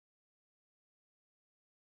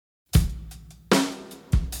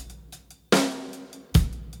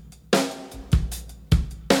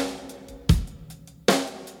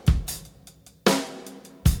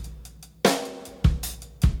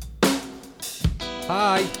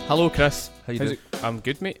Hi. Hello, Chris. How you How's doing? I'm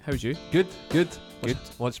good, mate. How's you? Good. Good.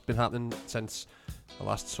 What's been happening since I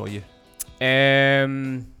last saw you?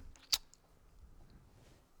 Nothing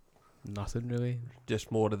really. Just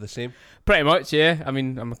more of the same. Pretty much, yeah. I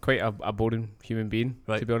mean, I'm quite a boring human being,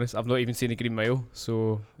 Right. to be honest. I've not even seen a Green Mile,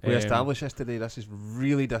 so... We established yesterday. This is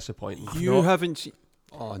really disappointing. You haven't seen...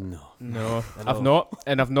 Oh, no. No, I know. I've not.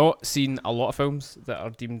 And I've not seen a lot of films that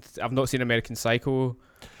are deemed... I've not seen American Psycho.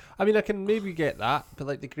 I mean, I can maybe get that, but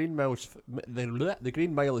like the Green Mile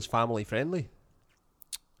is family friendly.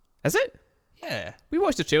 Is it? Yeah. We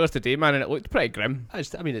watched the trailer today, man, and it looked pretty grim.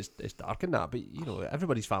 It's dark in that, but you know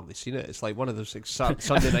everybody's family's seen it. It's like one of those like,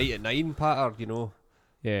 Sunday night at 9 pattern, you know,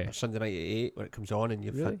 Yeah. or Sunday night at 8 when it comes on, and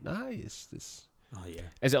you've Really? it's Oh, yeah.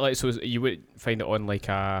 Is it like... So you would find it on like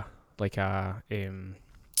a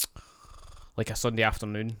Sunday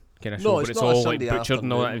afternoon kind of No, show, it's but it's not a all like Sunday butchered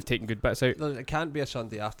and all that, afternoon. and taking good bits out. no, it can't be a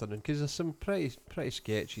Sunday afternoon because there's some pretty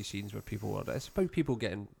sketchy scenes where people are. It's about people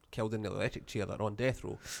getting killed in the electric chair that are on death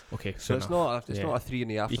row. Okay, So it's not a 3 in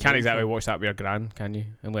the afternoon. You can't exactly film. watch that with your gran, can you?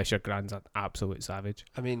 Unless your gran's an absolute savage.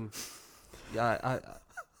 I mean, yeah,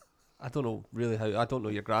 I don't know really how. I don't know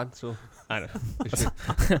your grand, so I know. we should-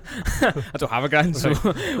 I don't have a gran, so...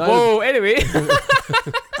 Now- Whoa, anyway.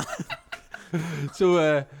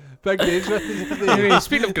 So Big Dave's with us today. Anyway,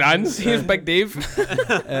 speaking of grans, here's Big Dave.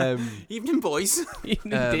 Evening, boys.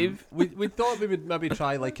 Evening, Dave. We thought we would maybe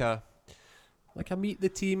try like a meet the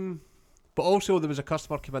team, but also there was a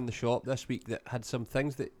customer come in the shop this week that had some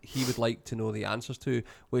things that he would like to know the answers to,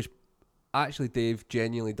 which actually Dave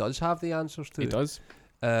genuinely does have the answers to. He does.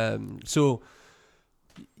 So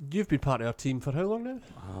you've been part of our team for how long now?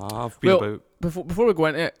 I've been Well, about... Before we go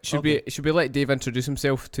into it, should Okay. we let Dave introduce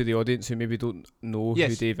himself to the audience who maybe don't know Yes.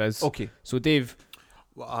 who Dave is? Okay. So Dave,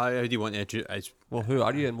 How do you want to introduce... Well, who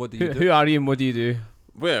are you and what do you do? who are you and what do you do?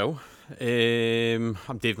 Well,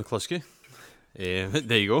 I'm Dave McCluskey.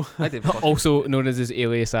 There you go. Hi, Dave. Also known as his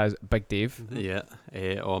alias as Big Dave. Yeah.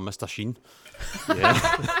 Or Mr. Sheen.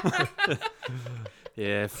 Yeah.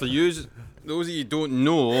 Yeah, for those of you who don't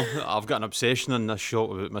know, I've got an obsession in this shop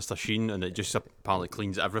about Mr. Sheen, and it just apparently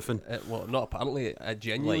cleans everything. Well, not apparently.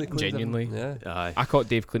 Genuinely. Like, cleans genuinely. them. Yeah. Aye. I caught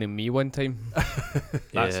Dave cleaning me one time.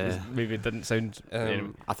 That's Yeah. maybe it didn't sound...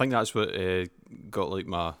 I think that's what got like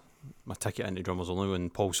my ticket into Drummers Only. When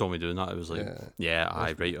Paul saw me doing that, it was like, Yeah.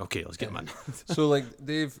 aye, right, okay, let's get him in. So like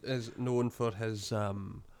Dave is known for his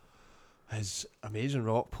amazing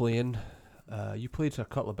rock playing. You played for a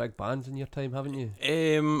couple of big bands in your time, haven't you?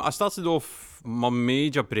 I started off, my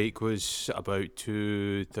major break was about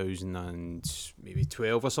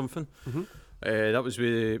 2012 or something. Mhm. That was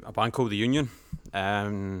with a band called The Union,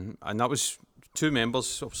 and that was two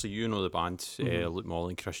members. Obviously, you know the band, Mhm. Luke Morley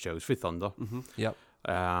and Chris Giles for Thunder, Yep.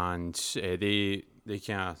 and they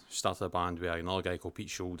kind of started a band with another guy called Pete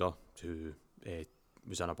Shoulder, who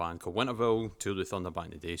was in a band called Winterville, toured with Thunder back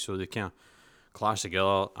in the day. So they kind of clashed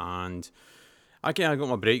together, and I kind of got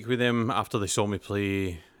my break with them after they saw me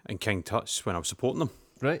play in King Tut's when I was supporting them.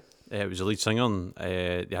 Right. It was the lead singer, and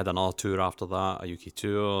they had another tour after that, a UK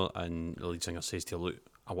tour, and the lead singer says to Luke,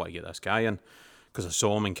 I want to get this guy in, because I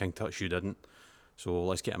saw him in King Tut's, you didn't, so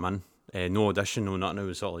let's get him in. No audition, no nothing, it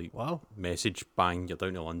was sort of like, Wow. message, bang, you're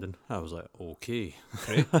down to London. I was like, okay.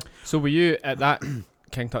 So were you at that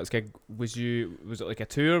King Tut's gig? Was it like a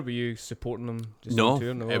tour? Were you supporting them? Just No, on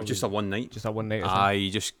tour? it was just a one night. just a one night. Or something? I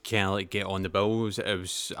just kind of like get on the bill.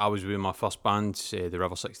 I was with my first band, the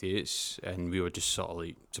River 68s, and we were just sort of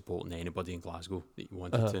like supporting anybody in Glasgow that you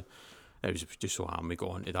wanted to. It was just so happened we got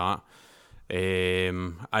onto that,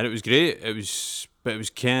 and it was great. It was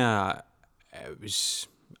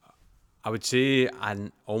I would say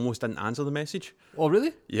I almost didn't answer the message. Oh,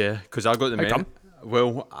 really? Yeah, because I got the How come?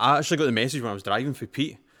 Well, I actually got the message when I was driving for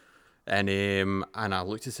Pete, and I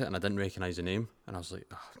looked at it and I didn't recognise the name, and I was like,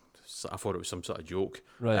 I thought it was some sort of joke,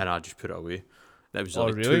 Right. and I just put it away. That was Oh,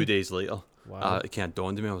 like really? 2 days later. Wow. It kind of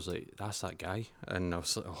dawned on me. I was like, that's that guy, and I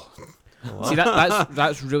was like, oh, See,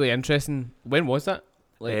 that's really interesting. When was that?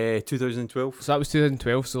 Like, 2012. so that was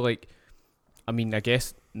 2012. So like, I mean, I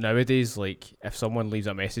guess nowadays, like, if someone leaves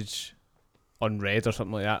a message unread or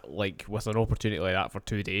something like that, like with an opportunity like that for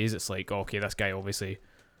 2 days, it's like, okay, this guy obviously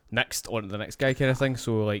next on to the next guy kind of thing.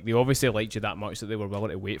 So like, they obviously liked you that much that they were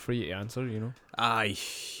willing to wait for you to answer. You know? Aye,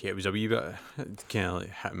 it was a wee bit kind of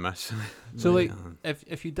like hit and miss. So like, Yeah.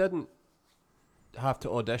 if you didn't have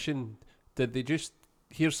to audition, did they just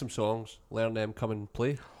hear some songs, learn them, come and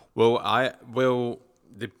play? Well, I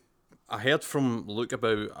heard from Luke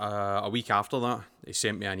about a week after that. He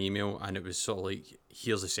sent me an email, and it was sort of like,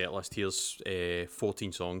 here's the set list, here's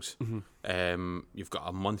 14 songs. You've got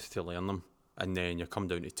a month to learn them, and then you come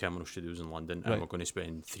down to Terminal Studios in London, and Right. we're going to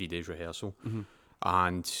spend 3 days rehearsal. Mm-hmm.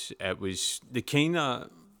 And it was the kind of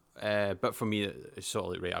bit for me that is sort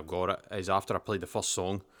of like, right, I've got it, is after I played the first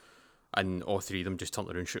song, and all three of them just turned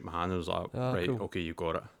around and shook my hand, and I was like, Ah, right, cool. okay, you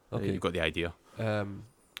got it. Okay. You got the idea.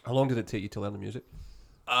 How long did it take you to learn the music?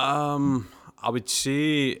 I would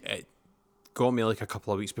say it got me like a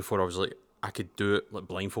couple of weeks before I was like, I could do it like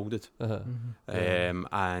blindfolded. Uh-huh.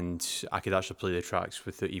 And I could actually play the tracks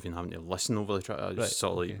without even having to listen over the track. I was Right,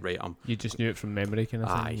 sort of like, okay. right, I'm You just knew it from memory, kind of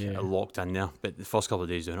aye, thing. Yeah. locked in there. But the first couple of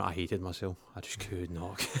days doing it, I hated myself. I just could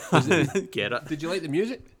not Was it- get it. Did you like the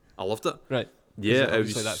music? I loved it. Right. Yeah, it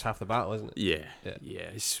obviously was. that's half the battle, isn't it? Yeah, Yeah. yeah.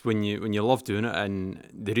 It's when you love doing it, and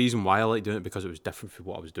the reason why I like doing it because it was different from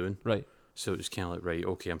what I was doing. Right. So it was kind of like, right,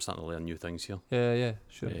 okay, I'm starting to learn new things here. Yeah,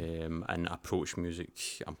 sure. And approach music.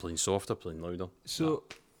 I'm playing softer, playing louder. So,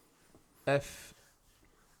 if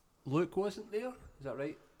Luke wasn't there, is that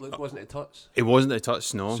right? Luke wasn't at Tuts. It wasn't a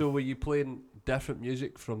touch, no. So were you playing different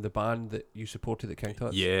music from the band that you supported at King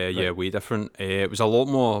Tuts? Yeah, Right. yeah, way different. It was a lot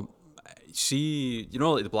more. See, you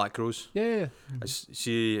know, like the Black Crows. Yeah. I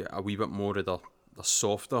see a wee bit more of the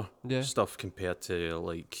softer Yeah. stuff compared to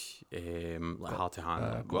like Hard to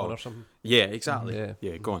Handle. Gone or something. Yeah, exactly. Yeah.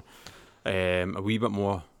 Yeah, go on. A wee bit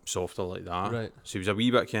more softer like that. Right. So he was a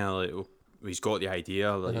wee bit kind of like, oh, he's got the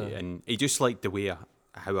idea, like, Uh-huh. and he just liked the way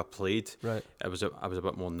how I played. Right. I was a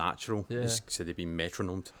bit more natural. Yeah. So they'd been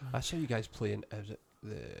metronomed. I saw you guys playing. Was it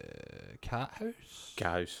the Cat House?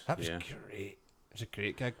 Guys. That was Yeah. great. It was a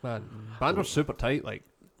great gig, man. Band was super tight. Like,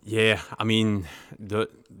 Yeah, I mean,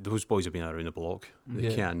 those boys have been around the block. They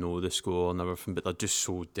Yeah. can't know the score and everything, but they're just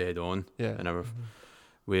so dead on yeah. and everything.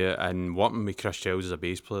 And working with Chris Childs as a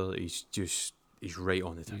bass player, he's right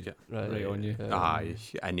on the ticket. Right on you. Aye,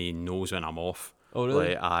 and he knows when I'm off. Oh,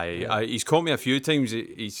 really? Like, Yeah. he's caught me a few times.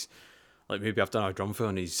 He's like, maybe I've done a drum fill,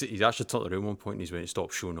 and he's actually turned around one point and he's went,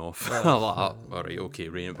 stop showing off. Oh. I'm like, oh, all right, okay,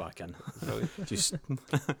 rein it back in. Just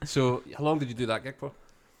So, how long did you do that gig for?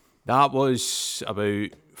 that was about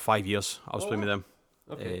 5 years. I was playing with them.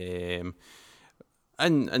 Okay.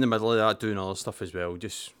 And in the middle of that, doing other stuff as well,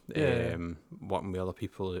 just Yeah. working with other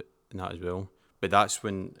people and that as well. But that's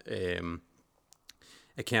when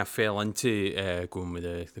it kind of fell into going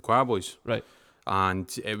with the Choir Boys. Right.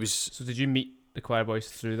 And it was So did you meet the Choir Boys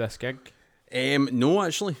through this gig? no,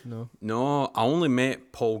 actually, No. no. I only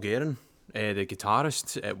met Paul Guerin, the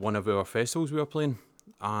guitarist, at one of our festivals we were playing,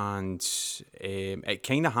 and it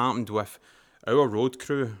kind of happened with our road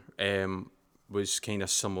crew. Was kind of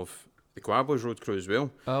some of the Choir Boys road crew as well.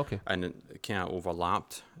 Oh, okay. And it kind of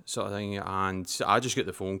overlapped sort of thing. And I just get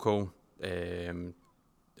the phone call.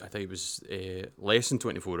 I think it was less than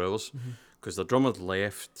 24 hours because the drummer had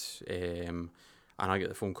left. And I get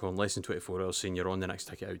the phone call in less than 24 hours saying you're on the next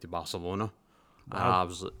ticket out to Barcelona. And I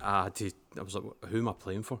was like, who am I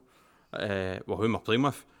playing for? Who am I playing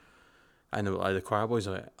with? And the Choir Boys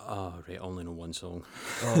are like, oh, right, I only know one song.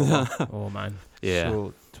 Oh, wow. Oh man. Yeah.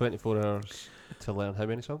 So 24 hours to learn how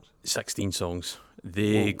many songs? 16 songs.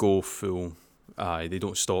 They Whoa. go full. They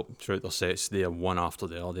don't stop throughout their sets. They are one after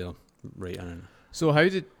the other. They're right in it. So how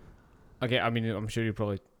did? Okay, I mean, I'm sure you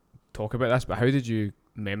probably talk about this, but how did you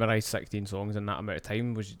memorize 16 songs in that amount of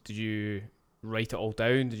time? Did you write it all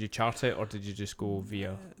down? Did you chart it, or did you just go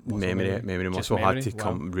via Memory Just muscle had memory? to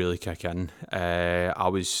come really kick in. I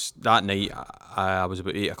was that night. I was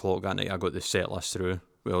about 8 o'clock that night. I got the set list through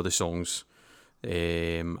with all the songs,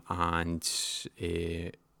 and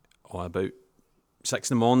about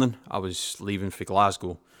 6 in the morning, I was leaving for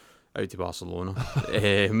Glasgow, out to Barcelona.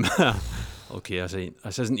 Okay,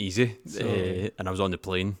 this isn't easy. And I was on the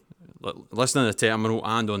plane, listening to the terminal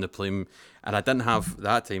and on the plane. And I didn't have,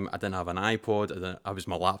 that time, I didn't have an iPod. I was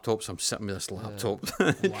my laptop, so I'm sitting with this laptop.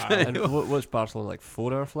 Wow. And what's Barcelona, like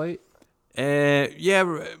 4-hour flight?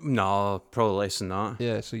 No, probably less than that.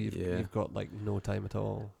 Yeah, so you've Yeah. got like no time at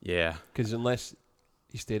all. Yeah. Because unless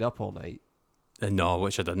you stayed up all night. No,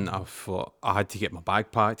 which I didn't. I thought I had to get my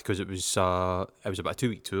bag packed because it was about a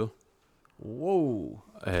 2-week tour. Whoa,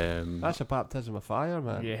 Um, that's a baptism of fire,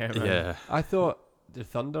 man. Yeah, man. yeah. I thought the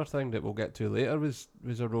Thunder thing that we'll get to later was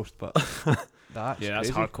a roast, but that's Yeah, that's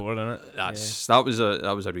crazy. hardcore, isn't it?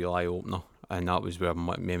 That was a real eye opener, and that was where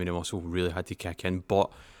my memory muscle really had to kick in.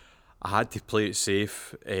 But I had to play it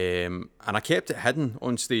safe, and I kept it hidden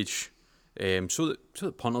on stage, so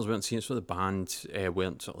that punters weren't seeing it, so the band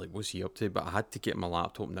weren't sort of like, what's he up to? But I had to get my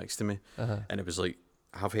laptop next to me, and it was like,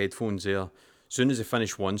 I have headphones there. As soon as I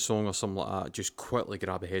finish one song or something like that, just quickly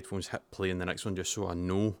grab the headphones, hit play on the next one, just so I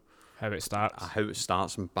know How it starts. how it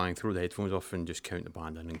starts, and bang, throw the headphones off and just count the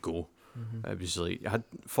band in and go. It was like, I had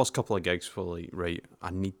first couple of gigs for like, right,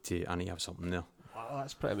 I need to have something there.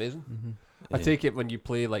 that's pretty amazing. Mm-hmm. I take it when you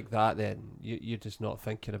play like that, then you're just not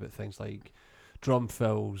thinking about things like drum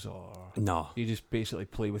fills, or No, you just basically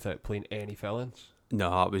play without playing any fill-ins.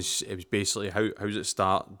 no, it was basically how's it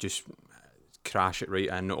start? Just crash it right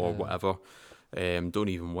in or Yeah. whatever. Don't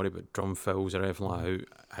even worry about drum fills or anything like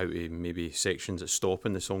how to maybe sections that stop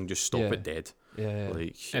in the song, just stop Yeah. it dead. Yeah,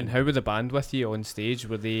 Like And how were the band with you on stage?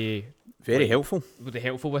 Were they very helpful.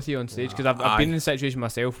 helpful with you on stage? Because I've been Aye. in a situation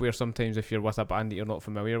myself where sometimes if you're with a band that you're not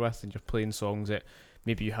familiar with and you're playing songs that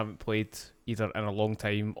maybe you haven't played either in a long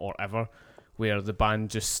time or ever, where the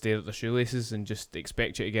band just stare at their shoelaces and just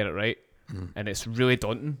expect you to get it right. And it's really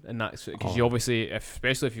daunting, and that's because you obviously,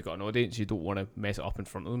 especially if you've got an audience, you don't want to mess it up in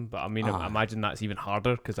front of them. But I mean, I imagine that's even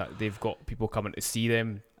harder because they've got people coming to see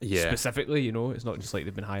them specifically. You know, it's not just like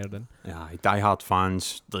they've been hired in. Yeah, die-hard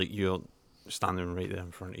fans, like you're standing right there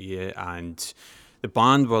in front of you, and the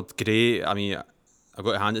band were great. I mean, I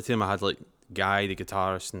got to hand it to them. I had like Guy, the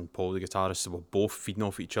guitarist, and Paul, the guitarist. They were both feeding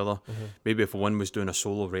off each other. Maybe if one was doing a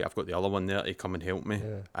solo, right, I've got the other one there to come and help me.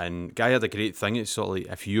 Yeah. And Guy had a great thing. It's sort of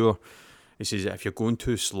like he says, if you're going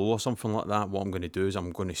too slow or something like that, what I'm going to do is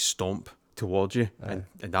I'm going to stomp towards you, and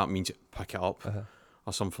that means pick it up.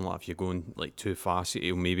 Or something like if you're going like too fast,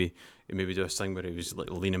 he'll maybe do this thing where he was like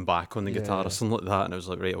leaning back on the guitar or something like that, and I was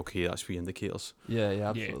like, right, okay, that's for indicators. Yeah,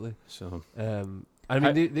 absolutely. So I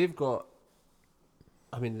mean, they've got.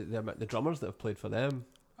 I mean, the drummers that have played for them.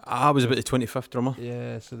 I was about the 25th drummer.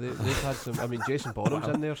 Yeah, so they've had some. I mean, Jason Bonham's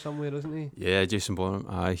in there somewhere, isn't he? Yeah, Jason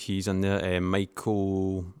Bonham. He's in there.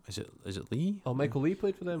 Michael, is it Lee? Oh, Michael Lee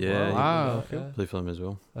played for them. Yeah, Wow, okay. Played for them as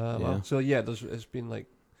well. Wow. Yeah. So yeah, it's been like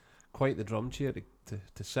quite the drum chair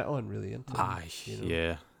to sit on, really. Into, you know.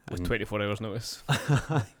 Yeah. With 24 hours notice.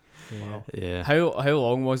 Wow. Yeah. How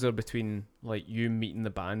long was there between like you meeting the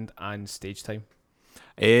band and stage time?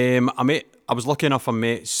 I was lucky enough. I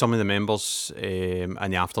met some of the members in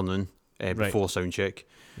the afternoon before sound check.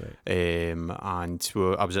 Right. And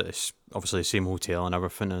I was at obviously the same hotel and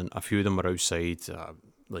everything, and a few of them were outside,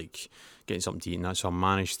 like getting something to eat and that. So I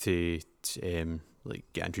managed to like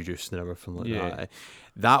get introduced and everything like that.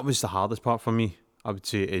 That was the hardest part for me, I would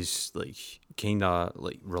say, is like kind of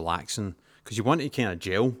like relaxing, because you want to kind of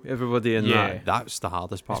gel everybody, and that's the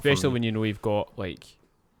hardest part. Especially for me. when you know you've got like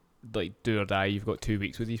do or die, you've got 2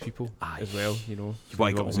 weeks with these people as well. You know, you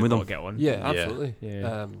want to get on with them. Get on. Yeah, absolutely.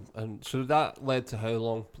 Yeah. And so that led to how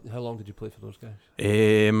long? How long did you play for those guys?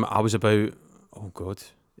 I was about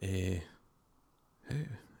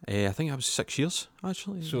I think I was 6 years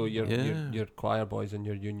actually. So your choir boys and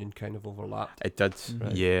your union kind of overlapped. It did,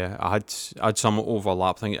 Right. yeah. I had some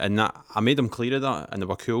overlap thing, and that I made them clear of that, and they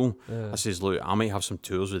were cool. Yeah. I says, look, I might have some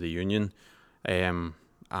tours with the union, and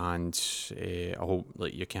I hope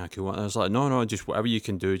like you're kind of cool. And I was like, no, just whatever you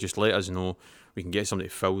can do, just let us know. We can get somebody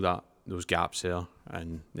to fill those gaps there,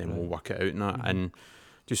 and then we'll work it out. And that, and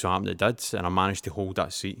just so happened it did, and I managed to hold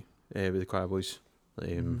that seat with the choir boys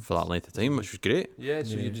for that length of time, which was great. Yeah,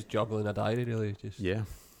 so you're just juggling a diary, really, just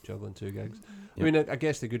juggling 2 gigs. Yep. I mean, I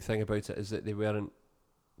guess the good thing about it is that they weren't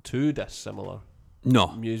too dissimilar.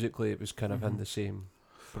 No. Musically, it was kind of in the same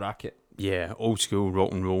bracket. Yeah, old school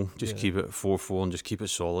rock and roll. Just keep it 4/4 and just keep it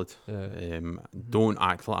solid. Don't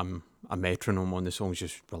act like I'm a metronome on the songs.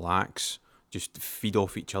 Just relax. Just feed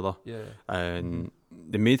off each other. Yeah. And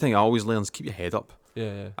the main thing I always learn is keep your head up.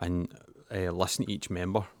 Yeah. And listen to each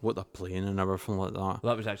member, what they're playing and everything like that. Well,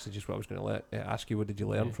 that was actually just what I was going to ask you. What did you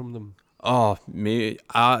learn from them? Oh, mate,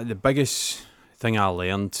 the biggest thing I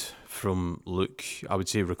learned from Luke, I would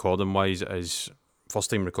say recording wise, is first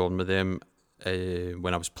time recording with them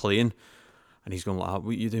when I was playing, and he's going like,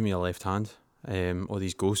 what you do with your left hand? All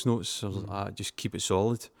these ghost notes. I was like, just keep it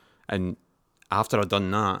solid. And after I'd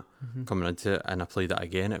done that, coming into it, and I played it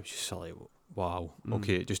again, it was just like, wow,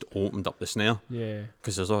 okay, it just opened up the snare. Yeah.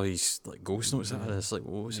 Because there's all these like ghost notes and it's like,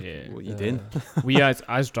 what are you doing? We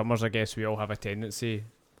as drummers, I guess we all have a tendency,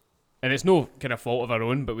 and it's no kind of fault of our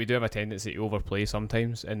own, but we do have a tendency to overplay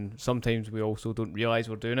sometimes, and sometimes we also don't realise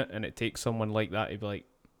we're doing it, and it takes someone like that to be like,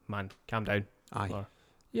 man, calm down. Aye. Or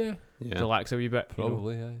Yeah. relax a wee bit.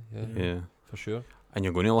 Probably, Yeah. For sure. And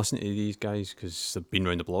you're going to listen to these guys because they've been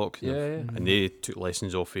round the block. Yeah. And they took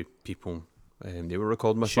lessons off of people they were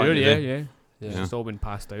recording with. Sure, back in the day. yeah. It's all been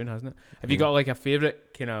passed down, hasn't it? Have you got like a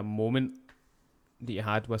favourite kind of moment that you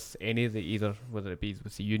had with any of the either, whether it be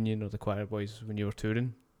with the union or the choir boys when you were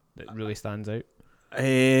touring, that really stands out?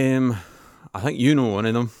 I think you know one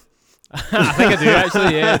of them. I think I do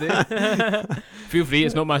actually, yeah. I do. Feel free,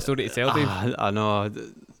 it's not my story to tell, Dave. I know.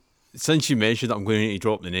 Since you mentioned it, I'm going to need to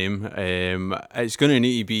drop the name. It's going to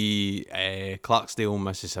need to be Clarksdale,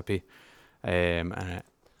 Mississippi, in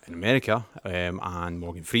America, and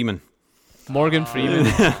Morgan Freeman. Morgan Freeman.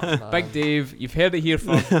 Man. Big Dave, you've heard it here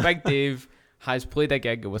first. Big Dave has played a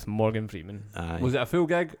gig with Morgan Freeman. Was it a full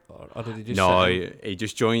gig, or did he just? No, sit in? he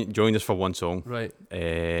just joined us for one song. Right.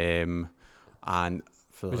 And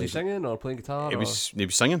for Was he singing or playing guitar? He was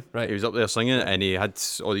singing. Right. He was up there singing, and he had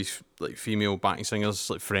all these like female backing singers,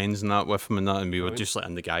 like friends and that with him and that, and we were Right. just like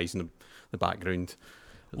in the guys in the background.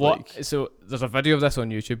 What? Like, So there's a video of this on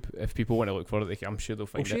YouTube. If people want to look for it, I'm sure they'll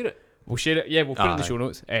We'll find share it. it. We'll share it. Yeah, we'll put it in the Aye. show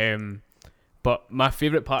notes. But my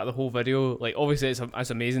favourite part of the whole video, like obviously it's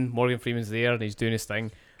amazing. Morgan Freeman's there and he's doing his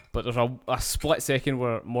thing. But there's a split second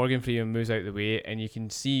where Morgan Freeman moves out of the way and you can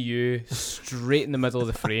see you straight in the middle of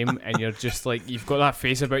the frame and you're just like, you've got that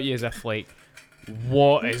face about you as if like,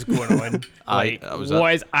 what is going on? Aye, Like, that was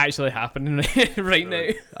what is actually happening right now?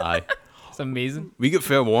 aye. It's amazing. We got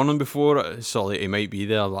fair warning before, so like he might be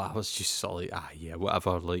there. Like, I was just sort of like, yeah,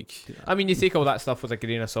 whatever. Like, I mean, you take all that stuff with a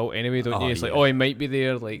grain of salt anyway, don't you? It's like, yeah. oh, he might be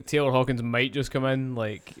there. Like, Taylor Hawkins might just come in,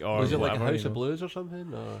 like, or Was it like a whatever, House you of know. Blues or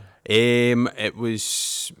something? Or? it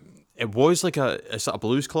was like a sort of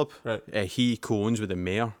blues club. Right. He co-owns with the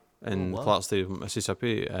mayor in Oh, wow. Clarksdale,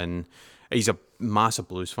 Mississippi, and he's a massive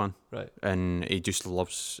blues fan. Right. And he just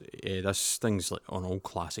loves this thing's like an old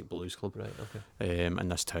classic blues club. Right. Okay. In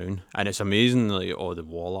this town, and it's amazing, like all the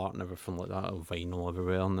wall art and everything like that, all vinyl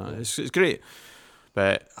everywhere, and that. Yeah. It's great.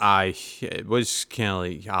 But it was kind of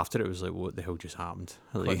like after it was like, what the hell just happened?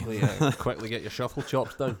 Like, Quickly get your shuffle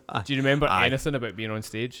chops down. Do you remember Aye. anything about being on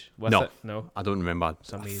stage with No. it? No. I don't remember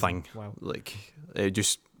It's a amazing. thing. Wow. Like it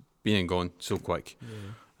just being and gone so quick.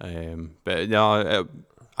 Yeah. But yeah,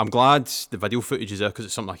 I'm glad the video footage is there because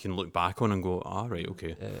it's something I can look back on and go, right,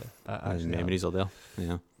 okay. Yeah. And memories are there.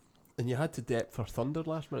 Yeah. And you had to dep for Thunder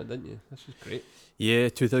last minute, didn't you? This is great. Yeah,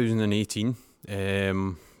 2018.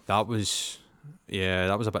 That was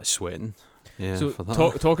a bit sweating. Yeah. So for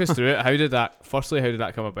that. talk us through it. How did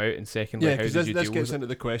that come about? And secondly, Yeah, how because did you this deal gets with it? into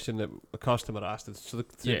the question that the customer asked us. So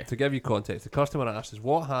Yeah. to give you context, the customer asked us,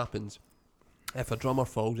 what happens if a drummer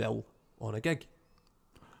falls ill on a gig?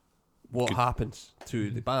 What Good. happens to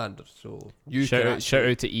the band? So you Shout can out, actually, shout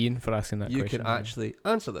out to Ian for asking that you question. can actually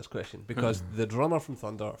answer this question because the drummer from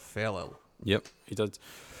Thunder fell ill. Yep, he did.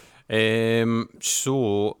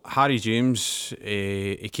 So Harry James,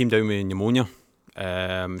 he came down with pneumonia.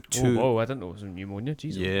 Whoa, I didn't know it was pneumonia.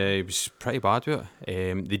 Jesus. Yeah, he was pretty bad with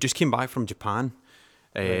it. They just came back from Japan,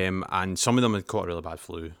 and some of them had caught a really bad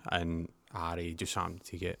flu, and Harry just happened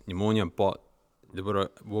to get pneumonia. But we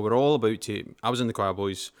were all about to. I was in the Choir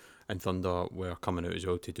Boys, and Thunder were coming out as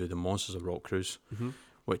well to do the Monsters of Rock cruise,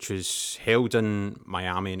 which was held in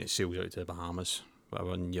Miami, and it sails out to the Bahamas.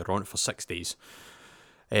 When you're on it for 6 days.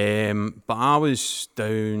 But I was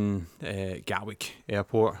down at Gatwick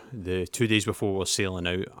Airport the 2 days before we were sailing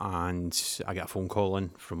out, and I got a phone call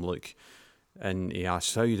in from Luke, and he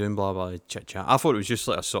asked, how you doing, blah blah, chit chat. I thought it was just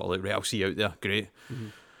like a sort of like, right, I'll see you out there, great.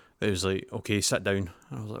 It was like, okay, sit down.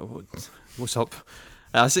 I was like, what's up?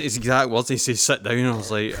 That's his exact words. He says, sit down. I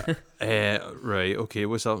was like, right, okay,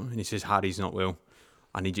 what's up? And he says, Harry's not well.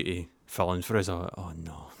 I need you to fill in for us. I was like, oh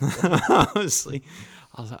no.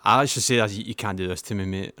 I should say, you can't do this to me,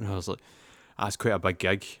 mate. And I was like, that's quite a big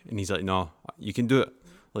gig. And he's like, no, you can do it.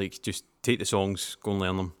 Like, just take the songs, go and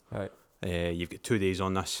learn them. Right. You've got 2 days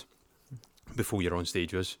on this before you're on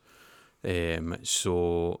stage with us.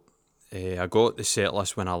 So I got the set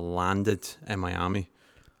list when I landed in Miami.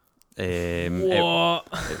 What?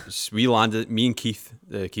 We landed, me and Keith,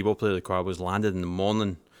 the keyboard player of the choir, was landed in the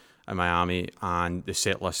morning in Miami, and the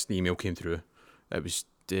set list, the email came through. It was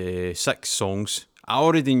 6 songs. I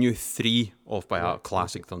already knew 3 off by heart,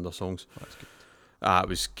 classic Thunder songs. That's good. It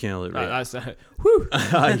was kind of like, right. That's whew.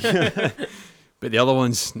 But the other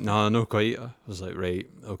ones, no, not quite. I was like, right,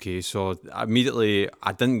 okay. So immediately,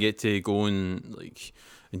 I didn't get to go and like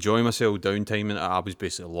enjoy myself downtime, and I was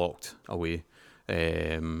basically locked away,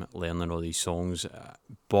 learning all these songs.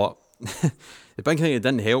 But the big thing that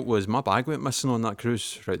didn't help was my bag went missing on that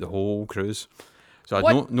cruise, right, the whole cruise. So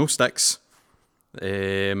I had no sticks,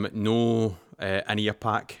 no an ear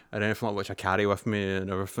pack or anything like which I carry with me and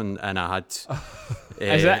everything, and I had.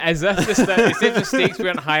 As if the stakes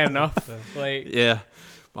weren't high enough. Like, Yeah,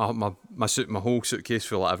 my whole suitcase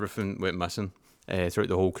full of everything went missing throughout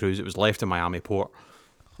the whole cruise. It was left in Miami port.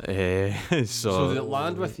 So did So it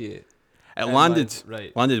land with you? it landed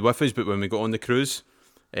Right. landed with us, but when we got on the cruise,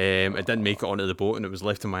 it didn't make it onto the boat, and it was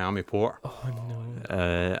left in Miami port. oh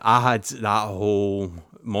no. I had that whole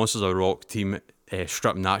Monsters of Rock team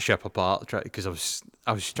stripping that ship apart because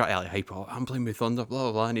I was trying to like hype up. I'm playing with Thunder,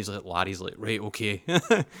 blah blah blah, and Larry's like, right, okay,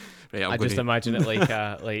 right. I just imagine it like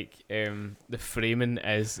the framing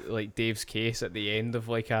is like Dave's case at the end of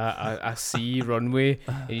like a sea runway,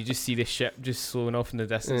 and you just see the ship just slowing off in the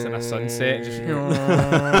distance in a sunset.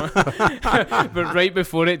 But right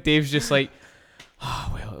before it, Dave's just like,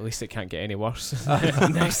 oh well, at least it can't get any worse.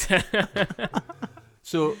 Next.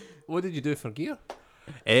 So, what did you do for gear?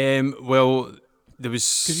 Well, there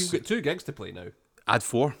was Because you've got 2 gigs to play now. I had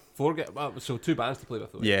 4. 4 so 2 bands to play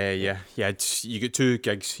with. Though. Yeah. You get 2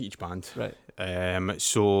 gigs each band. Right.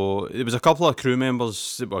 So there was a couple of crew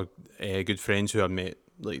members that were good friends who I met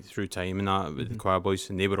like through time and that with the choir boys,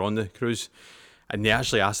 and they were on the cruise, and they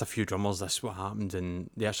actually asked a few drummers this what happened, and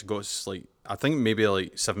they actually got us like I think maybe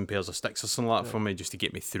like 7 pairs of sticks or something like that for me just to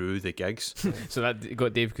get me through the gigs. So that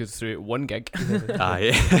got Dave goes through 1 gig.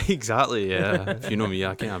 Yeah, exactly. Yeah, if you know me,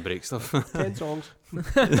 I can't break stuff. 10 songs.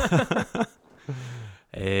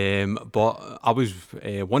 But I was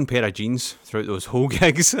 1 pair of jeans throughout those whole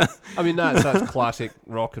gigs. I mean, that's classic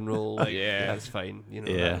rock and roll. Like, Yeah. that's fine. You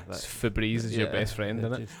know. Yeah. Febreze is your best friend,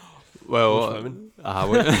 isn't it? Well, swimming.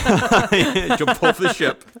 jump off the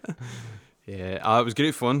ship. Yeah, it was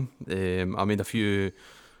great fun. I made a few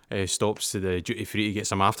stops to the duty free to get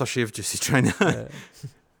some aftershave just to try and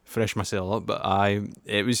fresh myself up. But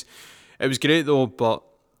it was great though. But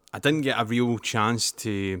I didn't get a real chance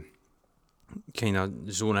to kind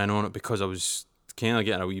of zone in on it because I was kind of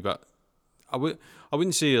getting a wee bit. I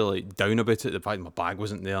wouldn't say like down about it. The fact my bag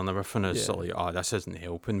wasn't there and everything. It's sort of like, oh, this isn't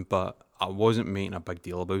helping. But I wasn't making a big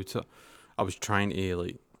deal about it. I was trying to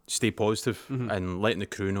like stay positive and letting the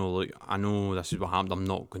crew know, like, I know this is what happened. I'm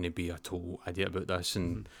not going to be a total idiot about this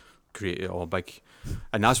and create it all big.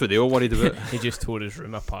 And that's what they all worried about. He just tore his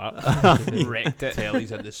room apart, wrecked it.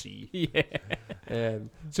 Telly's in the sea. Yeah.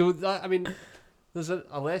 So that, I mean, there's a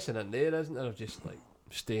lesson in there, isn't there, of just like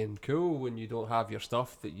staying cool when you don't have your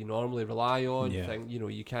stuff that you normally rely on. Yeah. You know,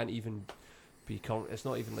 you can't even be. It's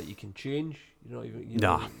not even like you can change. You know, even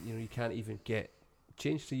Nah. you can't even get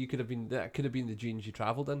changed. So you could have been that could have been the jeans you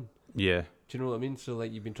travelled in. Yeah. Do you know what I mean? So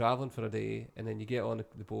like you've been travelling for a day and then you get on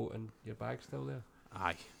the boat and your bag's still there.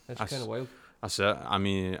 Aye. That's That's- kind of wild. That's it. I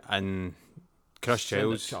mean, and Chris Send a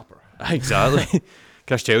Childs. chopper. Exactly.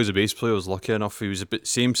 Chris Childs, the bass player, was lucky enough. He was a bit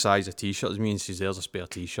same size of t-shirt as me, and says there's a spare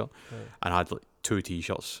t-shirt, Right. and I had like 2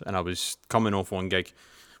 t-shirts, and I was coming off one gig,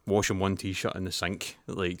 washing one t-shirt in the sink,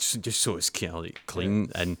 like just so it's kind of like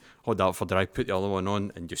clean, and hold that for dry, put the other one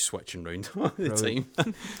on, and just switching round all the Brilliant.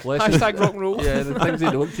 time. Hashtag rock and roll. Yeah, the things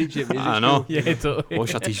they don't teach you at music I know. school. Yeah, totally.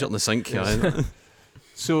 Wash a t-shirt in the sink. Yeah.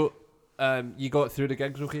 So, you got through the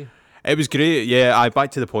gigs, okay? It was great. Yeah, back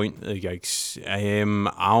to the point of the gigs.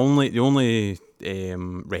 The only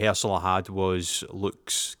rehearsal I had was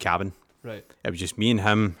Luke's cabin. Right. It was just me and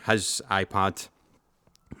him, his iPad,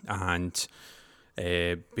 and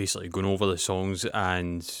basically going over the songs.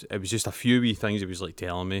 And it was just a few wee things he was like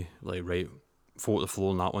telling me, like, right, float the floor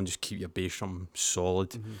on that one, just keep your bass drum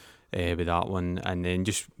solid with that one, and then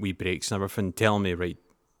just wee breaks and everything, telling me, right,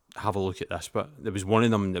 have a look at this. But there was one of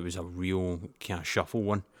them that was a real kind of shuffle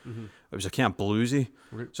one. It was a kind of bluesy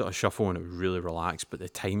sort of shuffle, and it was really relaxed, but the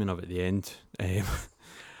timing of it at the end, I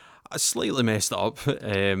slightly messed it up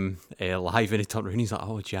live, and he turned around, he's like,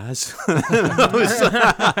 oh, jazz. Well,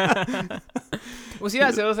 see,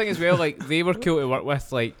 that's the other thing as well. Like, they were cool to work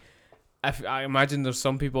with. Like, if I imagine there's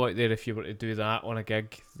some people out there, if you were to do that on a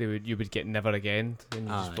gig, you would get never again, and you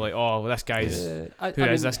just be like, oh, well, this guy's who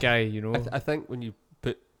is this guy? You know. I think when you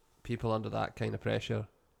put people under that kind of pressure,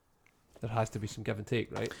 there has to be some give and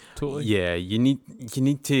take, right? Totally. Yeah, you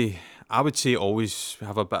need to. I would say always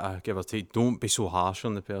have a bit of give or take. Don't be so harsh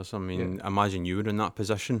on the person. I mean, imagine you were in that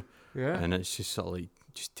position, and it's just sort of like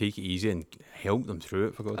just take it easy and help them through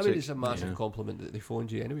it. For God's I sake. mean, it's a massive compliment that they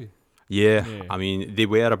phoned you anyway. Yeah, Yeah. I mean, they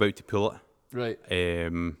were about to pull it, Right.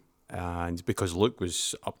 and because Luke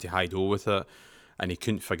was up to high door with it, and he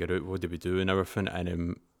couldn't figure out what they would do and everything,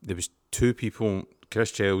 and there was 2 people,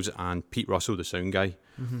 Chris Childs and Pete Russell, the sound guy.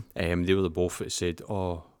 They were the both that said,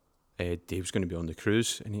 "Oh, Dave's going to be on the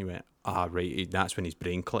cruise," and he went, "Ah, right." That's when his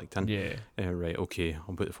brain clicked in. Yeah. Right. Okay,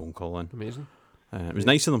 I'll put the phone call in. Amazing. It was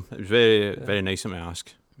nice of them. It was very, very nice of them to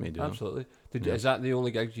ask me to do that. Absolutely. Yeah. Is that the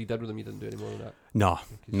only gigs you did with them? You didn't do any more than that? No,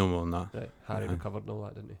 no more than that. Right. Harry recovered and all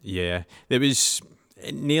that, didn't he? Yeah, it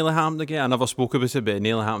nearly happened again. I never spoke about it, but it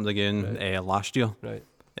nearly happened again last year. Right.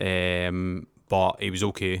 But he was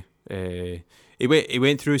okay. He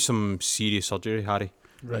went through some serious surgery, Harry.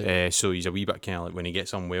 Right. So he's a wee bit kind of like when he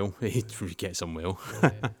gets unwell, he gets unwell.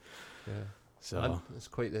 Yeah. So And it's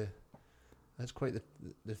quite the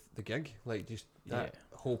gig. Like just that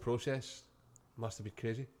whole process must have been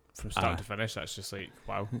crazy. from start to finish, that's just like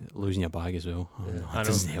wow. Losing your bag as well. Yeah. No, I that know.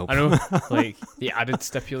 doesn't help. I know, like the added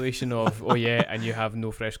stipulation of and you have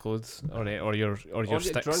no fresh clothes or your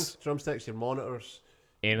sticks, drumsticks, your monitors,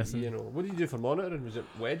 anything. You know, what did you do for monitoring? Was it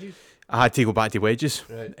wedges? I had to go back to wedges,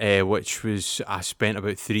 Right. which was I spent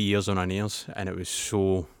about 3 years on an ears, and it was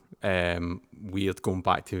so weird going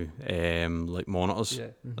back to like monitors.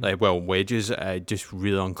 Yeah. Wedges, just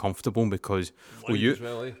really uncomfortable because Loud you- as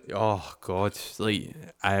well, eh? oh god, like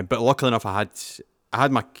but luckily enough I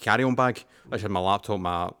had my carry-on bag, which had my laptop,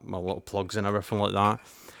 my little plugs and everything like that.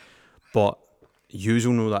 But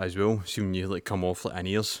you'll know that as well. See when you like come off like in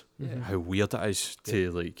ears, Yeah. how weird it is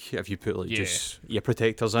to like if you put like Yeah. just ear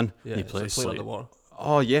protectors in, Yeah, you it's play like it's playing like, underwater.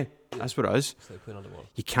 oh yeah, that's what it is. It's like playing underwater.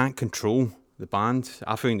 You can't control the band.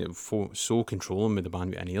 I found it so controlling with the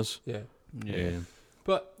band with in ears. Yeah. Yeah,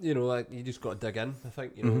 But, you know, like, you just got to dig in, I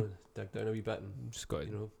think, you know, Mhm. dig down a wee bit and, just got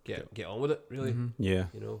you know, get on with it, really. Yeah.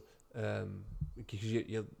 You know, because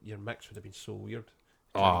your mix would have been so weird.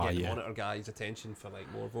 Oh, Trying to get the yeah. monitor guy's attention for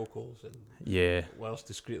like more vocals and Yeah. whilst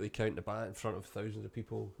discreetly count the band in front of thousands of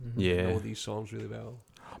people Yeah. know these songs really well.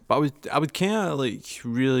 But I would kind of like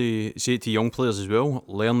really say it to young players as well.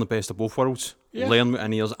 Learn the best of both worlds. Yeah. Learn with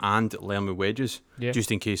in ears and learn with wedges, Yeah.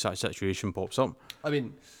 just in case that situation pops up. I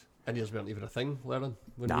mean, in-ears weren't even a thing learning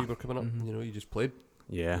when Nah. we were coming up. You know, you just played.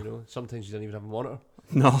 Yeah. You know, sometimes you didn't even have a monitor.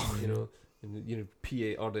 No. You know, and you know,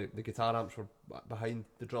 PA or the guitar amps were behind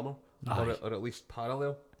the drummer, Aye. or at least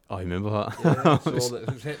parallel. I remember that. Yeah, so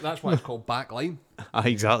that's why it's called backline,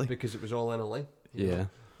 Exactly. because it was all in a line. you Yeah.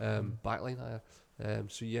 know. Backline.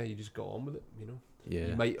 So yeah, you just got on with it. You know, Yeah.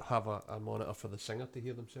 you might have a monitor for the singer to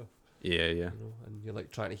hear themselves. Yeah. Yeah. You know, and you're like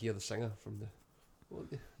trying to hear the singer from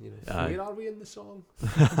you know, Aye. where are we in the song?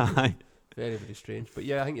 Aye. Very, very strange. But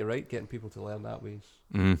yeah, I think you're right. Getting people to learn that way.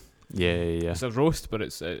 Mm. Yeah. Yeah. It's a roast, but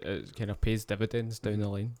it kind of pays dividends down the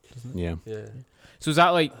line, doesn't it? Yeah. Yeah. So is that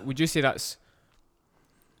like? Would you say that's?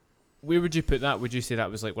 Where would you put that? Would you say that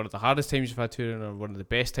was like one of the hardest times you've had touring, or one of the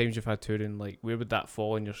best times you've had touring? Like, where would that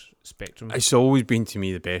fall in your spectrum? It's always been to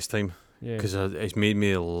me the best time Yeah. because it's made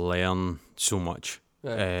me learn so much.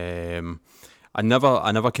 Yeah. I never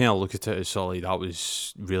kind of look at it as sort of like that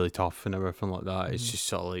was really tough and everything like that. It's Mhm. just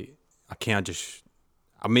sort of like I can't just.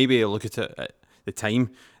 I maybe look at it at the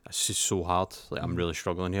time. It's just so hard. Like I'm Mhm. really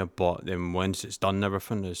struggling here. But then once it's done, and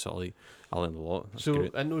everything it's sort of like I learned a lot. That's So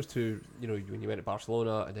great. in those two, you know, when you went to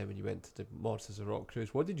Barcelona and then when you went to the Monsters of Rock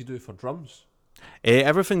cruise, what did you do for drums?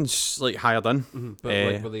 Everything's like hired in. But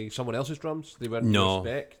like, were they someone else's drums? They weren't No. your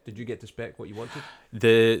spec. Did you get to spec what you wanted?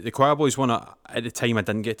 The Choir Boys one at the time I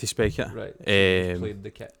didn't get to spec it. Right. So you just Um, played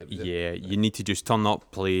the kit. Yeah, you need to just turn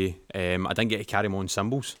up, play. I didn't get to carry my own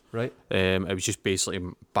cymbals. Right. It was just basically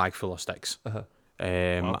a bag full of sticks. Uh-huh.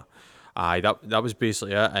 Wow. Aye, that was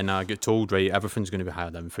basically it. And I got told, right, everything's going to be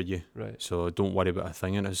hired in for you. Right. So don't worry about a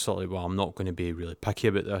thing. And it's sort of like, well, I'm not going to be really picky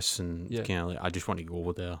about this. And Yeah. kind of like, I just want to go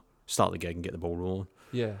over there, start the gig and get the ball rolling.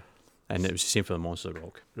 Yeah. And it was the same for the Monster of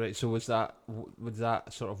Rock. Right. So was that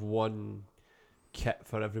sort of one kit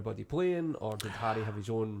for everybody playing, or did Harry have his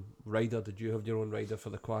own rider? Did you have your own rider for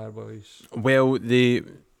the Choir Boys? Well,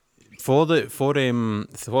 for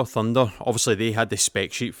Thunder, obviously they had the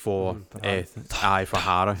spec sheet for For Harry. for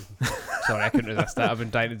Harry. Sorry, I couldn't resist that. I've been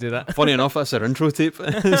trying to do that. Funny enough, that's their intro tape.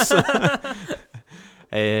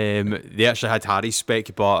 They actually had Harry's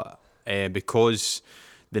spec, but because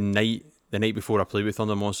the night before I played with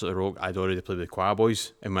Thunder Monster of the Rock, I'd already played with the Choir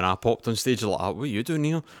Boys, and when I popped on stage, they're like, "What are you doing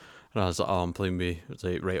here?" And I was like, "Oh, I'm playing with." It's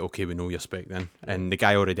like, "Right, okay, we know your spec then." And the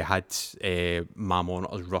guy already had my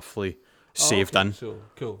monitors roughly saved in. So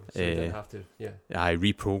cool. So you didn't have to. Yeah. I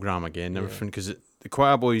reprogram again and Yeah. everything because the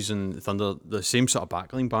Choir Boys and Thunder, the same sort of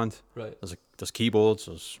backline band. Right. There's keyboards.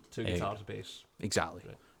 There's Two guitars, a bass. exactly.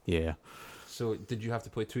 Right. Yeah. So did you have to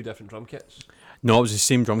play two different drum kits? No, it was the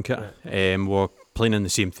same drum kit. Right. We were playing in the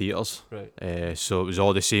same theatres. Right. So it was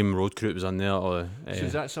all the same road crew that was in there. So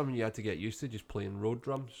is that something you had to get used to, just playing road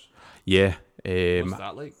drums? Yeah. What's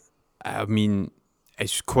that like? I mean,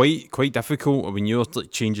 it's quite difficult when you're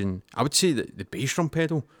like changing. I would say that the bass drum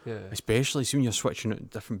pedal, Yeah. especially see when you're switching out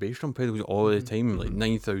different bass drum pedals all the time, like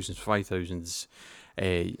 9,000s, 5,000s,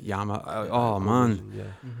 Yamaha. Oh man,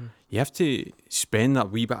 Yeah. you have to spend that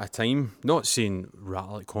wee bit of time. Not saying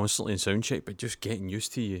rattle it constantly in sound check, but just getting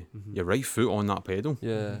used to your right foot on that pedal.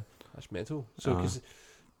 Yeah. That's mental. So Uh-huh. because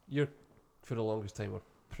you're for the longest time were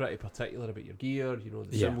pretty particular about your gear. You know,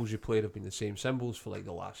 the Yeah. cymbals you played have been the same cymbals for like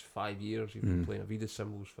the last 5 years. You've been playing Avidas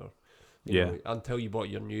cymbals for. Yeah. Know, until you bought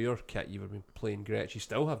your New York kit, you've been playing Gretsch. You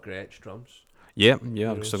still have Gretsch drums. Yeah,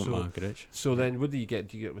 know, I've still got so- my Gretsch. So then, what do you get?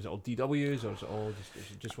 Was it all DWs or is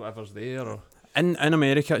it just whatever's there? Or In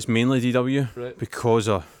America, it's mainly DW Right. because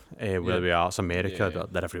of where Yeah. we are. It's America, Yeah.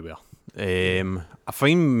 they're everywhere. I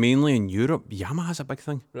find mainly in Europe, Yamaha's a big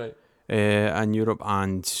thing. Right. In Europe,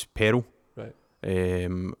 and Peril. Right.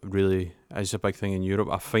 Really is a big thing in Europe.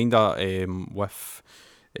 I find that with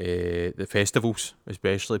the festivals,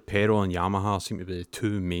 especially Peril and Yamaha, seem to be the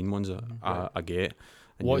two main ones that I get.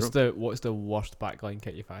 In What's Europe. the worst backline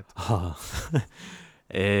kit you've had?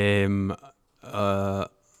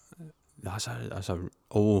 That's a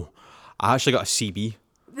I actually got a CB.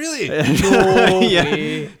 Really? No Yeah.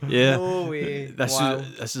 way. Yeah. No way. This Wow.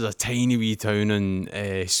 is a tiny wee town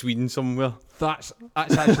in Sweden somewhere. That's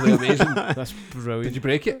actually amazing. That's brilliant. Did you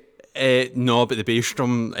break it? No, but the bass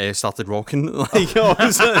drum started rocking. Like I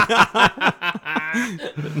was,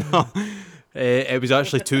 no, it was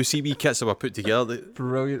actually two CB kits that were put together.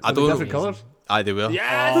 Brilliant. I Were they don't- different colours? Aye, they were.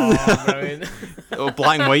 Oh, brilliant. Oh,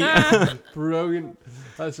 black and white. Brilliant.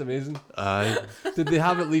 That's amazing. Aye. Did they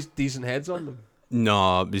have at least decent heads on them?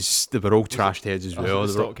 No, they were all trashed heads as well. The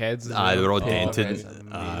They were, stock heads. as aye, they were all well. dented. heads.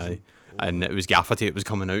 Aye. And it was gaffer tape was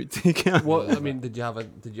coming out. What I mean, did you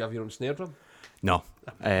have your own snare drum? No,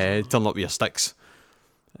 turned up with your sticks.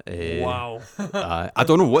 Wow. I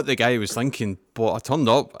don't know what the guy was thinking, but I turned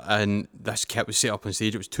up and this kit was set up on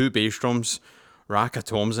stage. It was two bass drums, rack of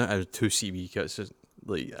toms in it, and two CB kits.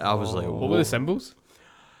 Like I was like, What were the symbols?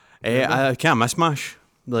 I can't mismatch.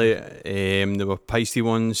 Like there were Peisty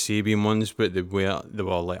ones, Sabian ones, but they were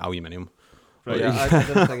like aluminium. Right. Yeah, I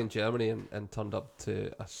did a thing in Germany and turned up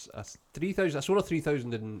to a 3000. I sold a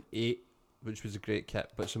 3008, which was a great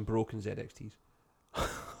kit, but some broken ZXTs.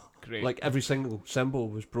 Great. Like every single symbol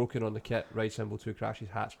was broken on the kit. Right symbol, two crashes,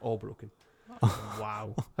 hats, all broken.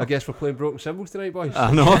 wow. I guess we're playing broken symbols tonight, boys.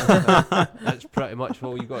 I know. That's pretty much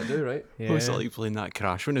all you got to do, right? Yeah. What's it like playing that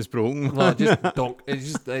crash when it's broken? Well, it just donk. It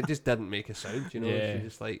just didn't make a sound, you know. Yeah. You're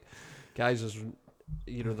just like, guys,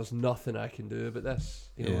 there's nothing I can do about this.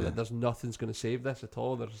 You know, Yeah. there's nothing's going to save this at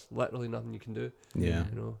all. There's literally nothing you can do. Yeah,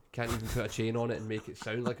 You know, can't even put a chain on it and make it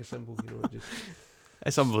sound like a symbol. You know, just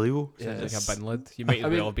it's unbelievable. yeah. Like a bin lid. You might I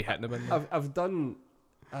as mean, well be hitting the bin lid. I've done.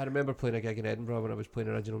 I remember playing a gig in Edinburgh when I was playing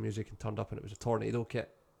original music and turned up and it was a Tornado kit.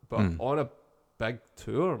 But on a big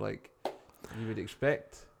tour, like you would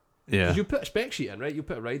expect. Yeah, 'Cause you put a spec sheet in, right? You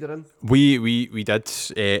put a rider in, we did.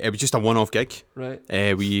 It was just a one-off gig. right?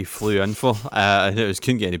 We flew in for, and it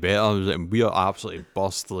couldn't get any better. I was like, we are absolutely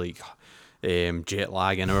bust, like jet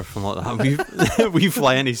lag and everything like that. We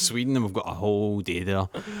fly into Sweden and we've got a whole day there.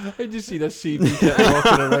 I just see this CB kit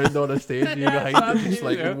walking around on a stage and you're behind it, just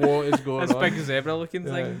like, Yeah. what is going This on? big zebra looking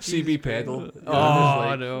Yeah. thing. CB pedal.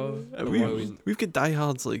 Oh no. We've got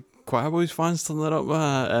diehards like Choir Boys fans turning it up,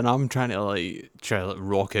 and I'm trying to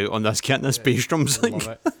rock out on this kit and this bass drums. Like, Love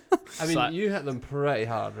it. I mean, So- you hit them pretty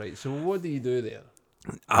hard, right? So what do you do there?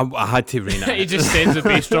 I had to rein he it. just sends the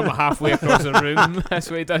bass drum halfway across the room. That's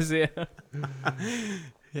what he does there.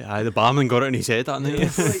 Yeah, the barman got it and he said that night.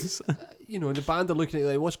 It's like, you know, the band are looking at you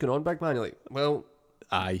like, what's going on, big man? You're like, well,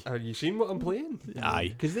 Aye, have you seen what I'm playing? aye.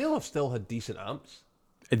 Because they'll have still had decent amps.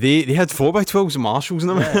 They had 4x12s and Marshalls in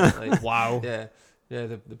them. Yeah, like, Wow. yeah. Yeah,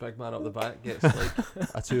 the big man up the back gets like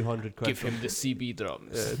a 200 quid. Give him the CB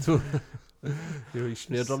drums. You know, his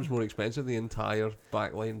snare drum's more expensive than the entire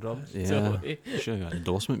backline drums. Yeah, Totally. should have got an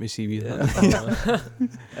endorsement with CB.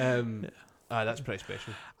 Yeah. That's pretty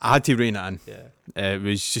special. I had to rein it in. Yeah. It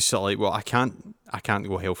was just sort of like, well, I can't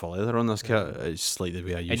go hell for leather on this kit. It's like the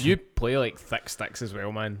way I use And you play like thick sticks as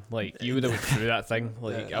well, man. Like you would have went through that thing.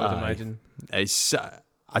 Like Yeah. I would Aye. imagine. It's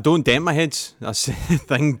I don't dent my heads. That's the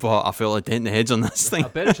thing, but I feel like denting the heads on this thing. I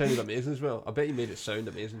bet it sounded amazing as well. I bet you made it sound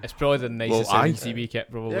amazing. It's probably the nicest Well, sounding aye. CB kit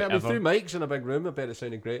probably Yeah, I mean, ever. through mics in a big room, I bet it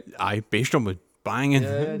sounded great. Aye, bass drum was banging.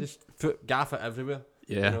 Yeah, just gaff it everywhere.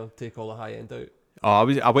 Yeah. You know, take all the high end out. Oh,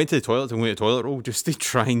 I went to the toilet and went to the toilet roll just to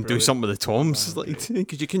try and do Brilliant. something with the toms, like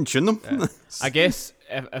because you can tune them. Yeah. I guess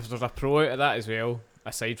if there's a pro out of that as well,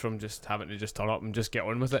 aside from just having to just turn up and just get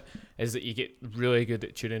on with it, is that you get really good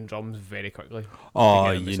at tuning drums very quickly. Oh,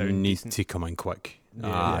 get them to you sound need decent. to come in quick. Yeah,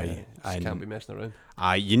 Aye, just can't be and messing around.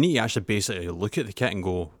 aye, you need to actually basically look at the kit and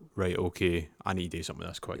go, right, okay, I need to do something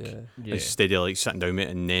with this quick. Yeah. Yeah. Instead of like sitting down with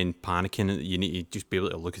it and then panicking, you need to just be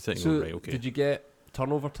able to look at it and So, go, right, okay. did you get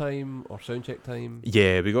turnover time or sound check time?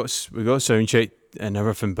 Yeah, we got sound check and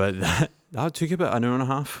everything, but That took about an hour and a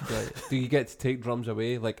half. Right. Do you get to take drums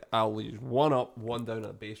away? Like, I'll use one up, one down at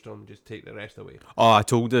a bass drum, just take the rest away. Oh, I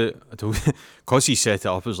told because he set it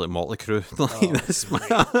up as like Motley Crue. Like this,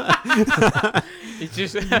 It's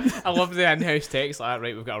just, I love the in-house text like,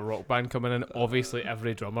 right, we've got a rock band coming in. Obviously,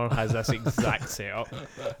 every drummer has this exact setup.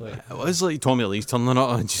 Like, it was like Tommy Lee's turning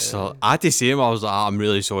up, and just I had to say him. I was like, I'm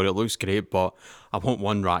really sorry, it looks great, but I want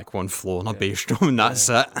one rack, one floor, and a bass drum, and that's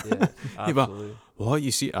it. Yeah, Yeah, but absolutely. what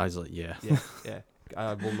you see? I was like, yeah. Yeah.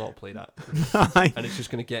 I will not play that. Aye. And it's just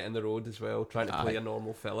going to get in the road as well, trying to play a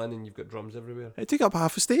normal fill-in, and you've got drums everywhere. It took up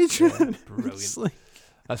half a stage. Yeah, It's brilliant. like-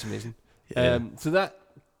 That's amazing. yeah. So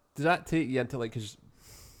does that take you into, like, because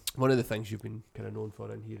one of the things you've been kind of known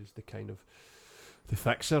for in here is the kind of the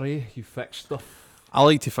fixer, eh? You fix stuff. I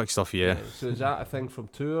like to fix stuff, yeah. So is that a thing from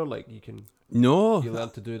tour? Like, you No, learn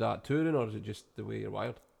to do that touring, or is it just the way you're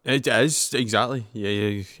wired? it is, exactly.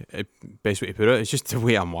 Yeah. Best way to put it. It's just the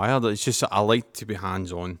way I'm wired. It's just I like to be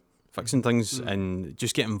hands-on, fixing things, and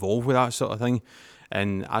just get involved with that sort of thing,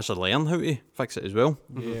 and actually learn how to fix it as well.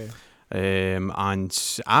 yeah. And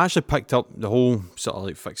I actually picked up the whole sort of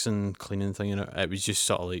like fixing, cleaning thing, and it was just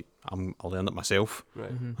sort of like I learned it myself.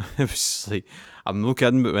 Right. It was like, I'm no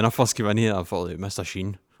kidding, but when I first came in here, I thought like Mr.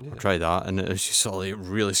 Sheen. Yeah. I tried that, and it was just sort of like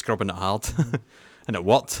really scrubbing it hard, and it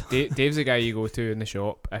worked. Dave's the guy you go to in the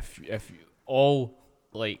shop if all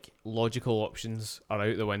like logical options are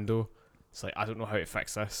out the window. It's like, I don't know how to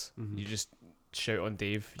fix this. You just shout on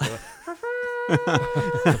Dave. You're like,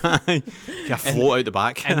 Get a float out the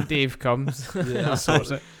back. and Dave comes. Yeah.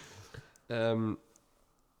 Sorts it.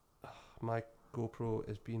 My GoPro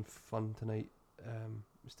is being fun tonight.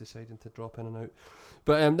 It's deciding to drop in and out,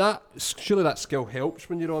 but surely that skill helps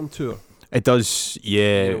when you're on tour. It does,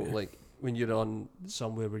 yeah. You know, like when you're on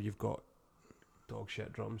somewhere where you've got dog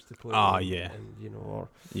shit drums to play. Ah, and- yeah. and, you know, or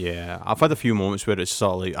Yeah, I've had a few moments where it's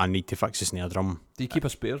sort of like I need to fix the snare drum. do you keep a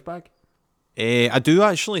spares bag? I do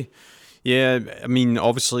actually. Yeah, I mean,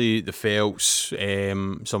 obviously the felts,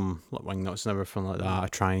 some like wing nuts and everything like that. I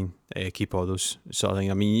try and keep all those sort of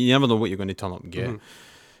thing. I mean, you never know what you're going to turn up and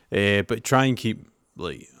get, but try and keep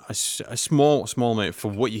like a small amount for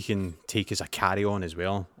what you can take as a carry on as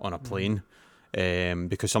well on a plane.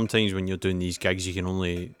 Because sometimes when you're doing these gigs,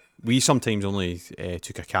 we sometimes only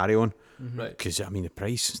took a carry on. Right. Because I mean the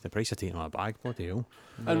price of taking on a bag, bloody hell.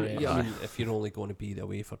 And I mean, if you're only going to be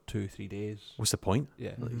away for 2-3 days, What's the point?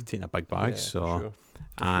 yeah, Like, you're taking a big bag, yeah, so for sure.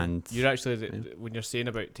 and You're actually when you're saying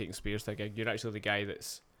about taking spares to a gig, you're actually the guy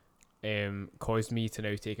that's caused me to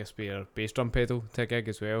now take a spare bass drum pedal to a gig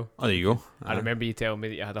as well. oh, there you go. I remember you telling me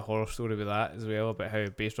that you had a horror story with that as well, about how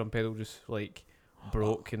a bass drum pedal just like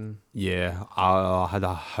broke and Yeah, I had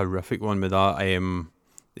a horrific one with that.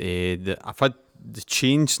 I've had the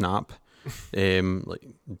chain snap, like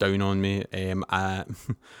down on me.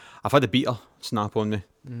 I've had a beater snap on me.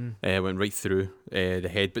 Went right through the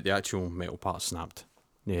head, but the actual metal part snapped.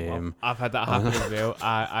 I've had that happen as well.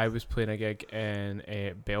 I was playing a gig in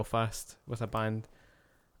Belfast with a band,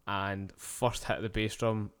 and first hit the bass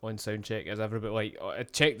drum on sound check as everybody, like, I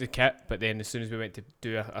checked the kit, but then as soon as we went to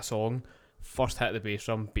do a song, first hit the bass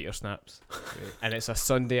drum, beater snaps. And it's a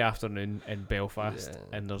Sunday afternoon in Belfast,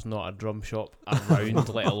 Yeah. and there's not a drum shop around,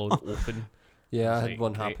 let alone open. Yeah, I It's had like,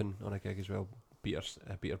 one great. happen on a gig as well.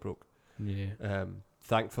 Beater broke. Yeah.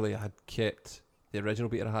 Thankfully, I had kept the original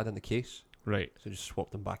beater I had in the case, Right. so just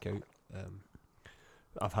swapped them back out.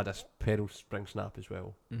 I've had a pedal spring snap as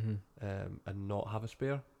well, and not have a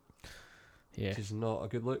spare, Yeah. which is not a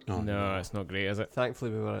good look. Oh, No, it's not great, is it?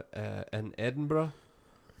 Thankfully, we were in Edinburgh,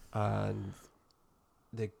 and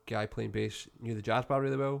the guy playing bass knew the jazz bar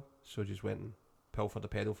really well, so just went and pilfered the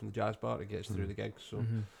pedal from the jazz bar to get us through the gig. So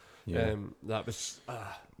yeah. that was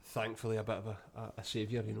thankfully a bit of a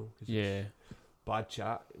saviour, you know. 'Cause Yeah. bad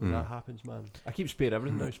chat when that happens, man. I keep spare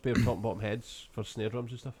everything now, spare top and bottom heads for snare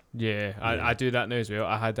drums and stuff. Yeah, I do that now as well.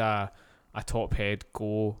 I had a top head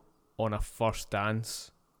go on a first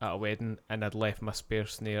dance at a wedding, and I'd left my spare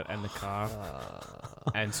snare in the car,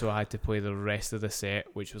 and so I had to play the rest of the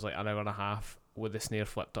set, which was like an hour and a half, with the snare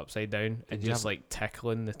flipped upside down and you just have- like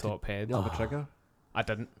tickling the top head. You don't have a trigger? I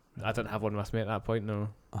didn't have one with me at that point, no.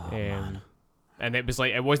 Oh, man. And it was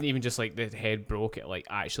like, it wasn't even just like the head broke, it like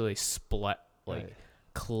actually split like Right.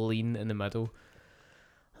 clean in the middle.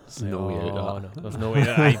 It's No way out of no, there's no way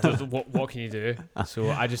that what can you do? So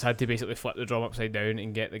I just had to basically flip the drum upside down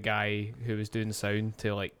and get the guy who was doing sound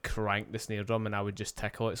to like crank the snare drum, and I would just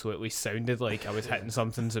tickle it so it at least sounded like I was hitting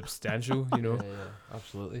something substantial, you know. Yeah,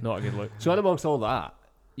 absolutely. Not a good look. So, in amongst all that,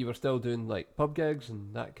 you were still doing like pub gigs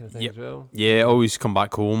and that kind of thing Yep. as well. Yeah, I always come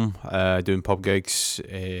back home doing pub gigs.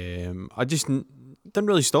 I just didn't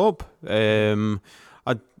really stop.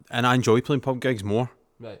 and I enjoy playing pub gigs more.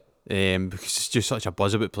 Right. Because it's just such a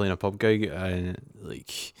buzz about playing a pub gig, and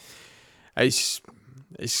like it's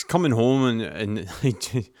coming home and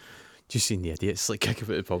like just seeing the idiots like kicking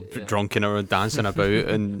about the pub, Yeah. drunk and everyone dancing about,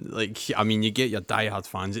 and like I mean you get your diehard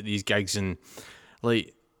fans at these gigs and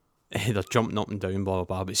like they're jumping up and down, blah blah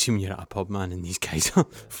blah. But see when you're at a pub, man, and these guys are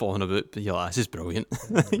falling about, but you're like, this is brilliant.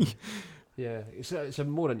 Yeah, it's a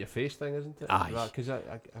more in your face thing, isn't it? Aye. Because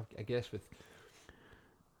I guess with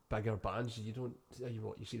bigger bands, you don't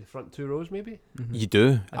you see the front two rows maybe, You do,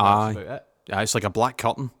 and that's about it, yeah, it's like a black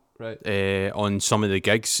curtain right? on some of the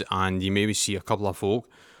gigs, and you maybe see a couple of folk,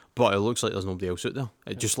 but it looks like there's nobody else out there.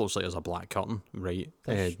 It just looks like there's a black curtain right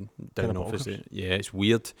That's down kinda off bonkers. Yeah, it's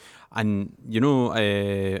weird. And you know,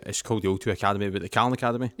 it's called the O2 Academy, but the Callan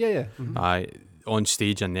Academy. Yeah, yeah. On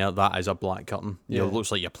stage in there, that is a black curtain. Yeah. It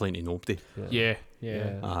looks like you're playing to nobody. Yeah.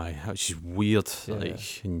 Aye, which is weird. Yeah.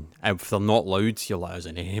 Like, and if they're not loud, you're like,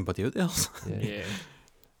 isn't anybody out there? Yeah.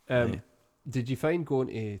 Yeah. Yeah. Did you find going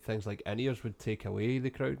to things like in-ears would take away the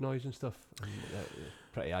crowd noise and stuff? And,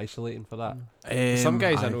 pretty isolating for that. Some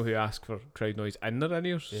guys I aye. know who ask for crowd noise in their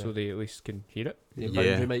in-ears Yeah. so they at least can hear it. The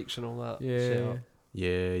Yeah. boundary mics and all that. set up.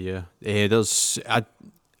 Yeah.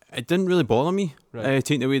 It didn't really bother me Right.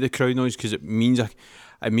 taking away the crowd noise because it means I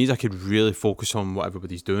could really focus on what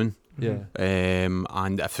everybody's doing. Yeah.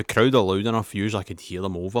 And if the crowd are loud enough, usually I could hear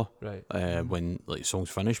them over Right. when like songs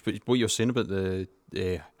finish. But what you're saying about the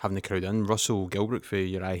having the crowd in, Russell Gilbrook for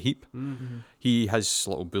Uriah Heep, he has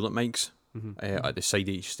little bullet mics at the side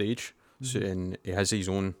of each stage, so, and he has his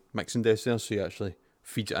own mixing desk there, so he actually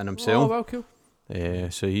feeds it in Oh, himself. well, cool.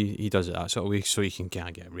 So he does it that sort of way, so he can kind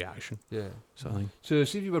of get a reaction. Yeah. Sort of thing. So,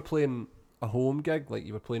 see if you were playing a home gig, like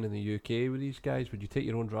you were playing in the UK with these guys, would you take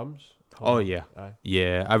your own drums? Oh yeah, Aye.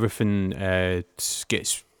 yeah. Everything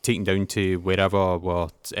gets taken down to wherever we're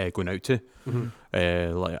going out to.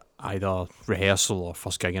 Like either rehearsal or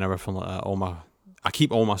first gig and everything like that. I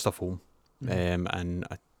keep all my stuff home, and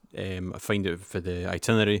I find out for the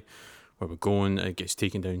itinerary where we're going. It gets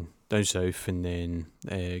taken down south, and then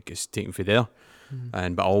it gets taken from there.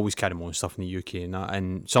 But I always carry my own stuff in the UK and that.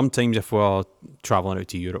 And sometimes if we're travelling out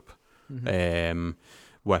to Europe,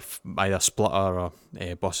 with either splitter or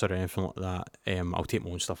bus or anything like that, I'll take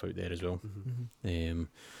my own stuff out there as well.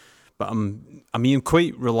 But I'm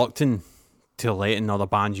quite reluctant to letting other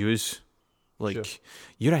bands use. Like, Sure.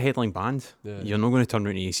 you're a headline band. Yeah. You're not going to turn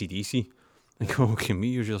around to AC/DC and go, can we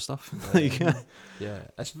use your stuff? Like, Yeah,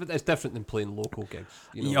 it's different than playing local gigs.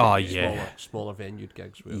 You know, Oh, like yeah. smaller venued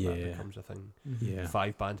gigs where that Yeah. becomes a thing. yeah.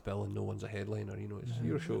 5 band bill and no one's a headliner. You know, it's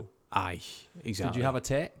your show. Aye, exactly. Did you have a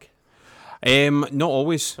tech? Not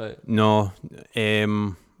always. Right. No.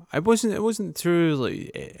 It wasn't through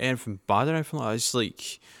like anything bad or anything like that. It's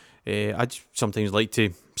like I sometimes like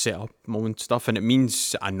to set up my own stuff, and it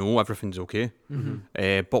means I know everything's okay.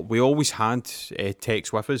 But we always had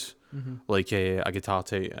techs with us, like a guitar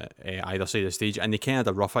tech either side of the stage, and they kind of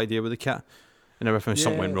had a rough idea with the kit and everything. If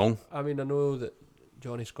something went wrong. I mean, I know that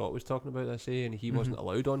Johnny Scott was talking about this, and he wasn't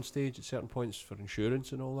allowed on stage at certain points for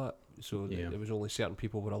insurance and all that. So Yeah. there was only certain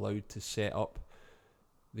people were allowed to set up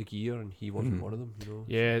the gear, and he wasn't one of them. You know.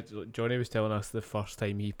 Yeah, Johnny was telling us the first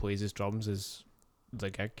time he plays his drums is the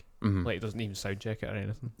gig. Mhm. Like, he doesn't even sound check it or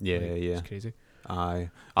anything. Yeah, Like, yeah. It's crazy. I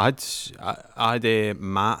had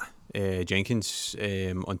Matt Jenkins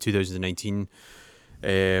on 2019.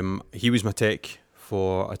 He was my tech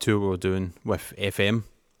for a tour we were doing with FM,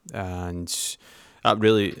 and it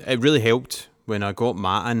really helped when I got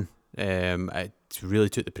Matt in. It really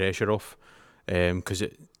took the pressure off, because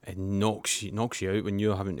it knocks you out when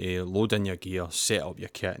you're having to load in your gear, set up your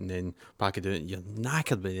kit, and then pack it out. You're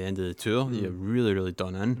knackered by the end of the tour. You're really, really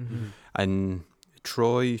done in. And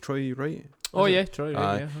Troy, right? Oh, Is it? yeah, Troy,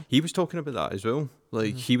 right, yeah. He was talking about that as well.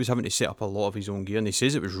 Like, he was having to set up a lot of his own gear, and he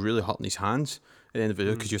says it was really hurting his hands at the end of the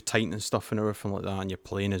day because you're tightening stuff and everything like that, and you're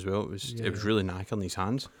playing as well. It was really knackering his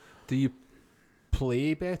hands. Do you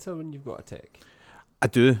play better when you've got a tech? I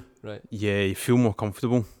do. Right. Yeah, you feel more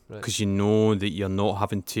comfortable Right. because you know that you're not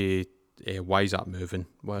having to. Why is that moving?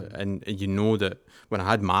 And you know that when I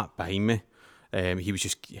had Matt behind me,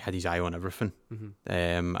 he had his eye on everything,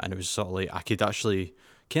 and it was sort of like I could actually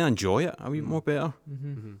kind of enjoy it a wee more better,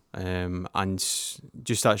 and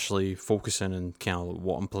just actually focusing on kind of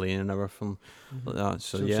what I'm playing and everything like that.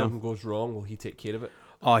 So if yeah. something goes wrong, will he take care of it?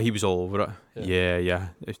 Oh, he was all over it. Yeah. Yeah.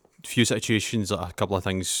 A few situations, a couple of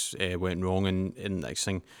things went wrong, and next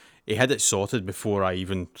thing, he had it sorted before I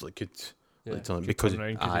even could Yeah. tell him Could because turn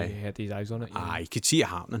around 'cause he had his eyes on it. he could see it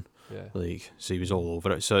happening. Yeah. So he was all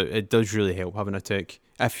over it. So it does really help having a tech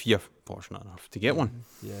if you're fortunate enough to get one.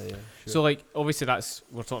 Yeah. Sure. So, like, obviously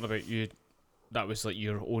we're talking about you that was like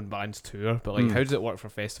your own band's tour, but like, how does it work for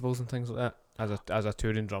festivals and things like that as a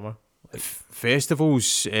touring drummer?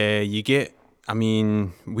 Festivals, you get. I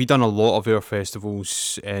mean, we done a lot of our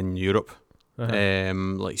festivals in Europe,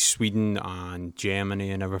 like Sweden and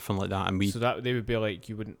Germany and everything like that. And we so that they would be like,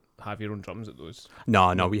 you wouldn't have your own drums at those.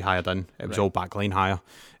 no, we hired in. It was all backline hire,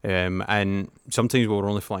 and sometimes we were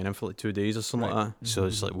only flying in for like 2 days or something like that. So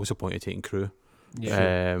it's like, what's the point of taking crew?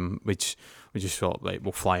 Yeah. Which we just thought, like,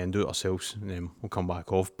 we'll fly and do it ourselves, and then we'll come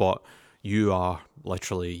back off. But you are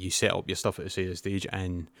literally, you set up your stuff at the stage,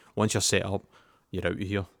 and once you're set up, you're out of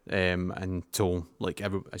here. Until like a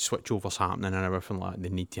switchover's happening and everything like that, they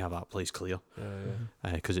need to have that place clear.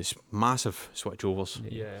 Because it's massive switchovers.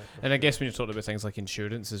 Yeah. And I guess when you're talking about things like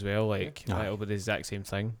insurance as well, like that'll be the exact same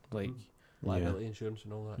thing. Like liability insurance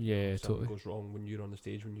and all that. Yeah, if something totally. goes wrong when you're on the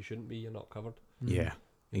stage when you shouldn't be, you're not covered. Yeah,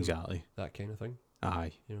 exactly. That kind of thing.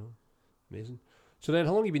 Aye. You know, amazing. So then,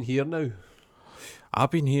 how long have you been here now?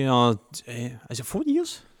 I've been here, is it 4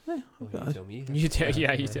 years? Oh, you tell me. You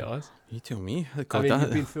tell us. You tell me. I mean,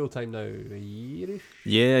 you've been full time now a yearish.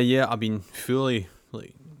 Yeah, I've been fully,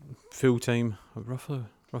 like, full time, roughly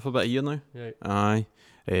about a year now. Right. Aye.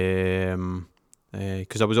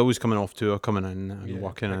 Because I was always coming off tour, coming in and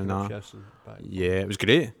working and that. Yeah, it was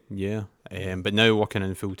great. Yeah. But now working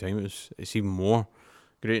in full time, it's even more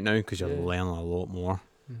great now because you're learning a lot more.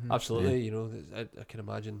 Absolutely. You know, I can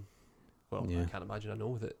imagine. Well, Yeah. I can't imagine. I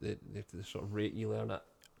know that the sort of rate you learn at.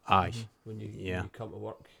 Aye. When you come to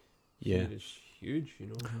work. Yeah. It's huge. You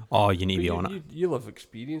know. Oh, you need to But be on it. You'll have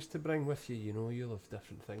experience to bring with you. You know, you'll have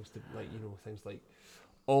different things to things like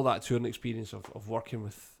all that touring experience of working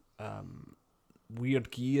with weird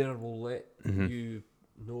gear will let you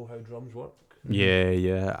know how drums work.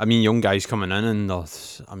 Yeah. I mean, young guys coming in and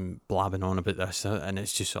I'm blabbing on about this, and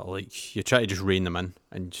it's just sort of like you try to just rein them in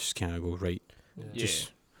and just kind of go right. Yeah.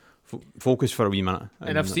 Just focus for a wee minute.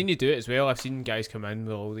 And I've seen you do it as well. I've seen guys come in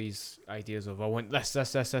with all these ideas of I want this,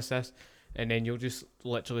 and then you'll just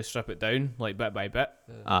literally strip it down like bit by bit.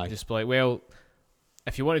 Aye. Just be like, well,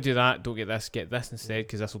 if you want to do that, don't get this instead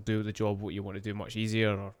because this will do the job what you want to do much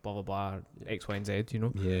easier, or blah blah blah, or X, Y, and Z. You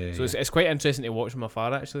know. Yeah. So it's quite interesting to watch from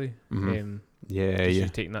afar actually. Yeah. You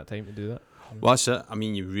taking that time to do that. Well, that's it. I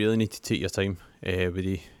mean, you really need to take your time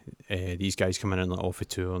with these guys coming in like off a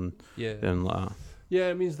tour and like that. Yeah,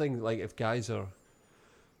 it means things like if guys are,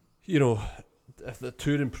 you know, if the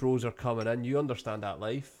touring pros are coming in, you understand that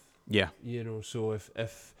life. Yeah. You know, so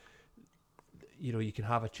if you know, you can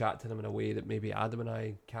have a chat to them in a way that maybe Adam and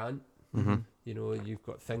I can't. You know, you've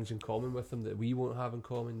got things in common with them that we won't have in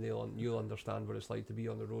common. You'll understand what it's like to be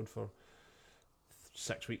on the road for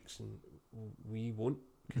 6 weeks, and we won't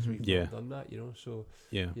because we've not done that. You know, so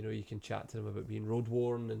you know, you can chat to them about being road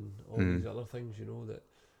worn and all these other things. You know, that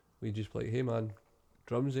we just like, hey man,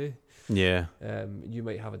 drums, eh? Yeah. You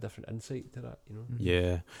might have a different insight to that, you know.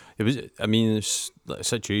 Yeah, it was. I mean, it's like a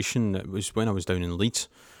situation. It was when I was down in Leeds,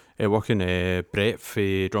 working. Brett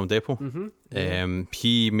for Drum Depot.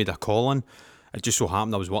 He made a call in. It just so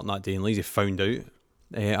happened I was working that day in Leeds. He found out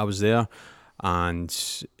I was there, and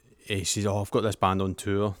he says, "Oh, I've got this band on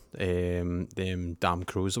tour. Them Damn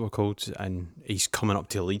Crows they were called, and he's coming up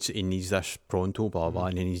to Leeds. He needs this pronto, blah blah,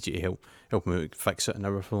 and he needs you to help him out, fix it and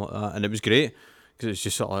everything like that." And it was great. Because it's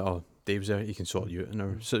just sort of like, oh, Dave's there, he can sort you out,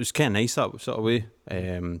 and so it was kind of nice that sort of way.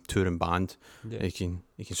 Touring band, he can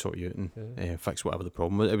sort you out and fix whatever the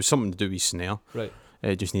problem was. It was something to do with snare, right?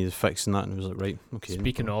 It just needed fixing that, and it was like, right, okay.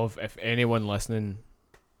 Speaking of, if anyone listening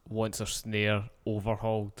wants a snare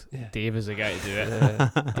overhauled, Dave is the guy to do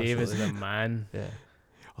it. Dave is the man. Yeah.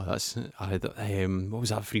 Oh, that's what was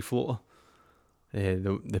that, free floater?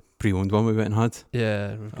 The pre-owned one we went and had.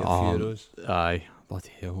 Yeah, we've got a few of those. Aye.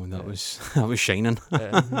 Bloody hell, that was shining.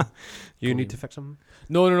 You need to fix them?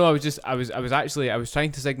 No. I was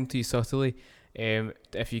trying to signal to you subtly.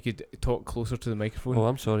 If you could talk closer to the microphone. Oh,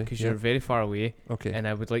 I'm sorry. Because you're very far away. Okay. And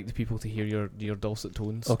I would like the people to hear your dulcet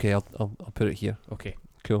tones. Okay, I'll put it here. Okay.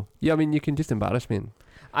 Cool. Yeah, I mean, you can just embarrass me.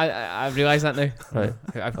 I realise that now. Right.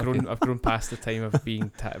 I've grown past the time of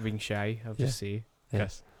being shy. I'll just say,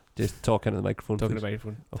 yes. Just talk into the microphone. Talk into the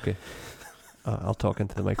microphone. Okay. I'll talk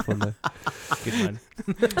into the microphone now. Good man.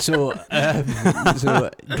 So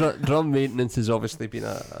drum maintenance has obviously been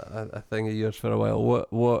a thing of yours for a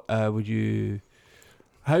while. How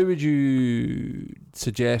would you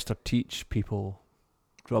suggest or teach people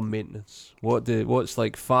drum maintenance? What's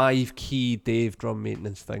like 5 key Dave drum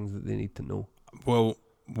maintenance things that they need to know? Well,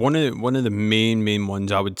 one of the main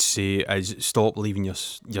ones I would say is stop leaving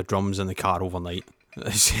your drums in the car overnight.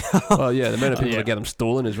 Well, yeah, the amount of people that get them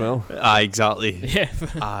stolen as well. Aye, exactly. Yeah.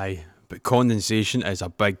 Aye, but condensation is a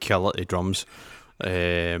big killer to drums.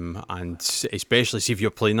 And especially see if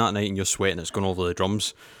you're playing that night and you're sweating, it's going over the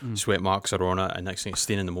drums, sweat marks are on it, and next thing it's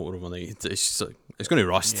staying in the motor overnight. It's going to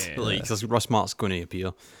rust. Yeah. Like there's rust marks going to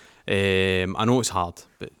appear. I know it's hard,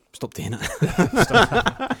 but stop doing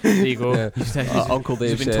it. There you go. Yeah. Uncle Dave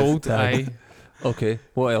You've been said, told. Aye. Okay,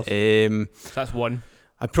 what else? So that's one.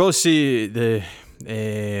 I'd probably say the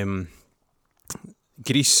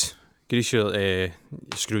grease your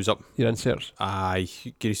screws up. Your inserts. I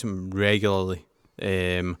grease them regularly,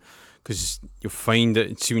 because you'll find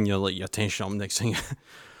that see when you're like your tension up, next thing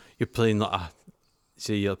you're playing like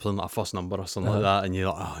a first number or something like that, and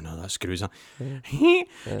you're like, oh no, that screws up.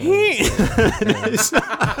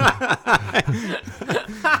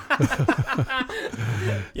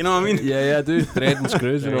 You know what I mean? Yeah, I do. Thread and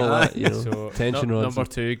screws and all that. You know, So tension rods. number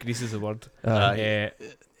 2, grease is the word. Aye.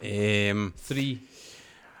 3.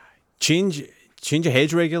 Change your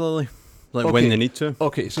heads regularly, like when Okay. they need to.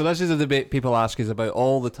 Okay, so this is a debate people ask us about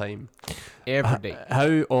all the time. Every day.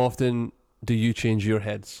 How often do you change your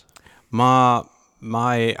heads? I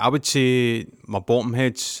would say my bottom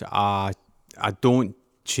heads, I don't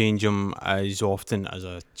change them as often as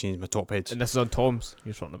I change my top heads. And this is on Tom's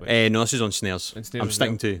you're talking about. No, this is on snares. And snares I'm as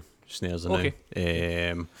sticking to snares now.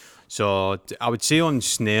 Okay. So I would say on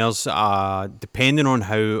snares, depending on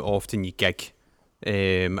how often you gig,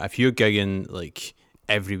 if you're gigging like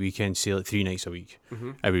every weekend, say like 3 nights a week,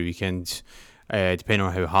 every weekend, depending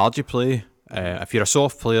on how hard you play, if you're a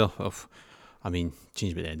soft player,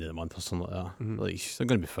 change by the end of the month or something like that. Like they're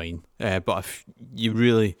going to be fine. But if you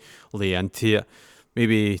really lay into it,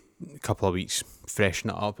 maybe a couple of weeks, freshen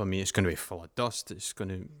it up. I mean, it's going to be full of dust. It's going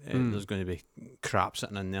to there's going to be crap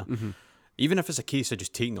sitting in there. Even if it's a case of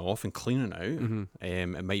just taking it off and cleaning it out,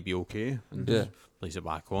 it might be okay. And just place it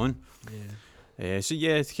back on. So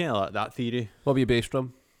yeah, it's kind of like that theory. What about your bass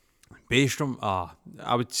drum? Bass drum,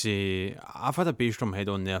 I would say I've had a bass drum head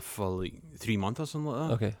on there for like 3 months or something like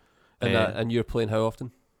that. Okay. And you're playing how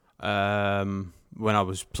often? When I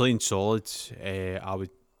was playing solid, I would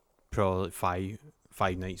probably like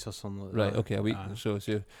five nights or something like Right, that. okay, a week. So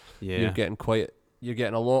Yeah. you're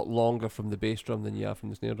getting a lot longer from the bass drum than you are from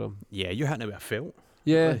the snare drum. Yeah, you're hitting it with a felt.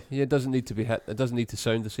 Yeah, Really? yeah, it doesn't need to be hit. It doesn't need to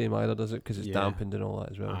sound the same either, does it? Because it's Yeah. dampened and all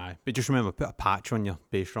that as well. Aye. But just remember, put a patch on your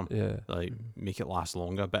bass drum. Yeah. Like, make it last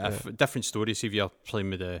longer. But if different stories, see if you're playing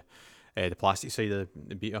with the plastic side of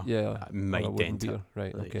the beater, Yeah. it might or a wooden dent it. beater.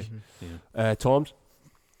 Right, Like, okay. Yeah. Tom's?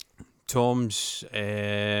 Tom's,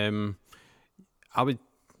 I would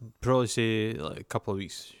probably say like a couple of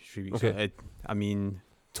weeks, 3 weeks. Okay. I mean,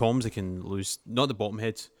 Tom's, they can lose, not the bottom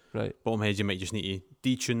heads. Right. Bottom heads, you might just need to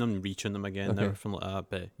detune them and retune them again, and Okay. everything like that.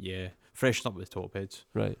 But yeah, freshen up with the top heads.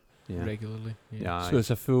 Right. Yeah. Regularly. Yeah. So it's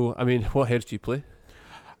a full. I mean, what heads do you play?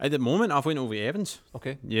 At the moment, I've went over Evans.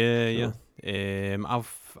 Okay. Yeah, yeah.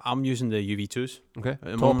 I'm using the UV2s. Okay. At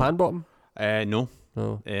the Top moment. and bottom? No.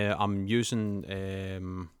 No. I'm using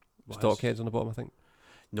what Stock is- heads on the bottom, I think.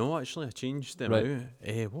 No, actually, I changed them Right.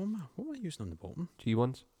 out. What am I using on the bottom?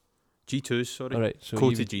 G1s? G2s, sorry. All right. So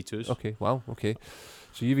Coated G2s. Okay. Wow. Okay.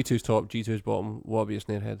 So UV2's top, G2's bottom. What about your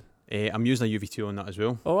snare head? I'm using a UV2 on that as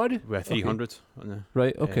well. Oh, are you? With 300 on the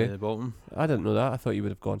Right. Okay. the bottom. I didn't know that. I thought you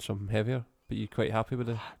would have gone some heavier, but you're quite happy with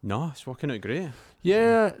it. No, it's working out great.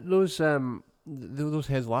 Yeah. Those those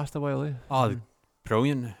heads last a while, eh? Oh,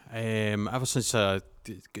 brilliant. Ever since I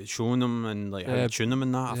shown them and like how to tune them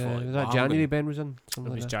and that, I Yeah. thought like, Was that wow, January Ben was in? It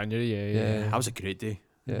Something was like that. January, yeah. Yeah. that was a great day.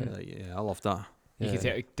 Yeah. Yeah, I loved that. You Yeah. could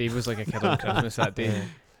tell Dave was like a kid on Christmas that day.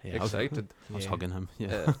 Yeah, I was Excited. hugging him.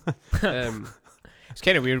 Yeah. It's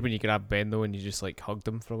kind of weird when you grab Ben though and you just like hugged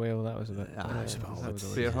him for a while. That was a bit. Ah, it's a bit that odd. was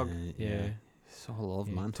a Bear bit- hug. Yeah. It's all love,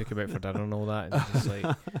 Yeah, man. took him out for dinner and all that. And just like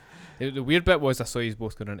the weird bit was I saw you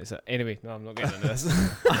both going into it. Anyway, no, I'm not getting into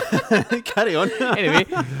this. Carry on. Anyway,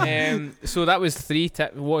 so that was 3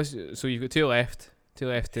 tips. So you've got 2 left. 2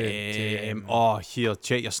 left to Here,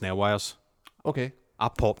 check your snare wires. Okay. I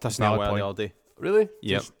popped a snare Valid wire point. the other day. Really?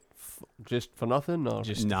 Yep. Just for nothing, or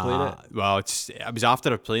Just playing it? Well, it was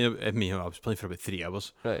after I playing it. I mean, I was playing for about 3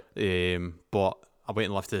 hours. Right. But I went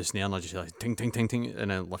and lifted the snare and I just like ting ting ting ting,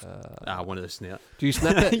 and then lift one of the snare. Do you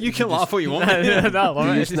snip it? You can laugh what you want.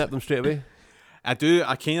 Do you snip them straight away? I do.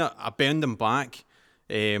 I bend them back,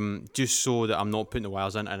 just so that I'm not putting the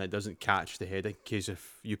wires in and it doesn't catch the head. In case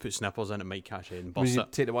if you put snippers in, it might catch it and When bust you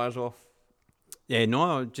it. take the wires off, Yeah,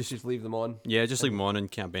 no, just leave them on. just leave them on and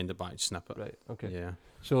can't bend it back, snip it. Right. Okay. Yeah.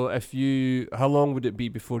 So how long would it be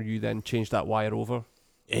before you then change that wire over?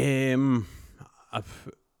 I've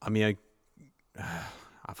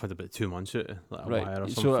had about 2 months out of like a Right. wire or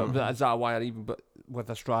So something. is that a wire even, but with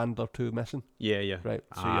a strand or 2 missing? Yeah. Right.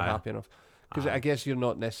 So you're Aye. happy enough. Because Aye. I guess you're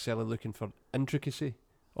not necessarily looking for intricacy.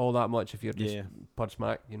 all that much if you're just Yeah. pud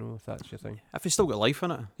smack, you know, if that's your thing. If it's still got life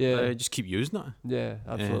in it, Yeah. just keep using it. Yeah,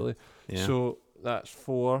 absolutely. Yeah. So that's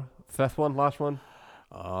 4. 5th one, last one.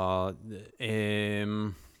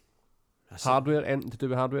 That's Hardware, anything to do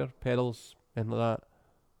with hardware, pedals, anything like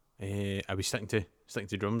that. Are we sticking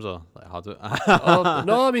to drums or like hardware? Oh,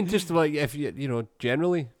 no, I mean just like if you know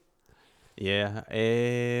generally. Yeah.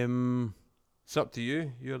 It's up to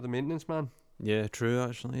you. You're the maintenance man. Yeah. True.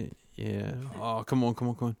 Actually. Yeah. Oh, come on.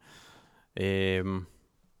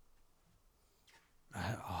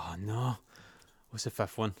 Oh no. What's the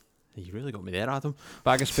 5th one? You really got me there, Adam.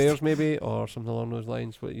 Bag of spares maybe, or something along those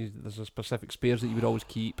lines. But there's a specific spares that you would always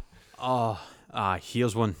keep.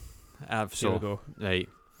 Here's one. Here we So go. right,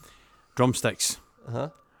 drumsticks.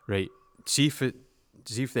 Right. See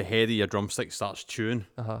if the head of your drumstick starts chewing.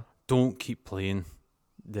 Don't keep playing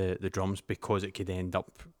the drums because it could end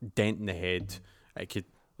up denting the head. It could.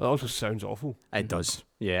 That also sounds awful. It does.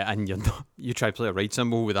 Yeah, and you try to play a ride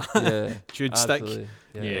cymbal with a chewed stick. Absolutely.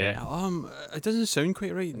 Yeah. It doesn't sound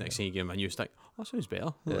quite right. Next thing you give him a new stick. That sounds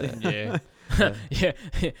better. Yeah. Yeah.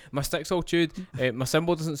 My stick's all chewed. My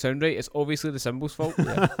cymbal doesn't sound right. It's obviously the cymbal's fault.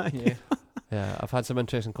 Yeah. Yeah, I've had some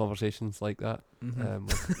interesting conversations like that.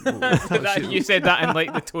 You said that in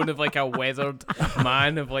like the tone of like a weathered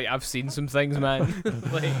man of like I've seen some things, man.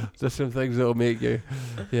 Like, there's some things that'll make you,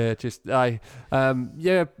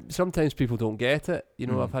 sometimes people don't get it. You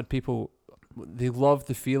know, I've had people, they love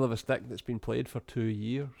the feel of a stick that's been played for 2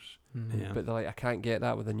 years, Yeah. but they're like, I can't get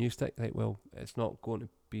that with a new stick. Like, well, it's not going to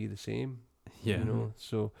be the same. Yeah. You know,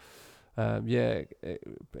 so.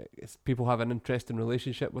 It's people have an interesting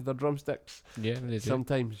relationship with their drumsticks. yeah, they do.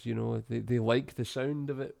 Sometimes, you know, they like the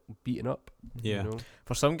sound of it beating up. Yeah. You know?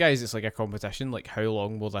 For some guys, it's like a competition. Like, how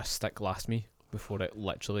long will this stick last me before it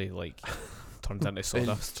literally like turns into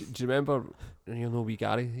sawdust? Do you remember? You know, wee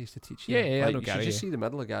Gary used to teach you. Yeah, I like, know you Gary, should just yeah. see the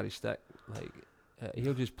middle of Gary's stick. Like,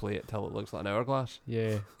 he'll just play it till it looks like an hourglass.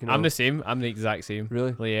 Yeah, You know? I'm the same. I'm the exact same.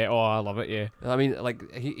 Really? Like, yeah. Oh, I love it. Yeah. I mean,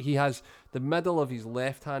 like he has the middle of his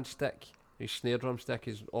left hand stick. His snare drum stick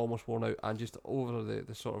is almost worn out, and just over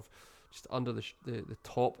the sort of just under the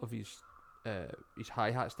top of his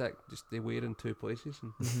hi hat stick, just they wear in 2 places,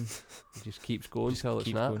 and it just keeps going till it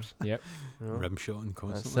Keep snaps. going. Yep, You know? Rim shotting That's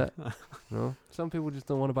constantly. it. You know? Some people just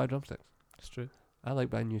don't want to buy drumsticks. it's true. I like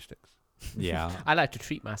buying new sticks. Yeah. I like to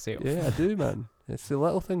treat myself. Yeah, I do, man. It's the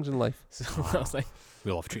little things in life. So I was like,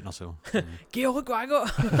 We love treating ourselves. Gail, look what I got!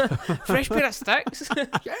 Fresh pair of sticks.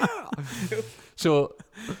 Yeah. So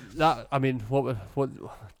that, I mean, what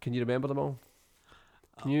can you remember them all?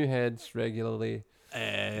 New heads regularly.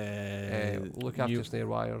 Look after new- snare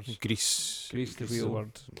wires. Grease Grease the Grease the wheel.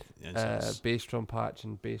 word. Yes. Bass drum patch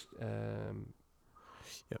and bass.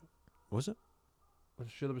 Was it? I'm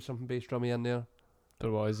sure there was something bass drummy in there.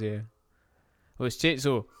 There was, yeah. Well, it's changed.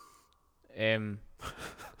 So, We're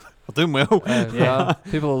doing well. Yeah,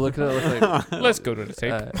 people are looking at it like. let's go to the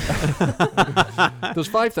tape. There's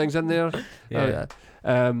 5 things in there. Yeah.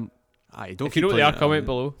 Aye, don't If you know what they are, comment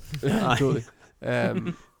below. below. Totally.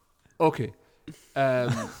 Okay.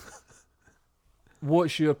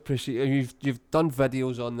 What's your procedure? You've done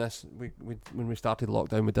videos on this. We when we started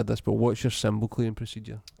lockdown, we did this. But what's your cymbal cleaning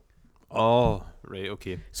procedure? Oh, right,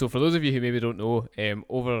 okay. So, for those of you who maybe don't know,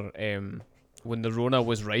 when the Rona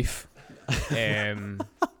was rife,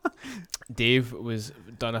 Dave was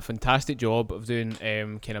done a fantastic job of doing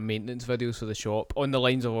kind of maintenance videos for the shop on the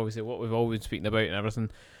lines of obviously what we've all been speaking about and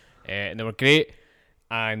everything, and they were great.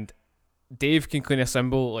 And Dave can clean a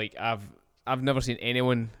cymbal like I've never seen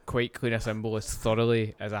anyone quite clean a cymbal as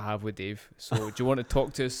thoroughly as I have with Dave. So do you want to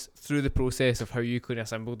talk to us through the process of how you clean a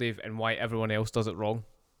cymbal, Dave, and why everyone else does it wrong?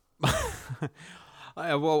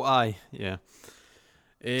 Aye, yeah.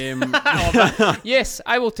 Yes,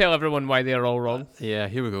 I will tell everyone why they're all wrong. Yeah,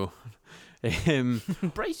 here we go.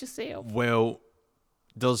 Brace yourself. Well,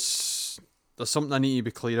 there's something I need to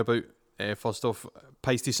be clear about. First off,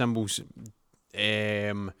 Peisty cymbals.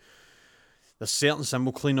 There's certain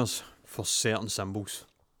cymbal cleaners for certain cymbals.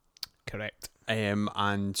 Correct. And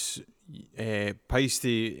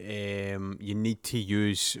Peisty, you need to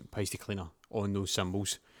use Peisty cleaner on those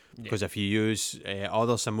cymbals. Because if you use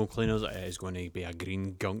other cymbal cleaners, it is going to be a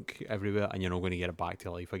green gunk everywhere, and you're not going to get it back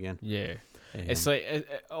to life again. Yeah. It's like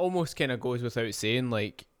it almost kind of goes without saying,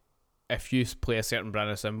 like, if you play a certain brand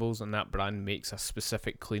of cymbals and that brand makes a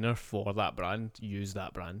specific cleaner for that brand, use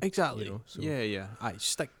that brand. Exactly. You know, so. Yeah. Aye,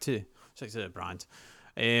 stick to the brand.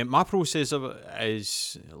 My process of it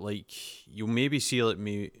is like you'll maybe see like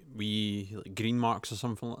wee like green marks or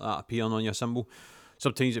something like that appearing on your cymbal.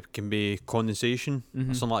 Sometimes it can be condensation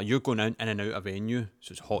or something like that. You're going in and out of venue,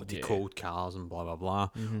 so it's hot to cold cars and blah blah blah,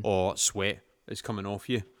 or sweat. is coming off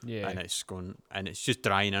you, Yeah. and it's just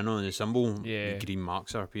drying in on the symbol. Yeah. The green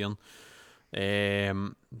marks are appearing.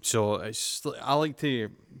 So I like to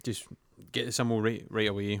just get the symbol right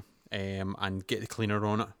away, and get the cleaner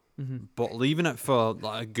on it, but leaving it for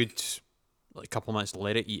like a good couple of minutes,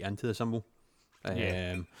 let it eat into the symbol.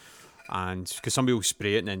 And because some people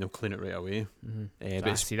spray it and then they'll clean it right away.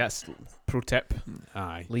 But See, that's pro tip.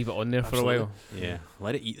 aye, Leave it on there Absolutely. for a while. yeah,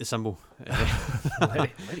 let it eat the symbol. let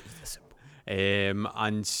it eat the symbol.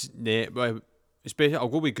 Well, especially I'll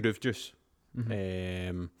go with Groove Juice.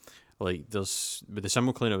 Mm-hmm. Like there's with the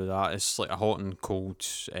symbol cleaner with that, it's like a hot and cold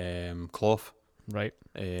cloth. Right.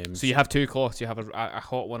 So you have two cloths. You have a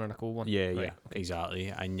hot one and a cold one. Yeah, Right. yeah, exactly.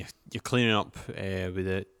 And you're cleaning up with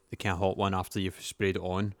the kind of hot one after you've sprayed it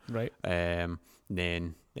on. Right.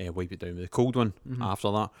 Then wipe it down with the cold one Mm-hmm.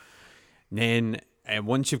 after that. Then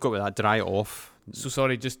once you've got that, dry it off. So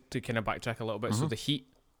sorry, just to kind of backtrack a little bit. So the heat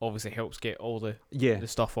obviously helps get all the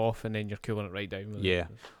stuff off, and then you're cooling it right down. With Yeah. it.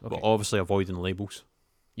 Okay. But obviously avoiding labels.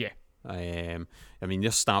 Yeah. I mean, they're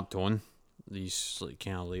stamped on these like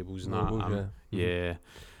kind of labels and Labels, that. Yeah.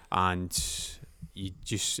 And you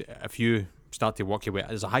just, if you start to work your way,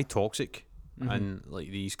 there's a high toxic in like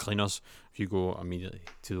these cleaners. If you go immediately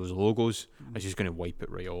to those logos, it's just going to wipe it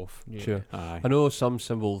right off. Yeah. Sure. Aye. I know some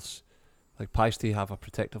symbols, like Paiste, have a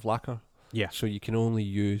protective lacquer. Yeah. So you can only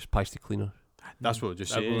use Paiste cleaner. That's what I was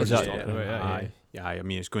just That's saying. what we were just Yeah. talking about, yeah, Aye. Yeah, I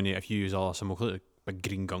mean, it's going to, if you use all symbol, like big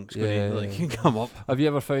green gunk's Yeah, going to yeah. come up. Have you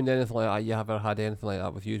ever found anything like that? You ever had anything like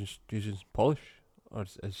that with using polish? Or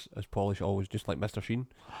is polish always just like Mr. Sheen?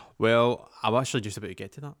 Well, I'm actually just about to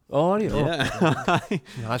get to that. Oh, are you? Yeah.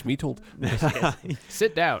 That's me told.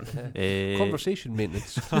 Sit down. Conversation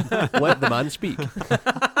maintenance. Let the man speak.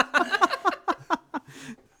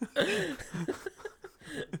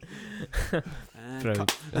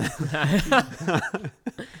 Proud.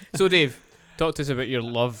 So Dave, talk to us about your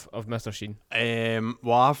love of Mr. Sheen.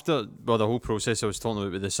 Well, the whole process I was talking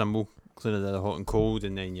about with the symbol, cleaning the hot and cold,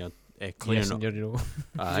 and then you're cleaning Yes, up. and you're,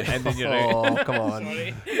 Aye. and then you're out. Oh, come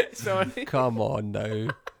on. Sorry. Come on now.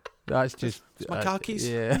 That's just... It's my car keys.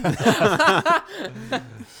 Yeah.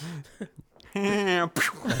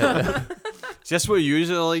 It's just what you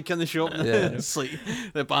usually like in the shop. Yeah. It's like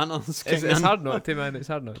the banners. It's kicking in. hard not to, man. It's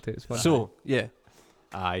hard not to. It's fun. So, yeah.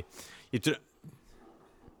 Aye.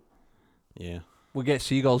 Yeah. We get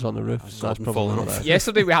seagulls on the roof. So that's Gordon probably falling what off. that is.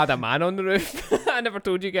 Yesterday we had a man on the roof. I never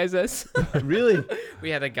told you guys this. Really? We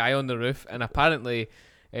had a guy on the roof, and apparently,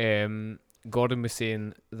 Gordon was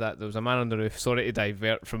saying that there was a man on the roof. Sorry to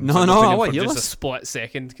divert from No, single no, thing I want for to hear just a this. split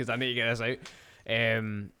second because I need to get this out.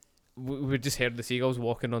 We just heard the seagulls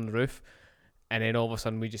walking on the roof, and then all of a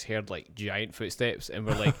sudden we just heard like giant footsteps, and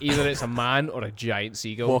we're like, either it's a man or a giant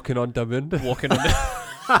seagull Walking on Damund. walking on the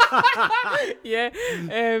yeah.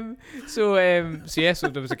 So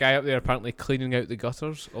there was a guy up there apparently cleaning out the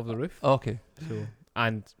gutters of the roof. Okay. So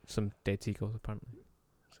and some dead seagulls apparently.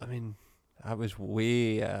 I mean, that was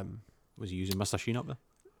way... Was he using Mr. Sheen up there?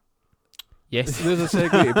 Yes. There's a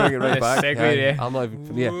segue to bring it right Yes, back. segue, yeah. I'm not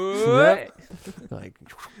even... Yeah. What? Like,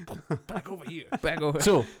 back over here. Back over.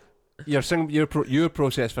 So, your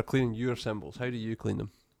process for cleaning your symbols, how do you clean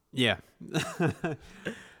them? Yeah.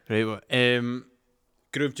 Right. Well,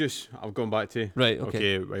 Groove Juice, I'm going back to. Right,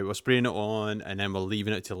 okay. Right, we're spraying it on and then we're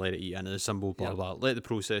leaving it to let it eat into the symbol, blah, Yeah. blah. Let the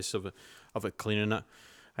process of it cleaning it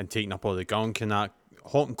and taking up all the gunk and that.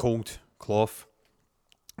 Hot and cold cloth.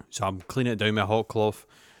 So I'm cleaning it down with a hot cloth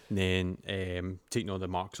and then taking all the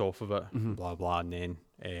marks off of it, blah, blah, and then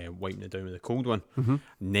wiping it down with a cold one. Mm-hmm.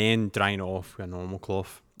 And then drying it off with a normal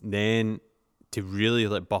cloth. Then to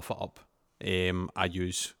really buff it up, I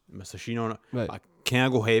use Mr. Sheen on it. Right. I kind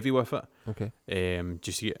of go heavy with it. Okay.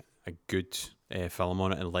 Just to get a good film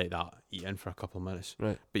on it and let that eat in for a couple of minutes.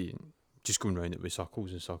 Right. But just going around it with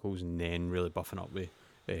circles and circles and then really buffing up with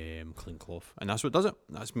clean cloth. And that's what does it.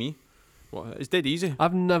 That's me. What? It's dead easy.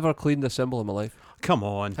 I've never cleaned a symbol in my life. Come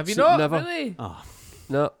on. Have you See, not never. really? Oh,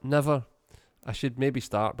 No, never. I should maybe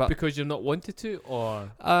start, but Because you've not wanted to,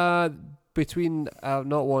 or between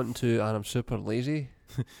not wanting to and I'm super lazy,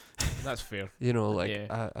 that's fair. you know, like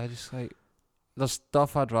Yeah. I just like there's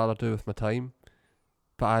stuff I'd rather do with my time,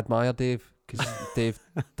 but I admire Dave because Dave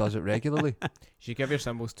does it regularly. You should give your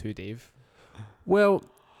symbols to Dave. Well,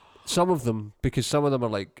 some of them, because some of them are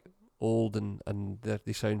like old and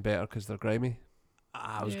they sound better because they're grimy.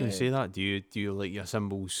 I was Yeah. going to say that. Do you like your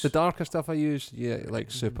symbols? The darker stuff I use, yeah, like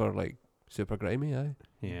super grimy.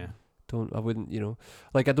 Yeah. I wouldn't, you know,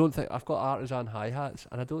 like I don't think I've got artisan hi hats,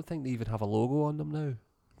 and I don't think they even have a logo on them now.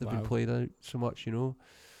 They've been Wow. played out so much, you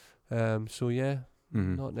know. So yeah,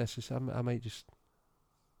 Mhm. not necessarily. I might just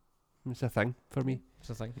It's a thing for me. It's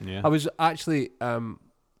a thing. Yeah. I was actually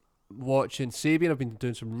watching Sabian. I've been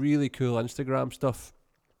doing some really cool Instagram stuff,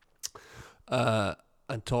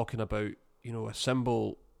 and talking about, you know, a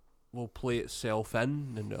symbol will play itself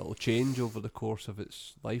in and it'll change over the course of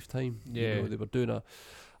its lifetime. Yeah. You know, they were doing I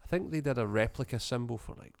think they did a replica symbol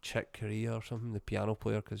for like Chick Corea or something, the piano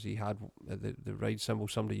player, because he had the ride symbol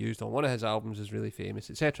somebody used on one of his albums is really famous,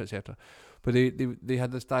 etc., etc. But they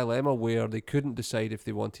had this dilemma where they couldn't decide if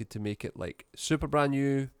they wanted to make it like super brand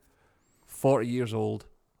new, 40 years old,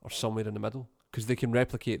 or somewhere in the middle, because they can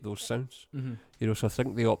replicate those sounds. Mm-hmm. You know, so I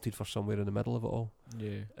think they opted for somewhere in the middle of it all.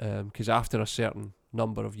 Yeah. Because after a certain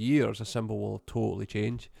number of years, a symbol will totally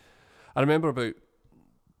change. I remember about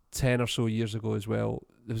 10 or so years ago as well,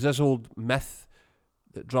 there was this old myth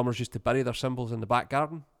that drummers used to bury their cymbals in the back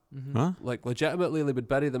garden. Mm-hmm. Huh? Like, legitimately, they would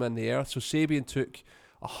bury them in the earth. So Sabian took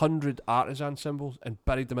 100 artisan cymbals and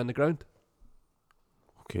buried them in the ground.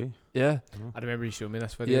 Okay. Yeah. I remember you showing me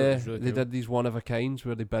this video. It Yeah, was really they cool. did these one-of-a-kinds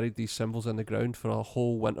where they buried these cymbals in the ground for a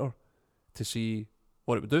whole winter to see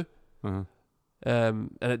what it would do. Uh-huh.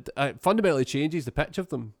 And it fundamentally changes the pitch of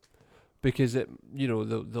them, because it, you know,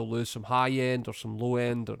 they'll lose some high end or some low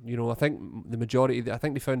end, or, you know, I think I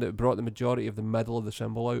think they found that it brought the majority of the middle of the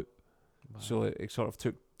cymbal out. Wow. So it sort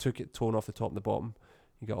of took it tone off the top and the bottom.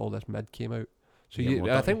 You got all this mid came out. So Yeah,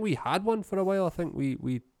 well I done. think we had one for a while. I think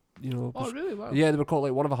we you know, Oh, really? Wow. yeah, they were called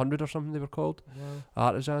like 1 of 100 or something. They were called Wow.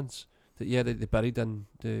 artisans. That they buried in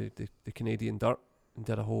the Canadian dirt and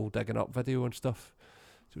did a whole digging up video and stuff.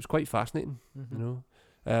 So it was quite fascinating, Mm-hmm. you know.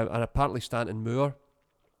 And apparently Stanton Moore,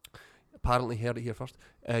 apparently heard it here first,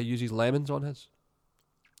 uses lemons on his.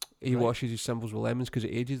 He Right. washes his cymbals with lemons because it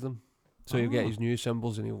ages them. So he'll get Oh. his new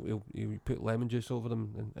cymbals and he'll put lemon juice over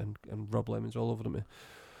them and rub lemons all over them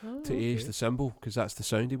to age the cymbal, because that's the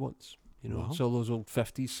sound he wants. You know, Wow. so those old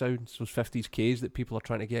 50s sounds, those 50s Ks that people are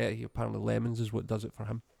trying to get, apparently lemons is what does it for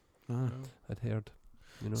him, I'd heard.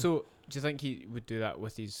 You know? So, do you think he would do that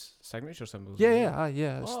with his signature symbols? yeah,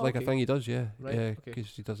 it's Oh, like okay. a thing he does, yeah. Right, Yeah, okay.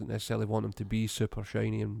 because he doesn't necessarily want them to be super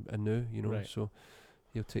shiny and new, you know, Right. so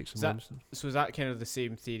he'll take some Is that- lemons. So is that kind of the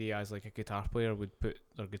same theory as like a guitar player would put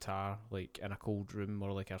their guitar like in a cold room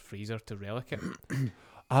or like a freezer to relic it?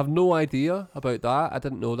 I have no idea about that. I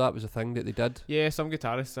didn't know that was a thing that they did. Yeah, some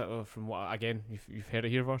guitarists, from what again you've heard it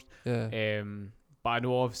here first. Yeah. But I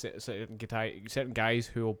know of certain guys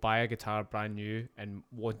who will buy a guitar brand new and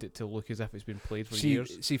want it to look as if it's been played for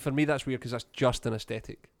years. See, for me that's weird, because that's just an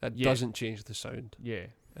aesthetic. It Yeah. doesn't change the sound. Yeah,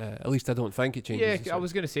 At least I don't think it changes. the yeah. I sound.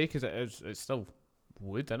 was gonna say because it's still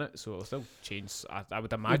wood in it, so it'll still change. I would Yeah,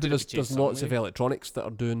 but imagine there's lots of electronics that are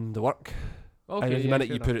doing the work. Okay, And the minute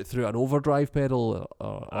you put it through an overdrive pedal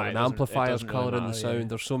or Aye, an it amplifier's doesn't really colouring the matter, sound, yeah.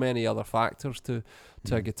 there's so many other factors to a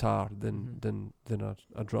Mm. guitar Mhm. than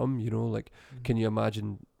a drum, you know. Like, can you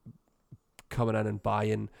imagine coming in and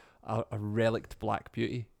buying a relict Black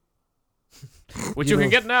Beauty? which you you can know-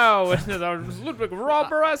 get now with the Ludwig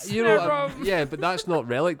Roberts You know, yeah, but that's not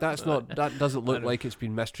relic. That doesn't look know. like it's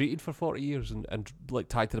been mistreated for 40 years and like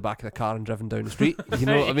tied to the back of the car and driven down the street. You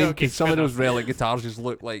know what I mean? Okay, Because some of fair those relic guitars just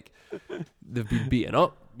look like they've been beaten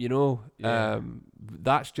up. You know, Yeah.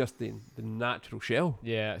 that's just the natural shell.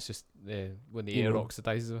 Yeah, it's just when the You air know.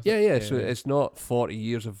 oxidizes with Yeah, it. yeah. So it's not 40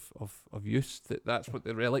 years of use. That's what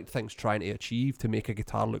the relic thing's trying to achieve, to make a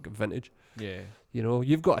guitar look vintage. yeah, You know,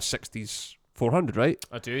 you've got a 60s 400, right?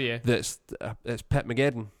 I do, yeah. That's it's Pit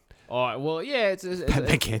Mageddon. Oh well, yeah, it's It's,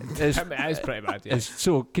 it's pretty bad. Yeah.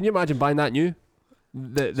 so can you imagine buying that new?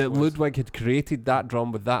 That Suppose. Ludwig had created that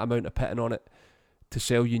drum with that amount of pitting on it to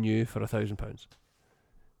sell you new for £1,000.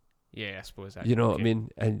 Yeah, I suppose that. You know what okay. I mean?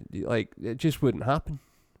 And like, it just wouldn't happen.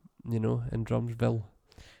 You know, in Drumsville.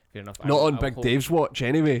 Fair enough. Not on Big Dave's watch,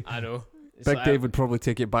 anyway. I know. It's Big like, Dave would probably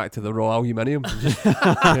take it back to the raw aluminium.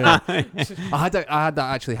 Yeah. I had that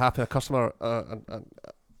actually happen. A customer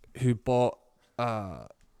who bought.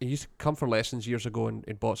 He used to come for lessons years ago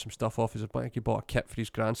and bought some stuff off his bike. He bought a kit for his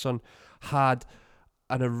grandson. Had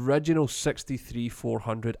an original 63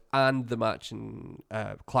 400 and the matching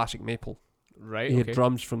classic maple. Right. He Okay. had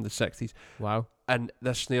drums from the 60s. Wow. And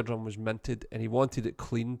this snare drum was minted and he wanted it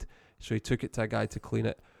cleaned. So he took it to a guy to clean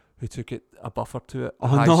it, who took it a buffer to it, a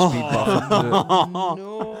Oh, no. high-speed buffer to it.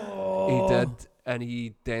 No. He did, and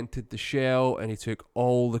he dented the shell, and he took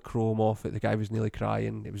all the chrome off it. The guy was nearly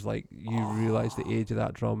crying. It was like, you realise the age of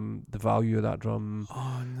that drum, the value of that drum,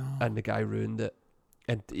 Oh no. and the guy ruined it,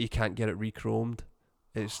 and he can't get it re-chromed.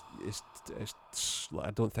 It's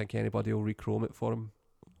I don't think anybody will re-chrome it for him.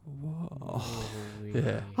 Whoa.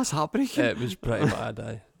 Yeah. What's happening? It was pretty bad.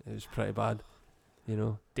 It was pretty bad. You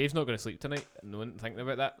know. Dave's not going to sleep tonight. No one thinking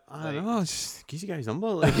about that. I Like, don't know. Just give you guys number.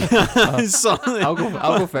 Like, something. I'll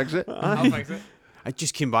go fix it. I'll fix it. It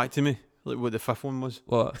just came back to me. Like what the fifth one was.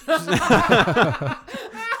 What?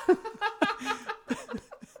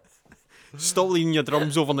 Stop leaving your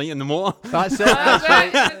drums overnight in the motor. That's it. That's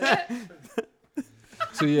right. That's it.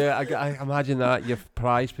 So yeah, I imagine that your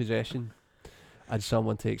prized possession, and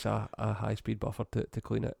someone takes a high-speed buffer to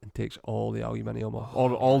clean it and takes all the aluminium off,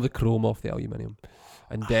 or all the chrome off the aluminium,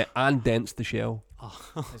 and dents the shell.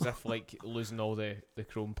 As if like losing all the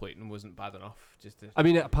chrome plating wasn't bad enough. Just to, I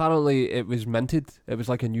mean, apparently it was minted. It was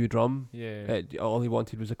like a new drum. yeah. All he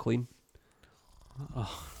wanted was a clean.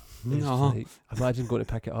 It's No. like, imagine going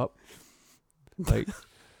to pick it up. Like,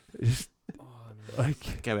 just Oh, no.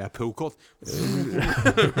 like, Give me a pull cord.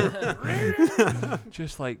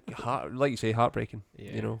 just like like you say, heartbreaking.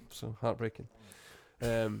 Yeah. You know, so heartbreaking.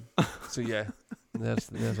 So yeah, there's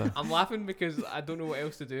a. I'm laughing because I don't know what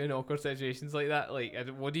else to do in awkward situations like that. Like,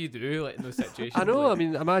 what do you do like in those situations? I know. Like, I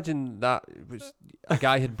mean, imagine that was a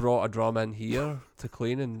guy had brought a drum in here to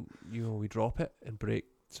clean, and we drop it and break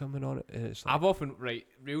something on it, and it's like, I've often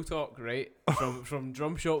real talk from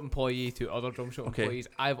drum shop employee to other drum shop Okay. employees.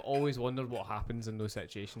 I've always wondered what happens in those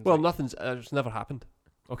situations. well, like, nothing's it's never happened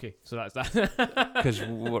okay, so that's that. because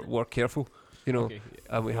we're careful, you know, Okay,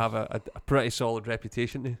 and we have a pretty solid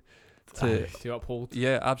reputation to uphold.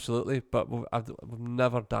 yeah, absolutely. But we've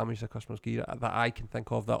never damaged a customer's gear that I can think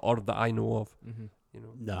of, or that I know of. Mm-hmm. You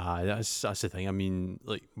know, Nah, that's the thing. I mean,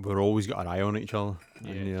 like we're always got our eye on each other.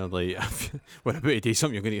 Yeah. And you're like, we're about to do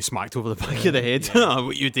something, you're going to get smacked over the back of the head. Yeah.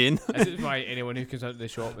 What you doing? This is why anyone who comes out of the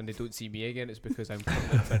shop and they don't see me again, it's because I'm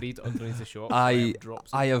currently buried underneath the shop. I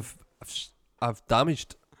I I've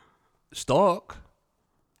damaged stock.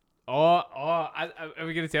 are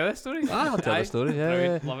we going to tell this story? I'll tell the story. Yeah,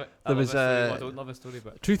 Brilliant, yeah. love it. There I was, love this story. Well, I don't love a story,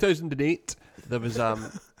 but 2008, there was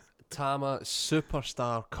Tama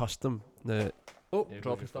Superstar Custom. The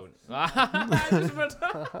drop your stuff.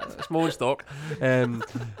 Small in stock.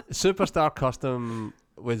 Superstar Custom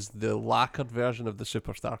was the lacquered version of the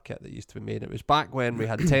Superstar kit that used to be made. It was back when we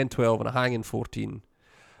had 10, 12 and a hanging 14,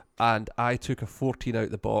 and I took a 14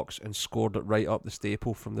 out the box and scored it right up the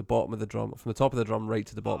staple from the bottom of the drum, from the top of the drum right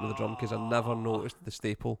to the bottom of the drum, because I never noticed the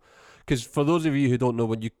staple. Because for those of you who don't know,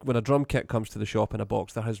 when a drum kit comes to the shop in a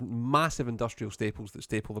box, there has massive industrial staples that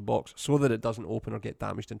staple the box so that it doesn't open or get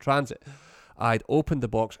damaged in transit. I'd opened the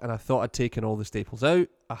box and I thought I'd taken all the staples out.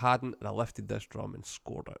 I hadn't, and I lifted this drum and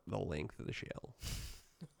scored out the length of the shell.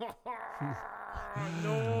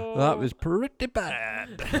 No. That was pretty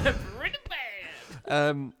bad. Pretty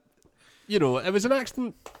bad. You know, it was an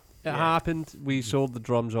accident. It Yeah. happened. We sold the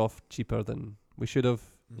drums off cheaper than we should have.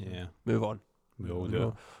 Yeah, Move on. we all You do.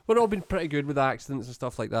 know, we've all been pretty good with accidents and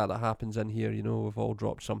stuff like that happens in here. You know, we've all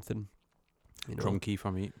dropped something. You know, Drum key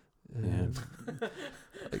for me.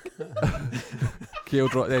 like Kale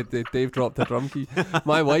Dave dropped a drum key.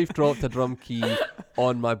 My wife dropped a drum key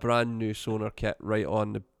on my brand new Sonar kit, right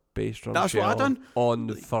on the bass drum. That's what I shell done? on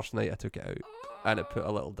the first night I took it out, and it put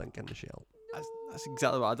a little dink in the shell. That's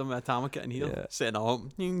exactly what I done with a Tama kit in here. Yeah. Setting it up,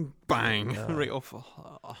 bang, Yeah. right off.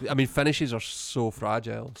 I mean, finishes are so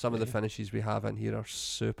fragile. Some of the Yeah. finishes we have in here are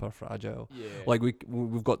super fragile. Yeah. Like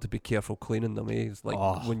we've got to be careful cleaning them. It's like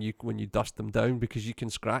Oh. when you dust them down, because you can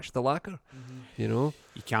scratch the lacquer. Mhm. You know.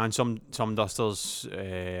 You can, some dusters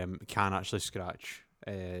can actually scratch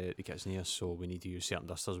the kits in here, so we need to use certain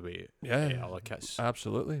dusters with Yeah. other kits.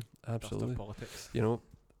 Absolutely. Duster Absolutely. politics. You know,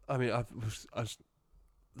 I mean,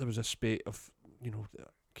 there was a spate of, you know,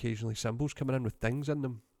 occasionally cymbals coming in with things in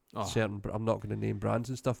them. Oh, I'm not going to name brands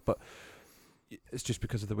and stuff, but it's just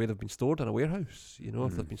because of the way they've been stored in a warehouse. You know,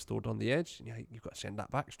 if they've Mm. been stored on the edge, you've got to send that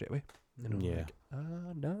back straight away. You know, Yeah.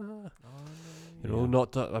 like, nah. Oh, You no. know,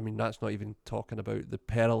 not to, I mean, that's not even talking about the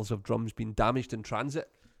perils of drums being damaged in transit.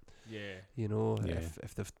 Yeah. You know, Yeah.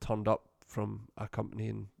 if they've turned up from a company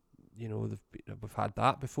and, you know, we've had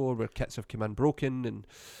that before where kits have come in broken and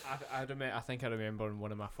I think I remember in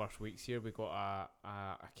one of my first weeks here, we got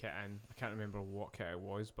a kit in. I can't remember what kit it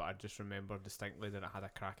was, but I just remember distinctly that it had a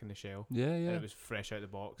crack in the shell. yeah. And it was fresh out of the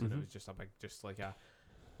box, and it Mhm. was just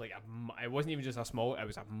it wasn't even just a small, it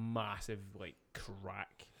was a massive like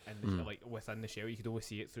crack in the like within the shell. You could always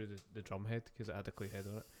see it through the drum head because it had a clear head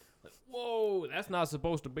on it. Like, whoa, that's not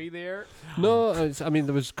supposed to be there. No, I mean,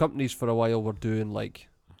 there was companies for a while were doing like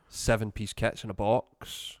 7-piece kits in a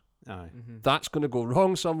box. aye. Mm-hmm. That's going to go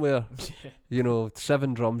wrong somewhere. You know,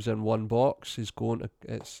 7 drums in one box is going to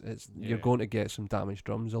you're Yeah. going to get some damaged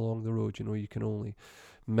drums along the road. You know, you can only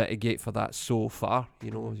mitigate for that so far.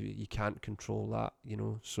 You know, you can't control that. You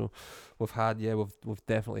know, so we've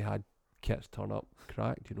definitely had kits turn up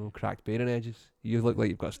cracked, cracked bearing edges. You look like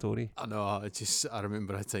you've got a story. I know. I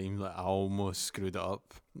remember a time that I almost screwed it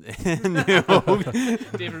up.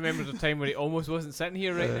 Dave remembers a time when he almost wasn't sitting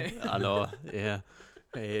here right now. I know. Yeah.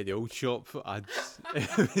 The old shop.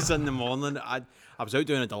 It was in the morning. I was out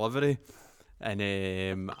doing a delivery, and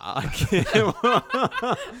I think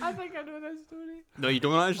I know that story. No, you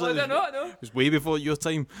don't actually. I don't know. No. It was way before your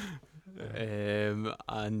time.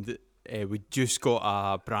 And we just got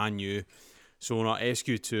a brand new Sonar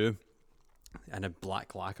SQ2 and a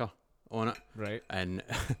black lacquer on it. Right. And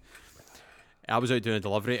I was out doing a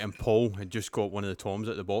delivery, and Paul had just got one of the Toms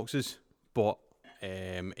out of the boxes, but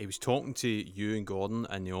he was talking to you and Gordon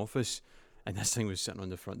in the office, and this thing was sitting on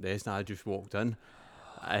the front desk, and I just walked in,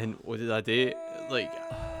 and what did I do? Like,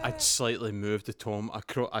 I'd slightly moved the Tom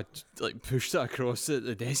across, I like pushed it across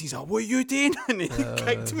the desk. He's like, "What are you doing?" And he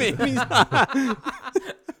kicked me.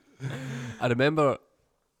 I remember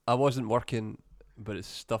I wasn't working, but it's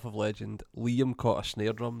stuff of legend. Liam caught a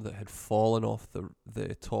snare drum that had fallen off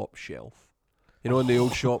the top shelf. In the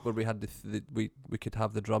old shop where we had we could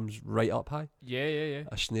have the drums right up high. Yeah.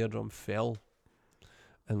 A snare drum fell,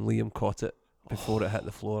 and Liam caught it before it hit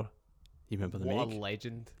the floor. You remember the What make? a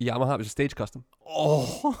legend. Yamaha, it was a stage custom.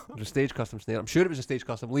 Oh, It was a stage custom snare. I'm sure it was a stage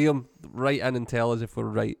custom. Liam, write in and tell us if we're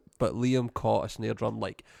right. But Liam caught a snare drum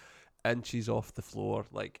like inches off the floor,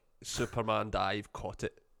 like Superman dive, caught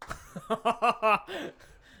it.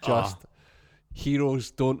 Just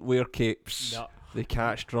heroes don't wear capes. No. They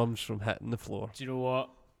catch drums from hitting the floor. Do you know what?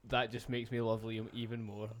 That just makes me love Liam even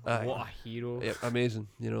more. Aye. What a hero. Yeah, amazing,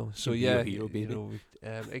 So Can be yeah, a hero, baby.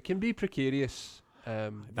 It can be precarious.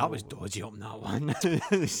 that was dodgy up in that one.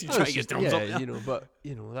 He's trying to get drums up there. But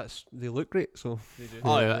they look great. So They do.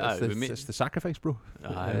 Oh, yeah, yeah, it's, we the, made- it's the sacrifice, bro.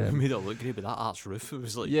 We made it look great, but that arch roof, it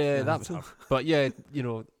was like... Yeah, that was tough. But yeah,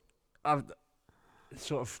 I've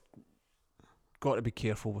sort of got to be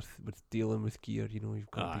careful with dealing with gear. You've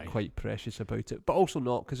got to Aye. be quite precious about it, but also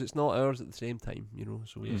not, because it's not ours at the same time.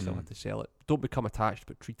 So you still have to sell it. Don't become attached,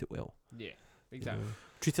 but treat it well. Yeah, you exactly. know.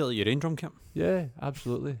 Treat it like your own drum kit. Yeah,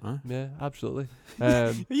 absolutely. Huh? Yeah, absolutely.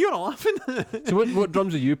 You're not laughing. So what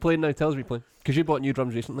drums are you playing now? Tell us what you're playing. Because you bought new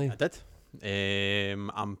drums recently. I did.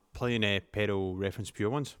 I'm playing Pedal Reference Pure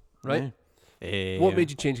ones. Right. Yeah. What made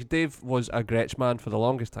you change? Dave was a Gretsch man for the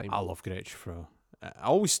longest time. I love Gretsch for... I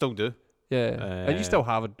always still do. Yeah, and you still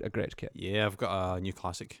have a Gretsch kit. Yeah, I've got a new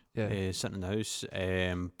classic Yeah. sitting in the house.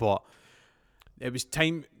 But it was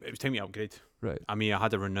time to upgrade. Right. I mean, I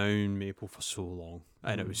had a Renown Maple for so long,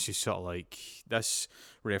 and it was just sort of like this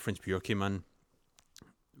Reference Pure came in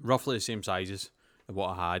roughly the same sizes as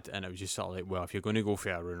what I had, and it was just sort of like, well, if you're going to go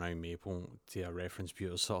for a Renown Maple to a Reference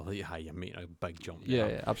Pure, it's sort of like, hi, you're making a big jump. Yeah,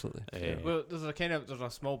 there. yeah, absolutely. Yeah. Well, there's a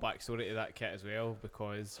small backstory to that kit as well,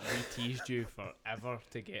 because we teased you forever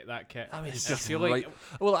to get that kit. I mean, it's And I just feel right. like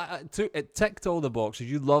Well, it ticked all the boxes.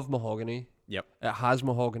 You love mahogany. Yep. It has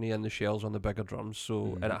mahogany in the shells on the bigger drums,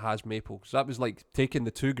 so and it has maple. So that was like taking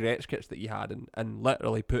the two Gretsch kits that you had and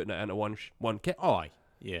literally putting it into one kit. Oh, aye.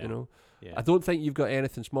 Yeah. Yeah. I don't think you've got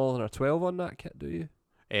anything smaller than a 12 on that kit, do you?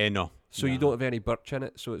 No. So you don't have any birch in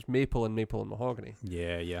it, so it's maple and mahogany.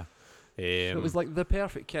 Yeah, yeah. So it was like the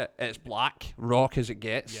perfect kit. It's black, rock as it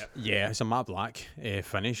gets. Yeah. Yeah, it's a matte black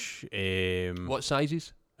finish. What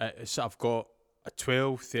sizes? So I've got a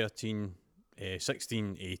 12, 13,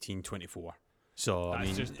 16, 18, 24. So, that's I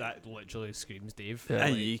mean, just that literally screams Dave. Yeah.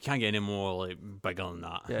 you can't get any more like bigger than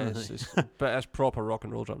that. Yeah, but it's proper rock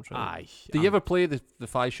and roll drums, right? Aye. Do you ever play the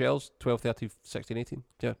 5 shells? 12, 13, 16, 18?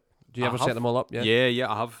 Yeah. Do you I ever have. set them all up? Yeah.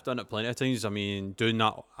 Yeah, I have done it plenty of times. I mean, doing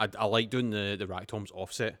that, I like doing the rack toms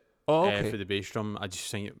offset Oh, okay. for the bass drum. I just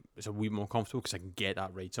think it's a wee more comfortable because I can get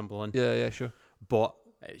that ride cymbal in. Yeah, sure. But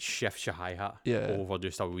it shifts your hi-hat over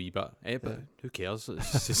just a wee bit. But who cares?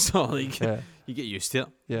 It's just sort of like, you get used to it.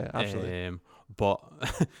 Yeah, absolutely. But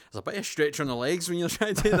there's a bit of stretch on the legs when you're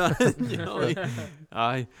trying to do that.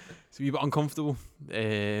 Aye, it's a wee bit uncomfortable.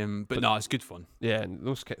 But no, it's good fun. Yeah, and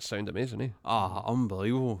those kits sound amazing, eh?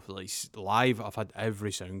 Unbelievable. Like live, I've had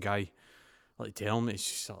every sound guy tell me, it's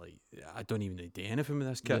just like, I don't even need to do anything with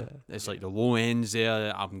this kit. Yeah. It's like the low ends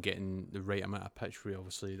there, I'm getting the right amount of pitch for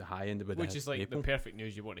obviously the high end of it. Which is like the perfect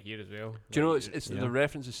news you want to hear as well. Do you know, Like, it's the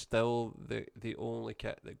reference is still the only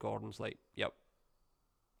kit that Gordon's like, yep.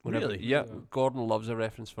 Really? Yep. Yeah. Gordon loves a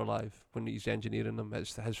reference for live when he's engineering them.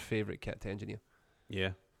 It's his favourite kit to engineer.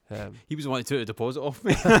 Yeah. He was wanting to take a deposit off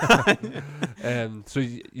me. So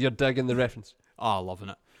you're digging the reference? Oh, loving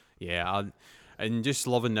it. Yeah, and just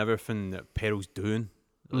loving everything that Peril's doing,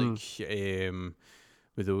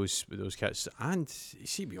 with those kits. And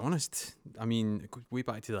see, to be honest, I mean, way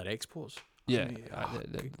back to their exports. Yeah,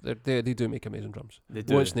 they do make amazing drums. They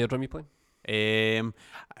do. What snare drum you playing?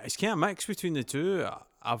 It's kind of mixed between the two.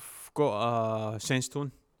 I've got a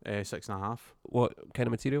Sensitone 6.5. What kind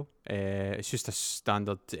of material? It's just a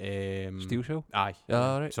standard Steel shell? Aye.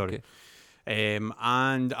 Ah, right. Sorry. Okay.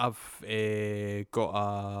 And I've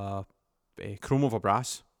got a chrome over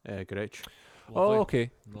brass Gretsch. Oh, okay.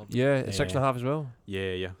 Lovely. Yeah, it's 6.5 as well.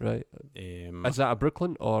 Yeah. Right. Is that a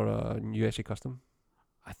Brooklyn or a USA custom?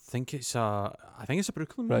 I think it's a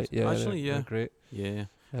Brooklyn. Right. Yeah. Actually, they're yeah. great. Yeah.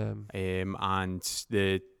 Um, And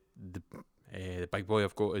the big boy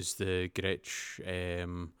I've got is the Gretsch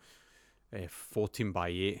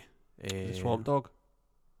 14x8. the Swamp Dog.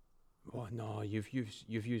 Oh no, you've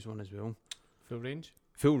used one as well. Full range.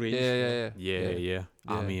 Full range. Yeah. Yeah.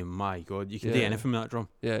 I Yeah. mean, my God, you can do Yeah. anything with that drum.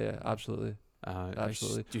 Yeah. Absolutely. It's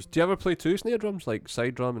Absolutely. Just, Do you ever play two snare drums, like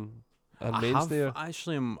side drum and I main have snare?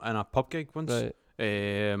 actually in a pub gig once, Right.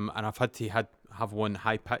 and I've had to have one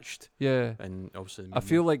high pitched, Yeah. and obviously I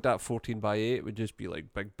feel like that 14x8 would just be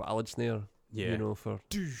like big ballad snare. yeah, You know,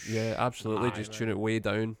 yeah, absolutely. Aye, Just right. tune it way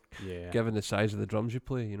down, yeah. given the size of the drums you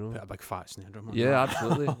play. You know. Put a big fat snare drum on Yeah, that.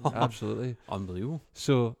 absolutely, absolutely. Unbelievable.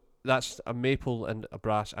 So that's a maple and a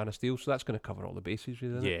brass and a steel. So that's going to cover all the bases,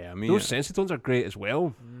 really. isn't it? Yeah, I mean, Those Sensitones are great as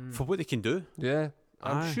well. for what they can do. Yeah,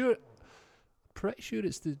 I'm Aye. pretty sure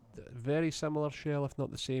it's the very similar shell, if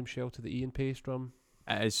not the same shell, to the Ian Pace drum.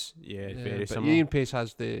 It is, yeah, Yeah, very but similar. Ian Pace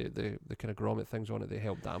has the kind of grommet things on it. They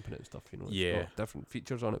help dampen it and stuff. You know, it's Yeah. got different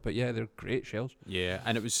features on it. But yeah, they're great shells. Yeah,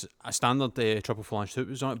 and it was a standard triple flange tube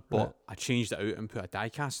was on it, but Right. I changed it out and put a die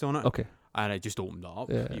cast on it, Okay, and it just opened it up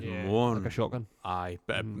Yeah. even Yeah. more. like and a shotgun. Aye,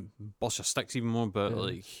 but Mhm. it busts your sticks even more. But Yeah.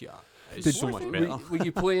 like, yeah, it's Did- so much were, better. were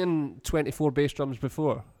you playing 24 bass drums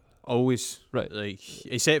before? Always, Right. Like,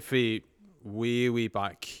 except for way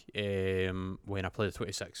back when I played the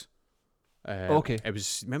 26. Okay. It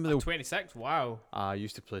was remember the 26. Wow. I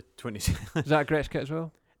used to play 26. Is that a Gretsch kit as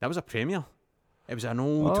well? That was a Premier. It was an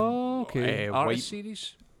old. Oh, okay. white- Artist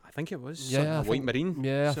series. I think it was. Yeah, something, I a white think- marine.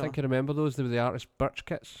 Yeah, I So- think I remember those. They were the artist birch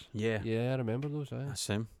kits. Yeah, Yeah, I remember those. Aye. that's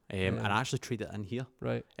him. Yeah. And I actually traded it in here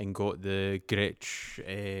Right. and got the Gretsch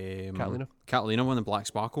Catalina. Catalina one, the black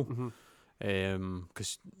sparkle. Hmm.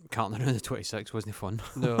 Because Catalina in the 26 wasn't fun.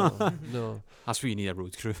 No, no. That's where you need a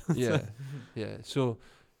road crew. Yeah, yeah. So,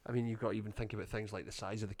 I mean, you've got to even think about things like the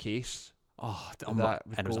size of the case. Oh, And that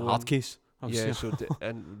would and it was a go hard on. case. Yeah. So,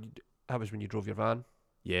 and that was when you drove your van.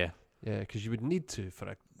 Yeah, Yeah, because you would need to for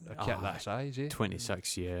a kit Aye. that size.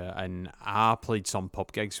 26. Yeah, and I played some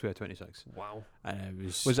pub gigs with a 26, Wow. and it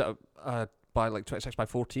was. Was it by like 26 by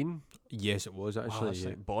 14? Yes, it was Wow, actually. that's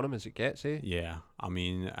like bottom as it gets, eh? Yeah, I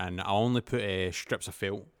mean, and I only put strips of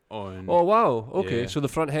felt on. Oh wow. Okay, Yeah. so the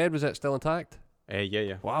front head was it still intact?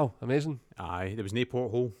 Yeah. Wow, amazing. Aye, there was no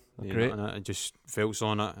porthole. Great. On it. It just felts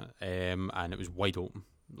on it, and it was wide open.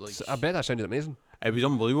 Like, I bet that sounded amazing. it was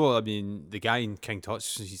unbelievable. I mean, the guy in King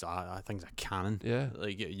Tut's, he's like, that thing's a cannon. Yeah.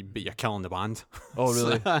 Like, but you're killing the band. Oh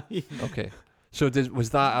really? So, Okay. So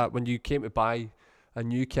was that when you came to buy a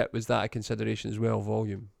new kit? Was that a consideration as well?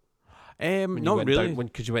 Volume? When you not went really.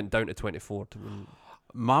 Because you went down to 24.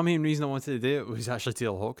 My main reason I wanted to do it was actually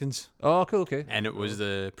Taylor Hawkins, Oh, cool. Okay. and it was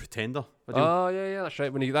the Pretender video. Oh yeah, that's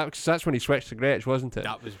right. That's when he switched to Gretsch, wasn't it?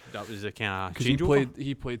 that was the kind of Because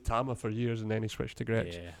he played Tama for years and then he switched to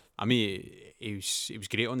Gretsch. Yeah, I mean, he was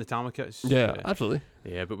great on the Tama kits. Yeah, absolutely.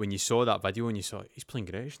 Yeah, but when you saw that video and you saw he's playing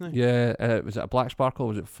Gretsch now, Yeah, was it a black sparkle? Or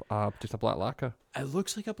was it just a black lacquer? it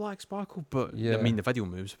looks like a black sparkle, but Yeah. I mean the video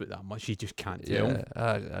moves about that much, you just can't tell. Yeah,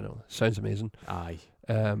 I know. Sounds amazing. Aye.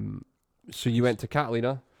 So you went to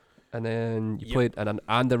Catalina, and then you Yep. played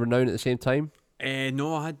and the Renown at the same time.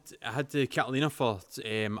 No, I had the Catalina for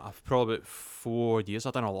probably about 4 years.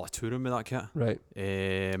 I done a lot of touring with that kit. Right.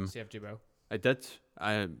 Served you well. I did.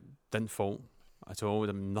 I didn't fault at all.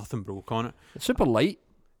 Nothing broke on it. It's super light.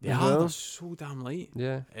 Yeah, well. they're so damn light.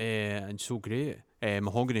 Yeah. And so great.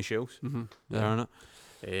 Mahogany shells. Mm-hmm. They're on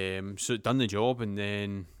it. So it done the job, and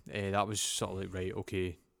then that was sort of like, right,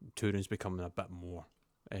 okay, touring's becoming a bit more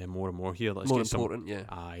and more here. Let's More get important, yeah.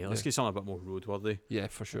 let's Yeah. get something a bit more roadworthy. Yeah,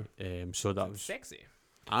 for sure. So that was Sexy.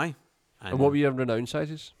 aye. And what were your Renown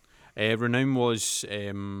sizes? Renown was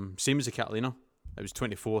same as the Catalina. It was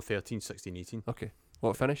 24, 13, 16, 18. Okay.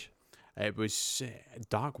 What finish? It was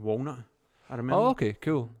dark walnut. I remember. Oh, okay,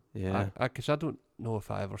 cool. Yeah. Because I don't know if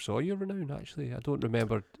I ever saw your Renown, actually. I don't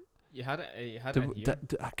remember. You had it. You had it in here.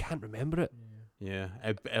 I can't remember it. Yeah.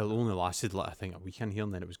 It only lasted like I think a weekend here,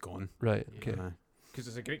 and then it was gone. Right, okay. Aye. Because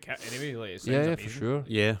it's a great kit anyway. Like, it sounds Yeah, amazing. for sure.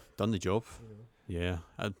 Yeah, done the job. Yeah,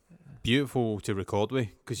 beautiful to record with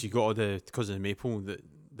because you got all because of the maple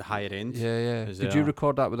the higher end. Yeah, yeah. Is Did there you a-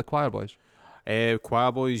 record that with the choir boys?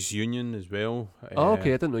 Choir Boys Union as well. Oh, okay.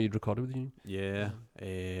 I didn't know you'd recorded with you. Yeah.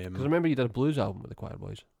 Because I remember you did a blues album with the Choir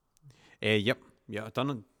Boys. Yep. Yeah, I've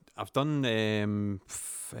done. I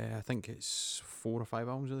think it's 4 or 5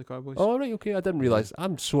 albums with the Choir Boys. Oh, right, okay. I didn't realise.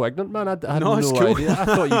 I'm so ignorant, man. I had No, no it's cool. idea. I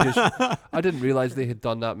thought you just... I didn't realise they had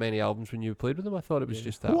done that many albums when you played with them. I thought it was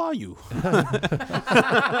just that. Who are you?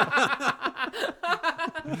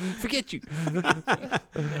 Forget you.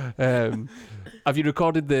 Have you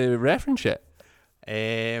recorded the reference yet?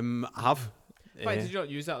 I have. Why did you not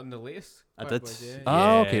use that on the latest? I Choir did. Boys, yeah.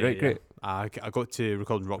 Ah, okay, right, great. I got to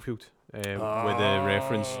record in Rockfield with the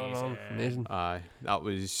reference. Oh, amazing. Aye, that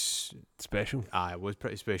was Special. it was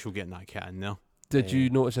pretty special getting that kit in there. Did you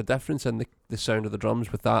notice a difference in the sound of the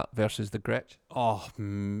drums with that versus the Gretsch? Oh,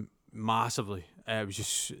 massively. It was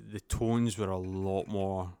just the tones were a lot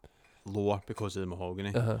more lower because of the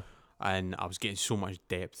mahogany, Uh-huh. and I was getting so much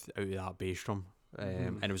depth out of that bass drum,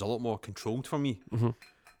 and it was a lot more controlled for me.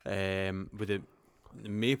 Mm-hmm. With the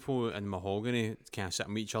maple and mahogany kind of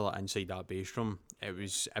sitting with each other inside that bass drum,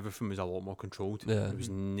 everything was a lot more controlled. Yeah. There was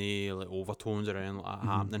no like overtones or anything like that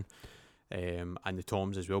happening, and the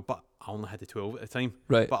toms as well. But I only had the 12 at the time,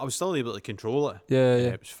 Right. but I was still able to control it. Yeah, yeah.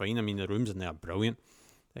 It was fine. I mean, the rooms in there are brilliant,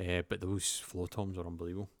 but those flow toms are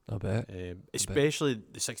unbelievable. I bet. Especially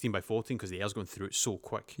the 16x14 because the air's going through it so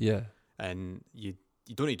quick, Yeah. and you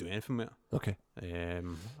don't need to do anything with Okay. it.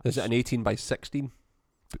 Is it an 18x16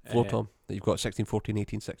 floor Uh, tom that you've got 16, 14,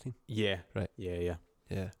 18, 16? Yeah. Right. Yeah.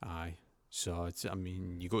 Yeah. Aye. So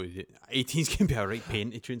you go to 18s can be a right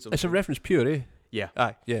pain to tune something. It's a reference pure, eh? Yeah.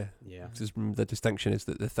 Aye. Yeah. Yeah. 'Cause the distinction is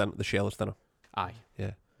that the shell is thinner. Aye.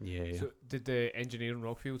 Yeah. Yeah. So did the engineer in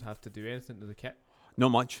Rockfield have to do anything to the kit? Not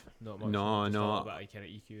much. Not much. No, just no. A little bit of kind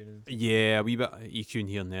of EQ and Yeah, a wee bit of EQ in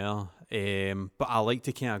here and there. But I like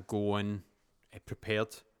to kind of go in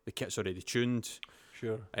prepared. The kit's already tuned.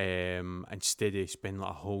 Sure. Instead of spending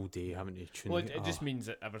like a whole day having to tune. well, it just means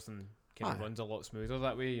that everything kind of Aye. runs a lot smoother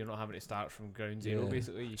that way. You're not having to start from ground zero, Yeah.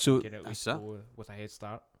 basically. You So- can at least That's it. go with a head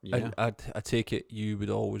start. Yeah. I take it you would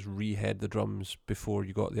always rehead the drums before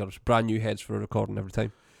you got the others. Brand new heads for a recording every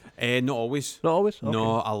time. Not always. Not always. Okay.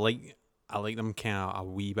 No, I like them kind of a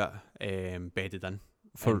wee bit bedded in.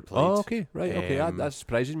 For and played. okay, right, okay, that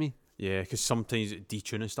surprises me. Yeah, because sometimes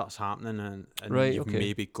detuning starts happening and Right, you've okay.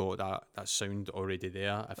 maybe got that sound already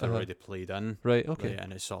there if they're Uh-huh. already played in. Right, okay, Right,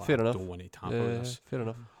 and it's sort of, Fair I enough. don't want to tamper yeah, with this. fair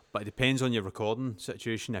enough. But it depends on your recording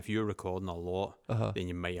situation. If you're recording a lot, Uh-huh. then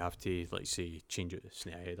you might have to, like, say, change out the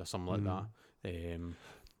snare head or something like that.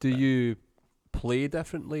 Do but- you play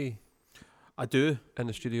differently I do. in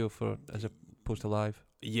the studio as opposed to live?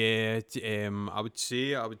 Yeah, I would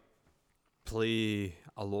say I would play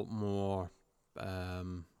a lot more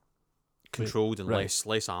controlled and Right.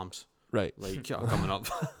 less arms. Right. Like coming up.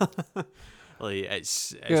 Like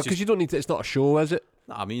it's Yeah, because just, you don't need to. It's not a show, is it?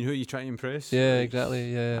 I mean, who are you trying to impress? Yeah, Like,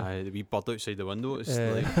 exactly. Yeah. the wee bird outside the window. It's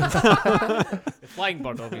Yeah. like The flying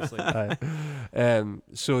bird, obviously. Aye.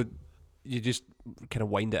 So you just kind of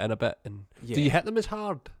wind it in a bit, and do you hit them as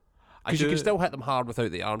hard? I Because you do. can still hit them hard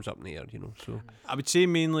without the arms up in the air, you know. So I would say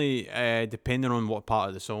mainly depending on what part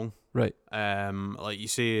of the song. right. Like you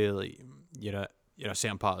say, like you're a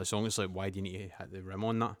certain part of the song. It's like, why do you need to hit the rim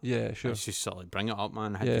on that? Yeah, sure. It's just sort of like, bring it up,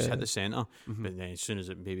 man. Yeah. Just hit the center. Mhm. But then as soon as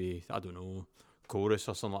it maybe, I don't know, chorus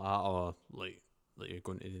or something like that, or like you're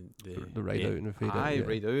going to The ride out and the fade out, aye, yeah.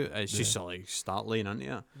 ride out. It's just Yeah. sort of like start laying into it,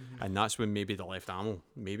 Mm-hmm. and that's when maybe the left arm will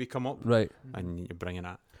maybe come up, Right. and you're bringing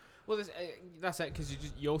it. Well, that's it, because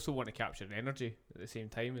you also want to capture energy at the same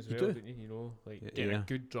time as You well, do. don't you? You know, like Y- getting yeah. a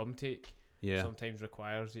good drum take Yeah, sometimes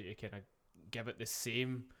requires that you kind of give it the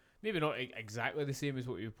same, maybe not exactly the same as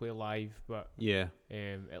what you would play live, but yeah,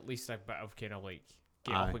 at least a bit of kind of like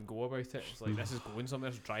get Aye. up and go about it. It's like, this is going somewhere,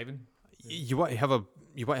 it's driving. You want to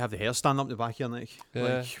have the hair stand up the back of your neck. Yeah.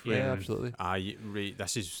 Like, Yeah. when- Absolutely. Right,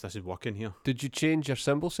 this is working here. Did you change your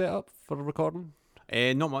cymbal setup for a recording?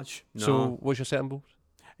 Not much. No. So what's your cymbals?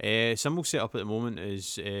 Cymbal setup at the moment is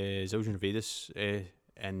Zildjian Vedas,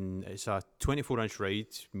 and it's a 24-inch ride,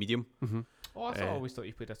 medium. Mm-hmm. Oh, I always thought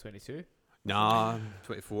you played a 22. Nah,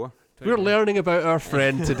 24. We're learning about our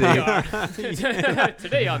friend today.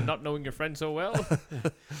 Today on Not Knowing Your Friend So Well.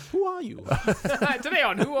 Who are you? Today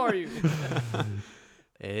on Who Are You?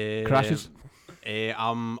 Crashes.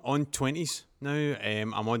 I'm on 20s now.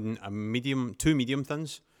 I'm on two medium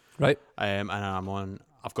thins. Right. And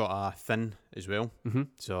I've got a thin as well. Mm-hmm.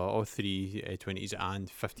 So all three 20s and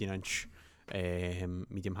 15-inch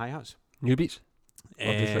medium hi-hats. New beats?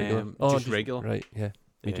 Or just regular? Oh, Just regular. Right, yeah.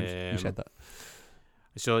 Mediums. You said that.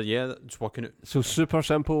 So yeah, it's working out. So super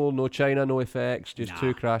simple, no China, no effects, just Nah.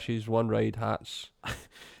 2 crashes, 1 ride, hats.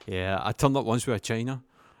 Yeah, I turned up once with a China.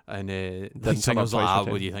 And Didn't like turn singers up like, twice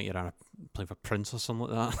for what do time. you think you're playing for Prince or something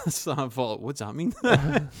like that? So I thought, what does that mean?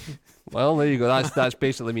 Well, there you go. That's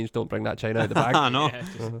basically means don't bring that china out the bag. I know. Yeah,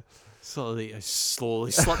 it's just- So like, I slowly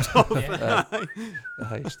slipped off.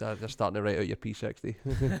 They're starting to write out your P60.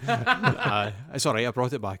 It's alright, I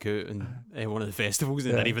brought it back out in one of the festivals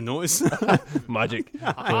and Yeah. didn't even notice. Magic.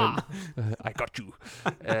 I got you.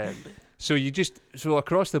 So you so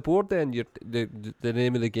across the board then, the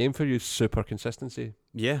name of the game for you is super consistency.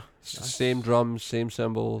 Yeah. Same drums, same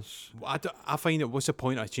cymbals. I find it, what's the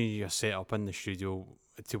point of changing your setup in the studio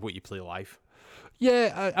to what you play live?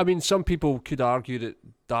 Yeah, I mean, some people could argue that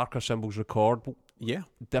darker cymbals record Yeah.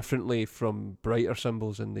 differently from brighter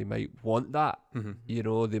cymbals, and they might want that. Mm-hmm. You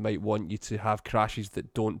know, they might want you to have crashes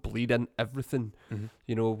that don't bleed in everything. Mm-hmm.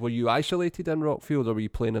 You know, were you isolated in Rockfield, or were you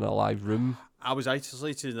playing in a live room? I was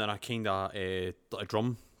isolated in a kind of a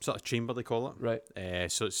drum sort of chamber, they call it.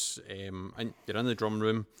 Right. So it's you're in the drum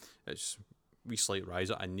room. It's wee slight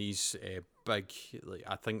riser, and these big, like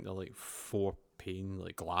I think they're like 4-pane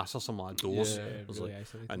like glass or something like doors. Yeah, It was really like,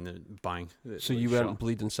 isolated. and then bang. So you weren't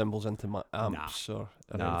bleeding cymbals into amps or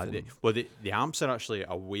Nah, anything? the amps are actually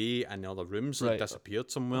away in the other rooms, like Right.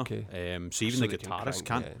 disappeared somewhere. Okay. So even So the they can guitarist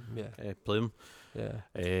crank, can't play them.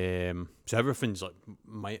 Yeah. So everything's like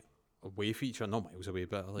away from each other, not miles away,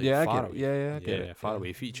 but like Yeah, I far get it. away. Yeah, I get it. far Yeah.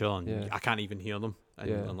 away from each other, and Yeah. I can't even hear them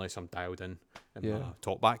Yeah. unless I'm dialed in Yeah. my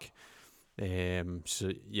talkback.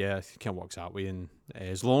 So yeah, it kind of works that way, and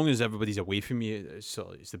as long as everybody's away from you, it's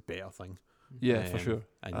the better thing. Yeah, for Um, sure.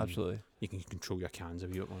 and Absolutely. You can control your cans a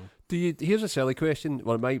wee bit more. Do you? Here's a silly question.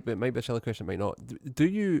 Well, it might be a silly question. It might not. Do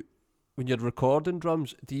you, when you're recording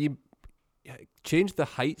drums, do you change the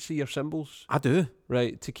heights of your cymbals, I do.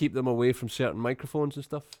 right, to keep them away from certain microphones and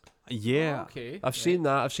stuff? Yeah. Okay. I've seen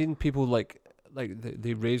that. I've seen people like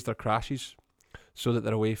they raise their crashes so that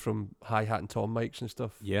they're away from hi hat and tom mics and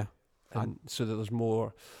stuff, Yeah. and so that there's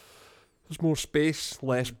more space,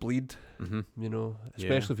 less bleed. Mm-hmm. You know, Yeah.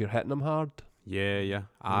 especially if you're hitting them hard. Yeah.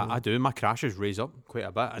 I do. My crashes raise up quite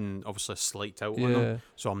a bit, and obviously a slight tilt on them, Yeah,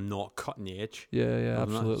 so I'm not cutting the edge. yeah, of them,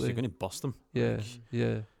 So absolutely. you're going to bust them. Yeah, Like,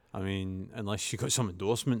 yeah, I mean, unless you got some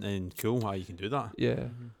endorsement, then cool, you can do that. yeah,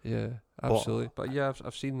 Mhm. yeah, absolutely. But yeah,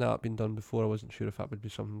 I've seen that being done before. I wasn't sure if that would be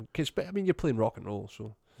something. Cause, I mean, you're playing rock and roll,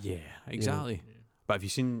 so Yeah, exactly. But have you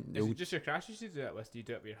seen the Is old it just your crashes you do that with? Do you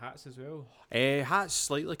do it with your hats as well? hats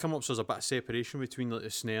slightly come up, so there's a bit of separation between like the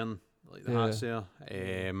snare and like the Yeah. hats there,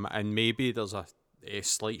 and maybe there's a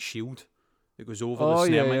slight shield that goes over Oh, the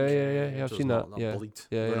snare yeah, mic. yeah, yeah, so I've there's seen not that, yeah. bleed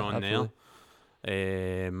yeah, going yeah, on absolutely.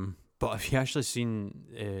 there. But have you actually seen?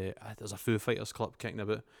 There's a Foo Fighters clip kicking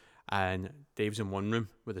about, and Dave's in one room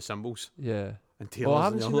with the cymbals, Yeah. and Oh, Taylor's I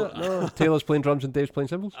haven't in seen the that. other. No, Taylor's playing drums and Dave's playing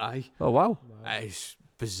cymbals. Aye, Oh wow. it's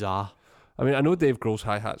bizarre. I mean, I know Dave grows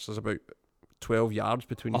hi hats. There's about 12 yards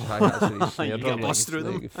between his hi hats and his snare You drum. get bust through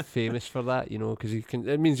them. Famous for that, you know, because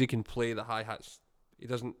it means he can play the hi hats. He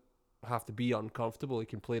doesn't have to be uncomfortable. He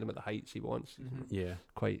can play them at the heights he wants. Mhm. Yeah,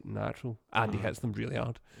 Quite natural, and he Uh-huh. hits them really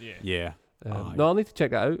hard. Yeah. yeah. Aye. No, I'll need to check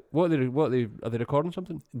that out. What are they recording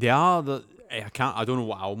something? They are the. I don't know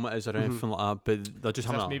what album it is or Mhm. anything like that, but they're just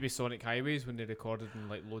That's having. maybe Sonic Highways when they recorded in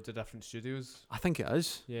like loads of different studios. I think it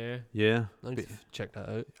is. Yeah. Yeah. I need to check that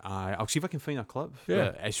out. I'll see if I can find a clip. Yeah.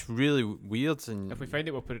 But it's really weird and. If we find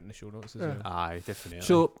it, we'll put it in the show notes as Yeah. well. Aye, definitely.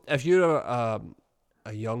 So, if you're a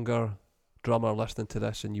younger drummer listening to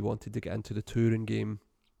this and you wanted to get into the touring game,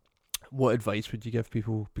 what advice would you give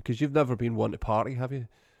people? Because you've never been one to party, have you?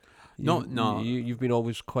 No. You've been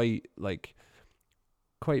always quite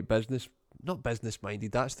business, not business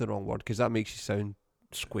minded. That's the wrong word because that makes you sound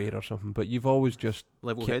square or something. But you've always just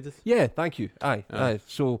level-headed. yeah. Thank you. Aye. Aye.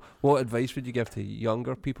 So, what advice would you give to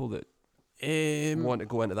younger people that Want want to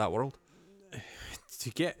go into that world? to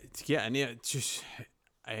get in there, just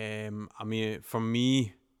I mean, for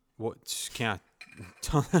me, what's kind of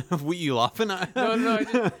what are you laughing at? No, I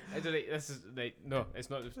don't like, this is like no, it's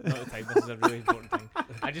not the time. This is a really important thing.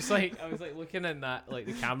 I was like looking at that like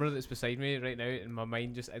the camera that's beside me right now, and my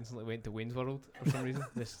mind just instantly went to Wayne's World for some reason.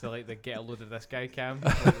 This to like the get a load of this guy cam.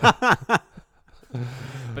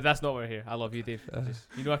 But that's not why we're here. I love you, Dave. Just,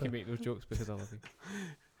 you know I can make those jokes because I love you.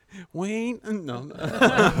 Wayne, no.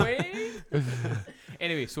 Wayne.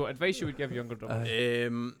 Anyway, so advice you would give younger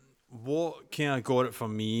drummers? What kind of got it for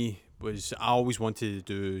me was I always wanted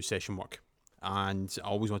to do session work, and I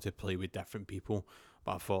always wanted to play with different people.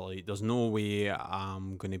 But I thought, like, there's no way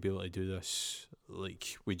I'm going to be able to do this,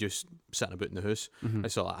 like, we just sitting about in the house. Mhm. I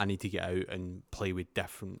thought, like, I need to get out and play with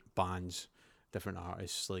different bands, different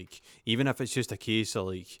artists. Like, even if it's just a case of,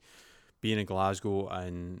 like, being in Glasgow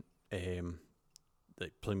and,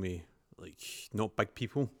 like, playing with, like not big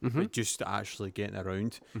people, but just actually getting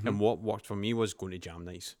around. And what worked for me was going to jam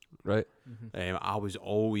nights. Right. I was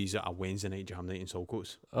always at a Wednesday night jam night in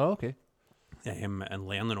Saltcoats. Oh, okay. And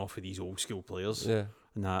learning off of these old school players. Yeah.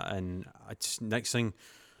 And that, and it's next thing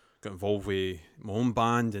got involved with my own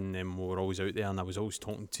band, and then we were always out there, and I was always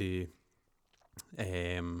talking to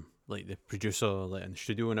like the producer like in the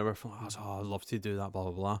studio and everything. I was, I'd love to do that, blah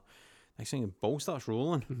blah blah. Next thing, the ball starts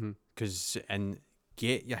rolling, and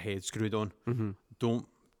get your head screwed on.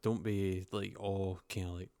 Don't be like kind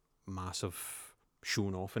of like massive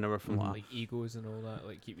showing off and everything like that. Like egos and all that,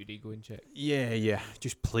 like keep your ego in check. Yeah.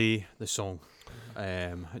 Just play the song.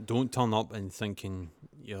 Don't turn up and thinking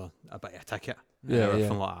you're a bit of a ticket. Yeah,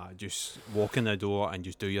 everything like that. Just walk in the door and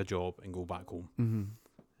just do your job and go back home.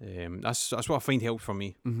 That's what I find helped for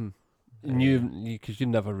me. And because you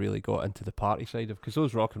never really got into the party side of, because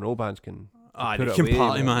those rock and roll bands can They put it can away,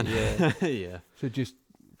 party, man. Yeah. Yeah. So just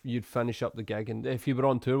you'd finish up the gig, and if you were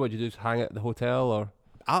on tour, would you just hang at the hotel or?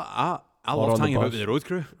 I Or loved on the hanging out bus. with the road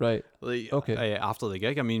crew. Right. Like Okay. after the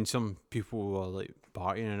gig, I mean, some people were like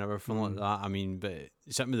partying and everything like that. I mean, but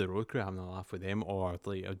sitting with the road crew, having a laugh with them, or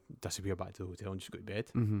like I'd disappear back to the hotel and just go to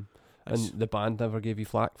bed. And That's- the band never gave you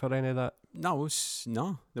flack for any of that? No,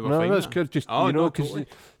 they were No, fine. that's with it. good. Just Oh, you know, no, because totally.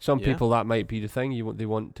 some Yeah. people that might be the thing. They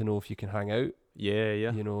want to know if you can hang out. Yeah.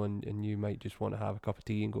 You know, and you might just want to have a cup of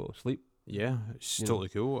tea and go to sleep. Yeah, it's You totally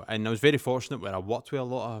cool. And I was very fortunate where I worked with a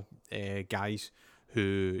lot of guys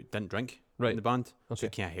who didn't drink Right. in the band, so Okay.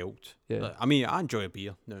 it kind of helped. Yeah. Like, I mean, I enjoy a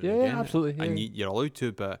beer now and Yeah, again, absolutely. and Yeah. you're allowed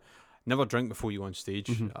to, but never drink before you go on stage.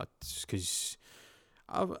 Mhm. Because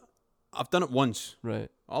I've done it once. Right.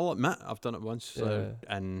 I'll admit I've done it once, Yeah.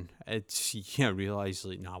 and it's you can't realise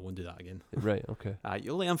like, nah, I won't do that again. Right. Okay.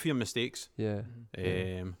 You learn from your mistakes, Yeah.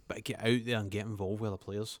 Yeah. but get out there and get involved with the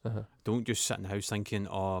players. Don't just sit in the house thinking,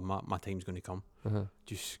 oh, my time's going to come.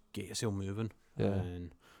 Just get yourself moving Yeah.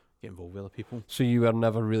 and get involved with other people. So you were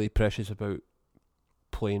never really precious about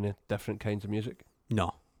playing different kinds of music?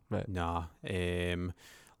 No, Right. nah.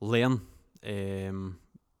 Learn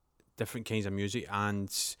different kinds of music, and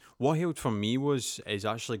what helped for me is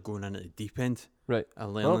actually going in at the deep end. Right.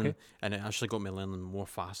 And learning, okay. and it actually got me learning more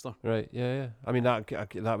faster. Right. Yeah. I mean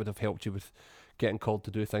that would have helped you with getting called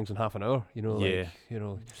to do things in half an hour. You know, like, Yeah. you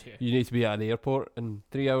know, Yeah. you need to be at an airport in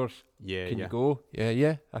 3 hours. Yeah, Can yeah, you go?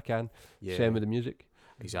 Yeah, I can. yeah. Same with the music.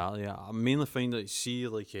 Exactly. I mainly find that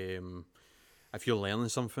if you're learning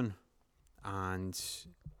something and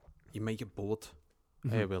you might get bored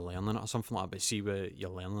with learning it or something like that, but see where you're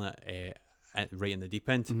learning it right in the deep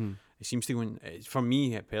end, it seems to go in, for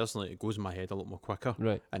me personally, it goes in my head a lot more quicker,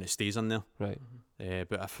 Right. and it stays in there. Right.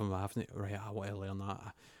 But if I'm having it, right, I want to learn that,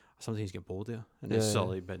 I sometimes get bored there, and Yeah, it's sort yeah. of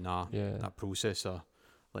like, but nah, Yeah. that process of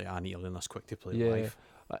like I need to learn this quick to play Yeah.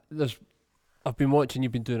 live. I've been watching.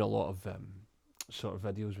 You've been doing a lot of sort of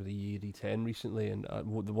videos with the EAD10 recently, and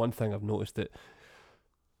the one thing I've noticed that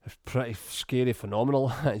is pretty scary, phenomenal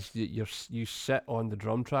is that you sit on the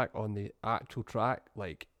drum track on the actual track,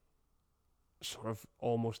 like sort of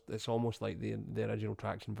it's almost like the original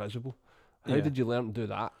track's invisible. How Yeah. did you learn to do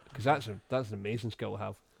that? Because that's an amazing skill to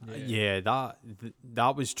have. Yeah,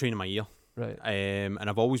 that was training my ear. Right. And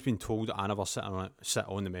I've always been told that I never sit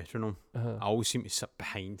on the metronome. Uh-huh. I always seem to sit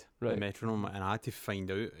behind Right. the metronome, and I had to find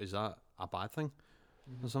out, is that a bad thing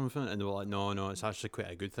or something? And they were like, no, it's actually quite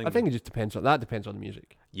a good thing. I think it just depends on the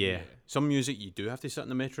music, yeah. Yeah. Some music you do have to sit on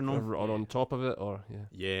the metronome. or on top of it, or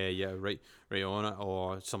Yeah, right on it,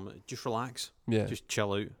 or just relax, yeah. just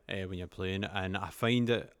chill out when you're playing. And I find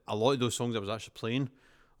that a lot of those songs I was actually playing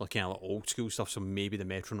were kind of like old school stuff, so maybe the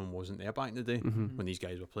metronome wasn't there back in the day when these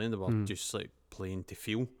guys were playing. They were just like playing to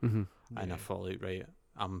feel. And I thought, like, right,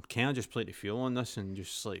 I'm kind of just playing to feel on this and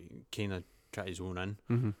just like kind of try to zone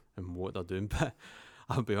in and what they're doing. But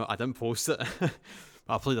I didn't post it.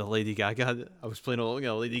 I played a Lady Gaga. I was playing a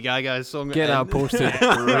Lady Gaga song. Get and- that posted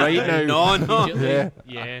right now. No. Yeah.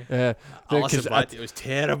 Yeah. Yeah. I listened 'Cause back to it. It was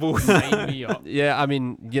terrible. Sign me up. Yeah, I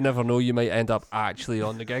mean, you never know. You might end up actually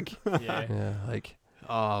on the gig. Yeah. Yeah, like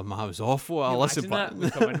Oh man, it was awful. I listened Imagine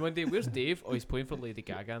back. that. We come in one day. Where's Dave? Oh, he's playing for Lady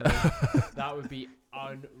Gaga now. That would be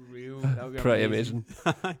unreal. That would be pretty amazing.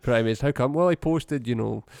 Pretty amazing. How come? Well, I posted,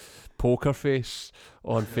 Poker Face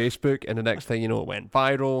on Facebook, and the next thing you know, it went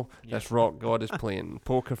viral. Yeah. This rock god is playing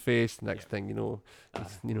Poker Face. Next Yeah. thing you know,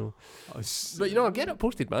 I was- but I'll get it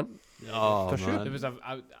posted, man. oh for sure. man. There was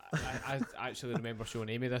I actually remember showing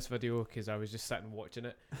Amy this video because I was just sitting watching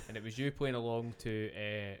it, and it was you playing along to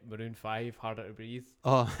Maroon 5, Harder to Breathe,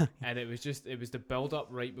 Oh, and it was the build up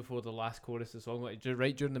right before the last chorus of the song, like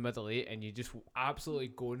right during the middle eight, and you just absolutely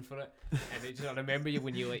going for it. And I remember you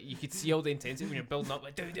when you could see all the intensity when you're building up,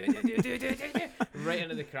 like right right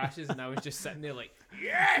into the crashes, and I was just sitting there like,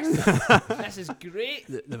 yes, this is great.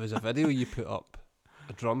 There was a video you put up,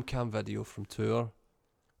 a drum cam video from tour,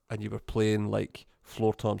 and you were playing like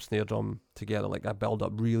floor tom, snare drum together, like that build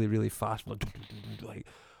up really, really fast, like,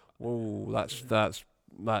 whoa, that's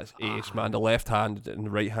ace, man. The left hand and the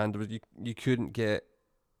right hand was you couldn't get,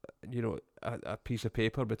 you know, a piece of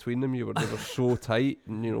paper between them. They were so tight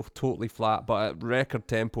and, you know, totally flat, but at record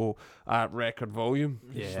tempo, at record volume.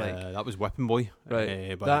 It's Yeah, like, that was Whipping Boy,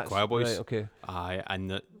 right. by the Choir Boys. Right, okay. Aye,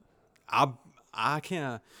 and I kind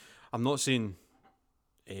of, I'm not saying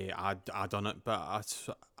I done it, but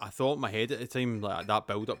I thought in my head at the time, like that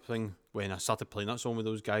build up thing, when I started playing that song with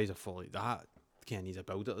those guys, I thought like that kind of needs a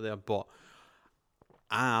build up there. But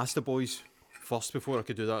I asked the boys first before I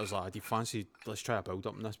could do that. I was like, do you fancy, let's try a build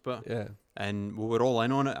up in this bit? Yeah. And we were all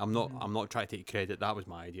in on it. I'm not trying to take credit. That was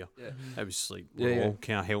my idea. Yeah. It was like we're Yeah, all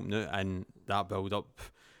kind of helping out, and that build up,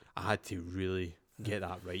 I had to really get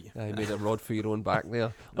that right. I made a rod for your own back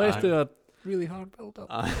there. Let's do a really hard build up.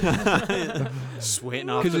 Sweating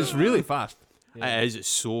after Because it's really fast. Yeah. It is. It's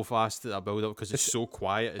so fast that build up because it's so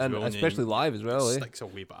quiet as And well, especially live as well, it eh? sticks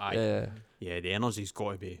away. But Yeah. the energy's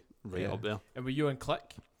got to be right Yeah. up there. And were you on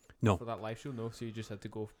Click? No. For that live show? No, so you just had to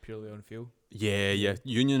go purely on feel? Yeah.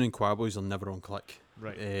 Union and Choir Boys are never on Click.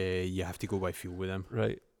 Right. You have to go by feel with them.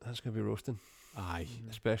 Right. That's going to be roasting. Aye,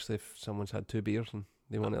 Especially if someone's had 2 beers and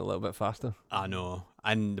they want it a little bit faster. I know.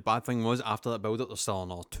 And the bad thing was, after that build up, there's still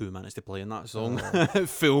another 2 minutes to play in that song,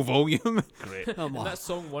 full volume. Great. And that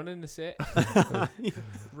song won in the set.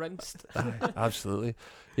 Rinsed. Absolutely.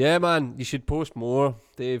 Yeah, man, you should post more,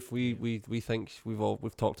 Dave. We think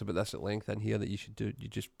we've talked about this at length in here, that you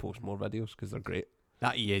just post more videos because they're great.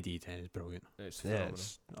 That EAD 10 is brilliant. It's Yeah, phenomenal.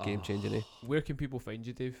 it's game changing, eh? Where can people find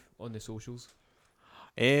you, Dave, on the socials?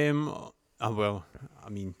 Well, I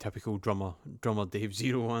mean, typical drummer Dave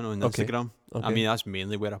 01 on Okay. Instagram. Okay. I mean, that's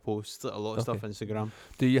mainly where I post a lot of stuff. Okay. Instagram.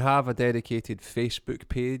 Do you have a dedicated Facebook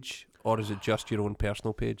page, or is it just your own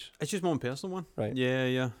personal page? It's just my own personal one. Right.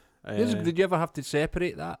 Yeah. Did you ever have to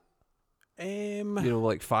separate that? You You know,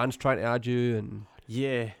 like fans trying to add you and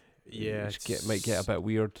yeah. it might get a bit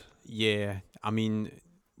weird. Yeah, I mean,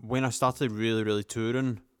 when I started really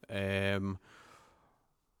touring, I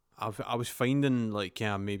was finding like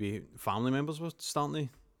maybe family members were starting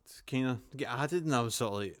to kind of get added, and I was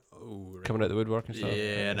sort of like, oh, right. Coming out the woodwork and stuff.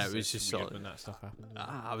 Yeah, and it It's was just weird sort of, when that stuff happens.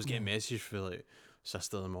 I was getting messages for like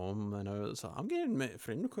sister and mum, and I was like, I'm getting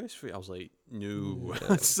friend requests for you. I was like, no.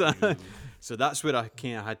 So that's where I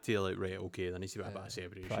kind of had to like, right, okay, there needs to be a bit of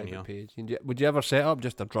separation Private here. page. Would you ever set up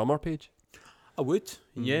just a drummer page? I would,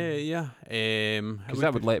 yeah. Because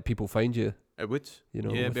that would let people find you, it would, you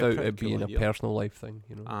know, yeah, it'd be a without pretty it cool being idea. a personal life thing,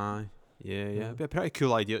 you know. Aye, yeah. Yeah. It'd be a pretty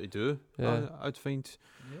cool idea to do. Yeah. I'd find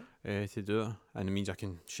to do it, and it means I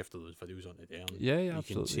can shift all those videos onto there. And Yeah, you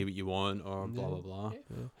absolutely. can say what you want or blah blah blah,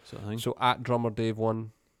 Yeah. sort of thing. So at drummer Dave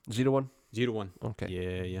 101. 01. Okay.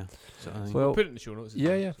 Yeah, sort of thing. Well, Put it in the show notes. as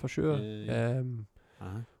yeah, well. for sure. Yeah. Um,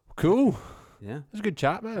 cool. Yeah, It was a good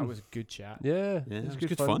chat, man. That was a good chat. Yeah, yeah, it was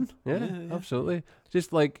good fun. Yeah, Yeah. absolutely.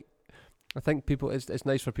 Just like, I think people, it's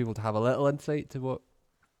nice for people to have a little insight to what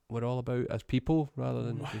we're all about as people, rather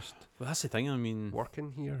than just Well, that's the thing. I mean,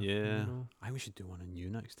 working here. Yeah. you know. I think we should do one on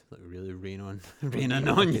you next. Like really rain in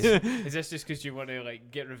on you. Is this just because you want to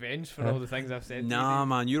like get revenge for Huh? all the things I've said? to you, Nah, Dave?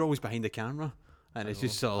 man, you're always behind the camera, and I it's know.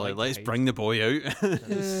 just sort of I like, like let's to hide. bring the boy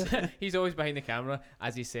out. He's always behind the camera,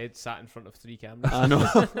 as he said, sat in front of 3 cameras. I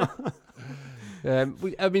know.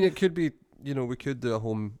 I mean, it could be, you know, we could do a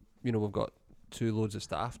home, you know, we've got 2 loads of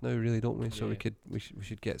staff now, really, don't we? So Yeah. we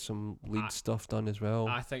should get some lead I- stuff done as well.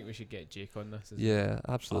 I think we should get Jake on this as Yeah,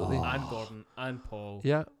 absolutely. Oh. well. And Gordon, and Paul,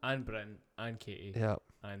 Yeah, and Brent, and Katie, yeah,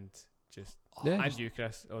 and just yeah. and you,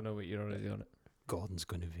 Chris. Oh no, wait, you're already on it. Gordon's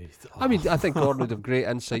going to be. I mean, I think Gordon would have great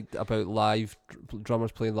insight about live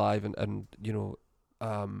drummers playing live, and you know,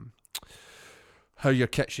 how your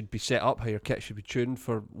kit should be set up, how your kit should be tuned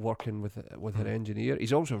for working with an engineer.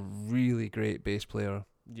 He's also a really great bass player.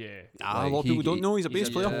 Yeah. a Like, lot of people don't know he's a he's bass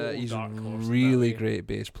a- player. yeah. He's a Dark horse in that really way. great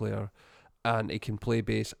bass player, and he can play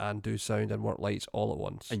bass and do sound and work lights all at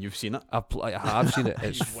once. And you've seen it. I have seen it.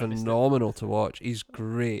 It's You've witnessed it. phenomenal to watch. He's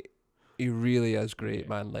great. He really is great, Yeah.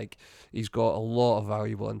 man. Like, he's got a lot of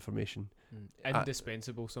valuable information.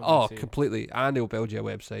 Indispensable. Some Oh, would say. completely. And he'll build you a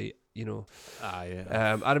website, you know.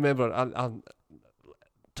 Yeah. I remember I'm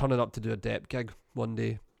turning up to do a dep gig one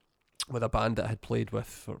day with a band that I had played with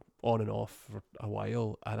for on and off for a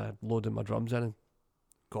while, and I loaded my drums in, and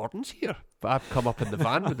Gordon's here. But I've come up in the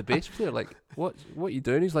van with the bass player, like, what are you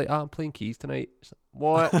doing? He's like, I'm playing keys tonight. It's like,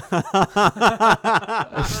 what? It's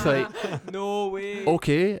like, No way.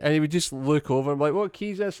 okay. And he would just look over and be like, what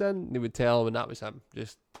keys is this in? And he would tell him, and that was him.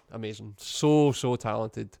 Just amazing. So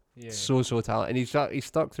talented. Yeah. So talented. And he's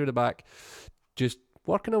stuck through the back, just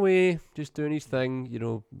working away, just doing his thing, you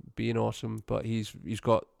know, being awesome. But he's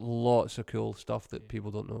got lots of cool stuff that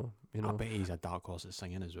people don't know, you I know. bet he's a dark horse at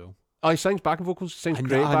singing as well. Oh, he sings backing vocals. Sings I kn-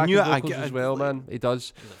 great I backing knew it. vocals as well, man. He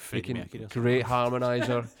does. He's like He Freddie can Mercury or something. great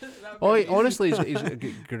harmonizer. Honestly, he's a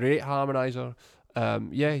great harmonizer.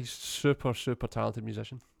 Yeah, he's super talented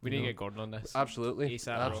musician. We you need to know. get Gordon on this. Absolutely,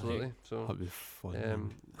 ASAP absolutely. So, That'd be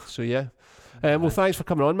fun. so yeah. Well, thanks for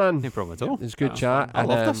coming on, man. No problem at all. It's good That's chat. fun. I and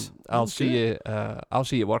love this. I'll That's see you. I'll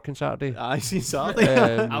see you working Saturday. I see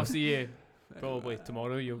Saturday. I'll see you probably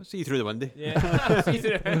tomorrow. You'll See you through the window. yeah. See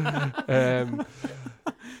you through.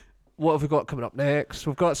 What have we got coming up next?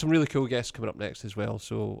 We've got some really cool guests coming up next as well,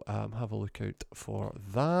 so have a look out for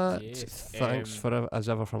that. Yes, Thanks for as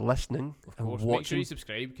ever for listening Of and course, make sure watching. you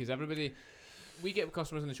subscribe because we get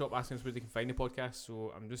customers in the shop asking us where they can find the podcast.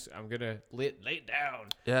 So I'm gonna lay it down.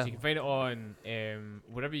 Yeah, So you can find it on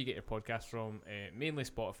wherever you get your podcast from, mainly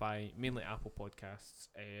Spotify, mainly Apple Podcasts,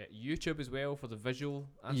 YouTube as well for the visual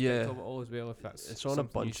aspect Yeah. of it all as well. If that's it's on a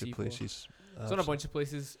something you bunch see of for. places. It's on a bunch of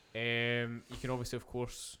places. You can obviously, of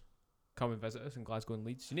course, come and visit us in Glasgow and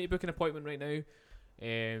Leeds. You need to book an appointment right now.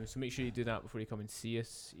 So make sure you do that before you come and see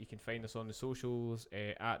us. You can find us on the socials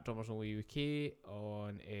at Drummers Only UK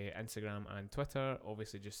on Instagram and Twitter.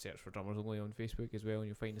 Obviously, just search for Drummers Only on Facebook as well, and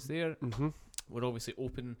you'll find us there. Mm-hmm. We're obviously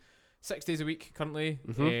open 6 days a week currently,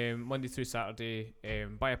 Mhm. Monday through Saturday,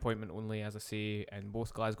 by appointment only, as I say, in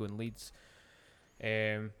both Glasgow and Leeds.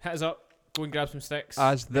 Hit us up. Go and grab some sticks.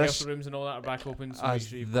 As The this rehearsal rooms and all that are back open. So make as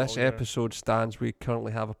sure you've got this all your- episode stands, we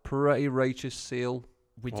currently have a pretty righteous sale.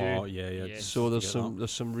 we do. Oh yeah. Yes. So there's Get some that.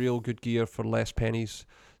 there's some real good gear for less pennies.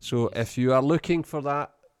 So Yes. if you are looking for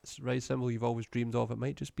that right symbol you've always dreamed of, it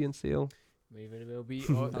might just be on sale. May very well be.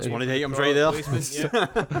 That's one of the items right there. Placement, yeah.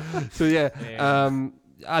 So yeah,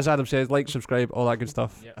 as Adam says, like, subscribe, all that good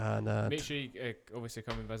stuff. Yep. And Make sure you obviously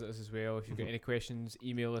come and visit us as well. If you've got any questions,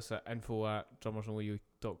 email us at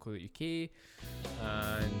info@drummersonly.co.uk.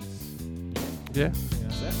 And yeah,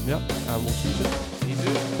 that's it. and we'll see you soon. See you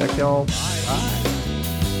soon. Thank y'all. Bye.